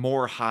there are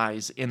more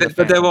highs in the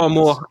But Phantom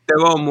Menace.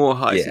 there are more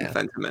highs in The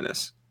Phantom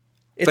Menace.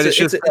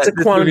 It's a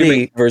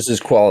quantity versus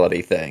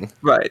quality thing.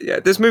 Right, yeah.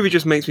 This movie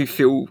just makes me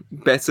feel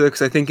better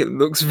because I think it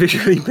looks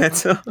visually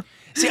better.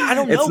 See, I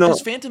don't know,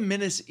 because Phantom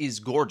Menace is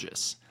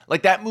gorgeous.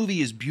 Like, that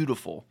movie is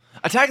beautiful.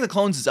 Attack of the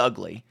Clones is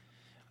ugly.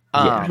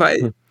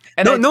 Right.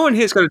 And no one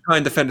here is going to try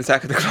and defend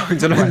Attack of the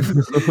Clones.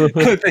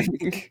 I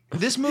think.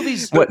 This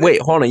movie's...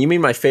 Wait, hold on. You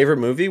mean my favorite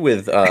movie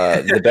with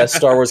the best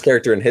Star Wars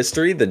character in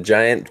history, the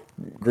giant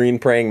green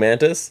praying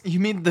mantis? You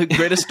mean the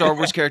greatest Star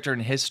Wars character in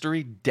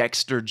history,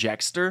 Dexter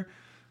Jettster?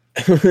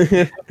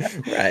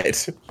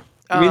 Right.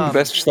 You mean the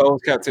best Star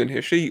Wars character in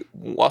history,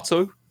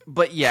 Watto?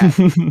 But yeah,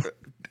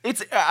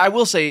 I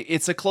will say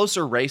it's a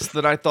closer race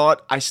than I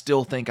thought. I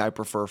still think I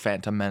prefer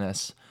Phantom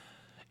Menace.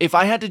 If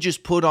I had to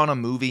just put on a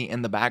movie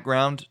in the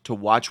background to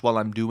watch while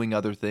I'm doing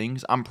other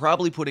things, I'm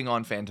probably putting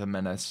on Phantom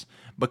Menace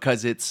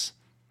because it's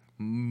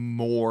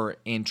more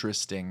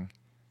interesting,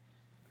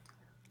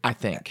 I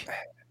think.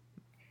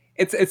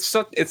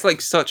 It's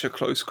like such a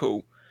close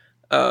call.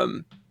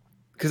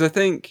 Because I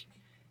think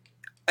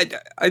and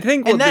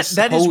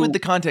that is with the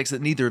context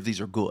that neither of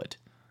these are good.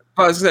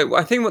 I was gonna say,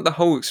 I think what the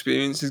whole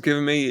experience has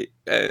given me,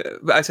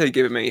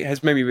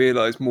 has made me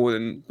realize more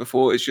than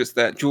before. It's just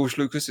that George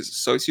Lucas is a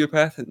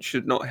sociopath and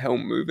should not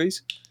helm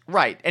movies.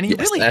 Right, and he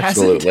really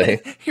absolutely.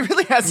 hasn't. He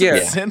really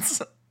hasn't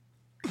since.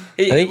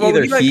 I think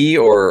either he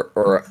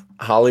or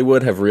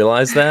Hollywood have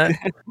realized that.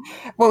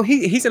 Well,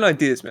 he's an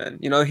ideas man.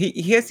 You know,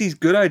 he has these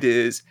good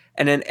ideas,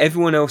 and then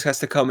everyone else has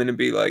to come in and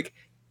be like,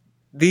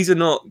 these are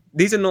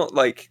not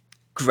like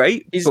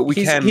great, but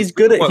he's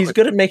good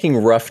at making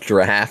rough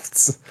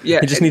drafts.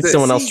 Yeah, he just needs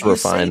someone else to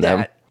refine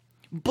them.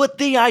 But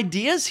the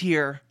ideas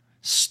here,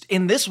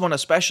 in this one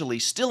especially,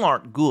 still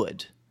aren't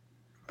good.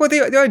 Well,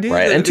 the ideas,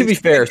 right? And to be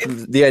fair,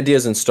 the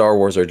ideas in Star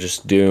Wars are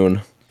just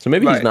Dune, so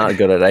maybe he's not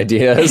good at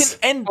ideas.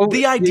 And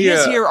the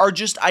ideas here are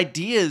just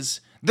ideas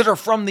that are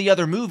from the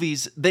other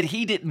movies that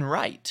he didn't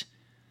write.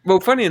 Well,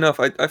 funny enough,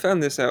 I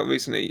found this out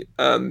recently.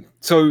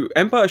 So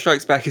Empire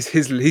Strikes Back is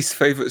his least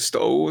favorite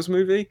Star Wars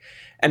movie,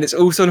 and it's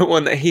also the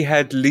one that he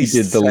had least.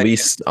 He did the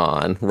least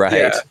on, right?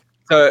 Yeah.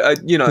 So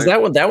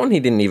that one he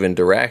didn't even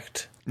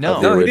direct.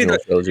 No, he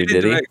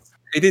didn't.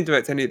 He didn't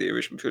direct any of the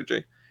original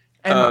trilogy.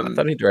 I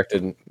thought he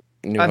directed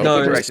New Hope. No,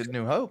 he directed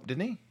New Hope,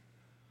 didn't he?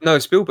 No,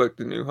 Spielberg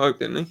did New Hope,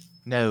 didn't he?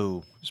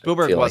 No,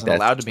 Spielberg wasn't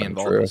allowed to be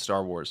involved with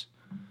Star Wars.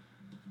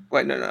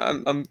 Wait,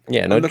 no,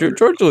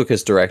 George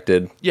Lucas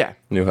directed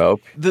New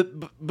Hope.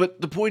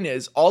 But the point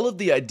is, all of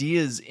the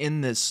ideas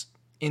in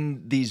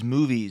these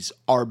movies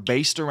are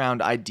based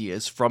around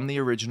ideas from the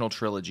original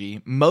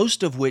trilogy,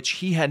 most of which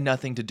he had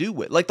nothing to do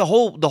with. Like the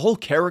whole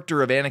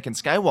character of Anakin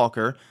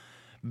Skywalker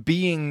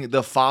being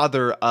the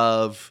father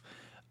of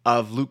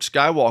Luke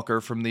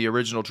Skywalker from the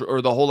original,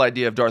 or the whole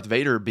idea of Darth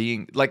Vader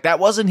being like, that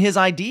wasn't his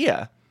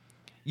idea.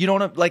 You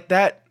don't like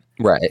that,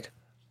 right?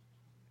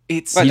 He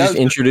just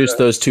introduced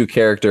those two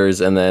characters,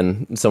 and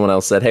then someone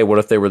else said, "Hey, what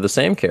if they were the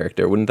same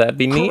character? Wouldn't that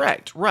be neat?"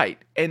 Correct, right?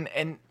 And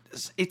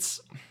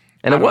it's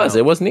it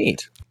was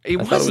neat. It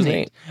was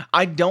neat.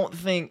 I don't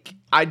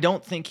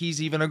think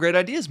he's even a great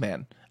ideas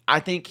man. I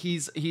think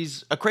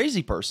he's a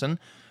crazy person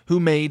who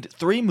made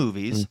 3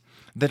 movies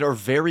that are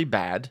very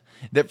bad,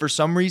 that for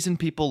some reason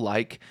people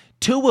like.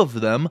 2 of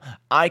them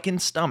I can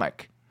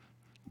stomach.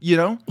 You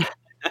know,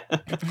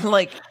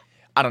 like,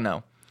 I don't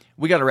know.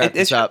 We got to wrap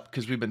this up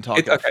because we've been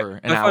talking for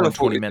an hour and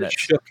 20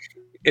 minutes.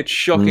 It's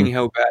shocking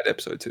how bad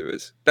episode 2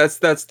 is.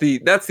 That's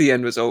the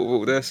end result of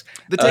all this.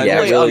 The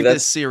takeaway of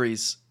this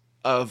series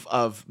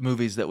of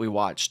movies that we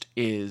watched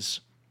is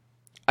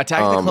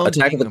Attack of the Clones.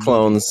 Attack of the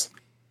Clones.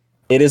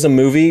 It is a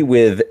movie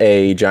with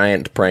a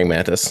giant praying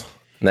mantis.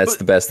 And that's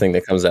the best thing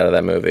that comes out of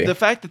that movie. The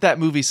fact that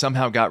movie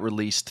somehow got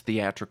released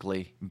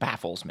theatrically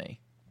baffles me.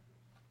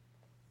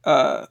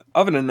 Other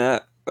than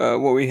that,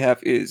 what we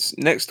have is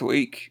next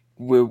week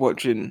we're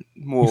watching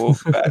more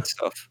bad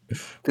stuff.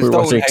 We're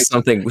watching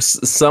something.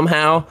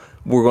 Somehow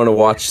we're going to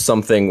watch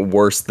something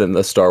worse than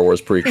the Star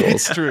Wars prequels.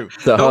 It's true.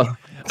 So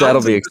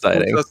that'll be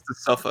exciting. Us to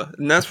suffer,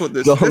 and that's what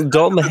this.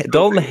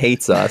 Dalton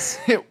hates us.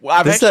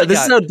 This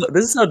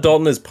is how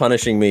Dalton is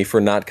punishing me for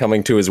not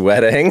coming to his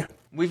wedding.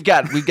 We've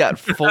got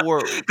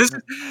 4.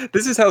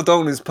 This is how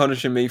Dalton is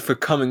punishing me for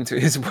coming to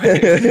his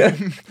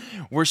wedding.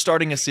 We're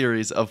starting a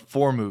series of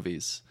 4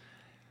 movies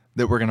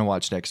that we're going to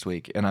watch next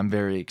week, and I'm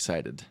very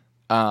excited.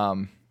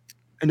 And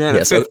then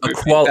a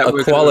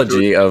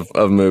quality of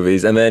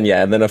movies, and then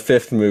a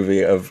 5th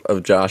movie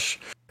of Josh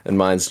and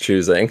mine's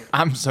choosing.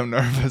 I'm so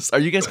nervous. Are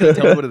you guys going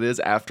to tell me what it is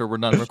after we're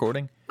done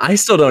recording? I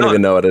still don't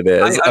even know what it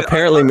is.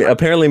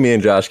 Apparently, me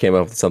and Josh came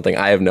up with something.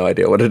 I have no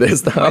idea what it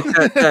is, though.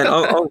 Dan,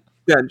 I'll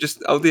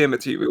DM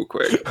it to you real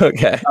quick.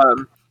 Okay.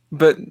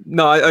 But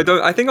no, I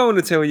don't. I think I want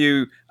to tell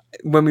you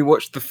when we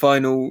watch the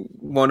final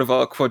one of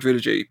our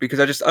quadrilogy,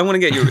 because I want to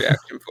get your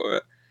reaction for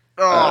it.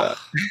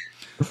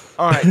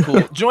 All right,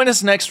 cool. Join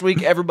us next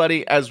week,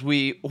 everybody, as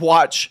we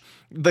watch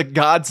the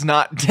God's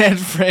Not Dead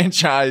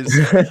franchise,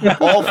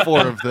 all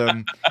 4 of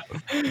them.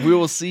 We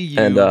will see you.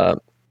 And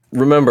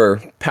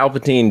remember,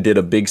 Palpatine did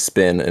a big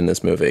spin in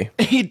this movie.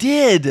 He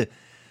did.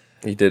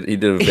 He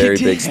did a very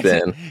big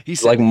spin. He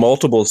said, like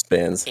multiple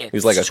spins. He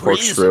was like a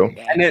corkscrew.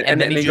 And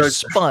then he just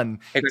spun.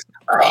 It goes,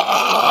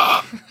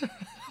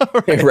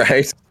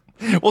 Right.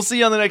 We'll see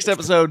you on the next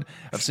episode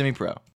of Semi Pro.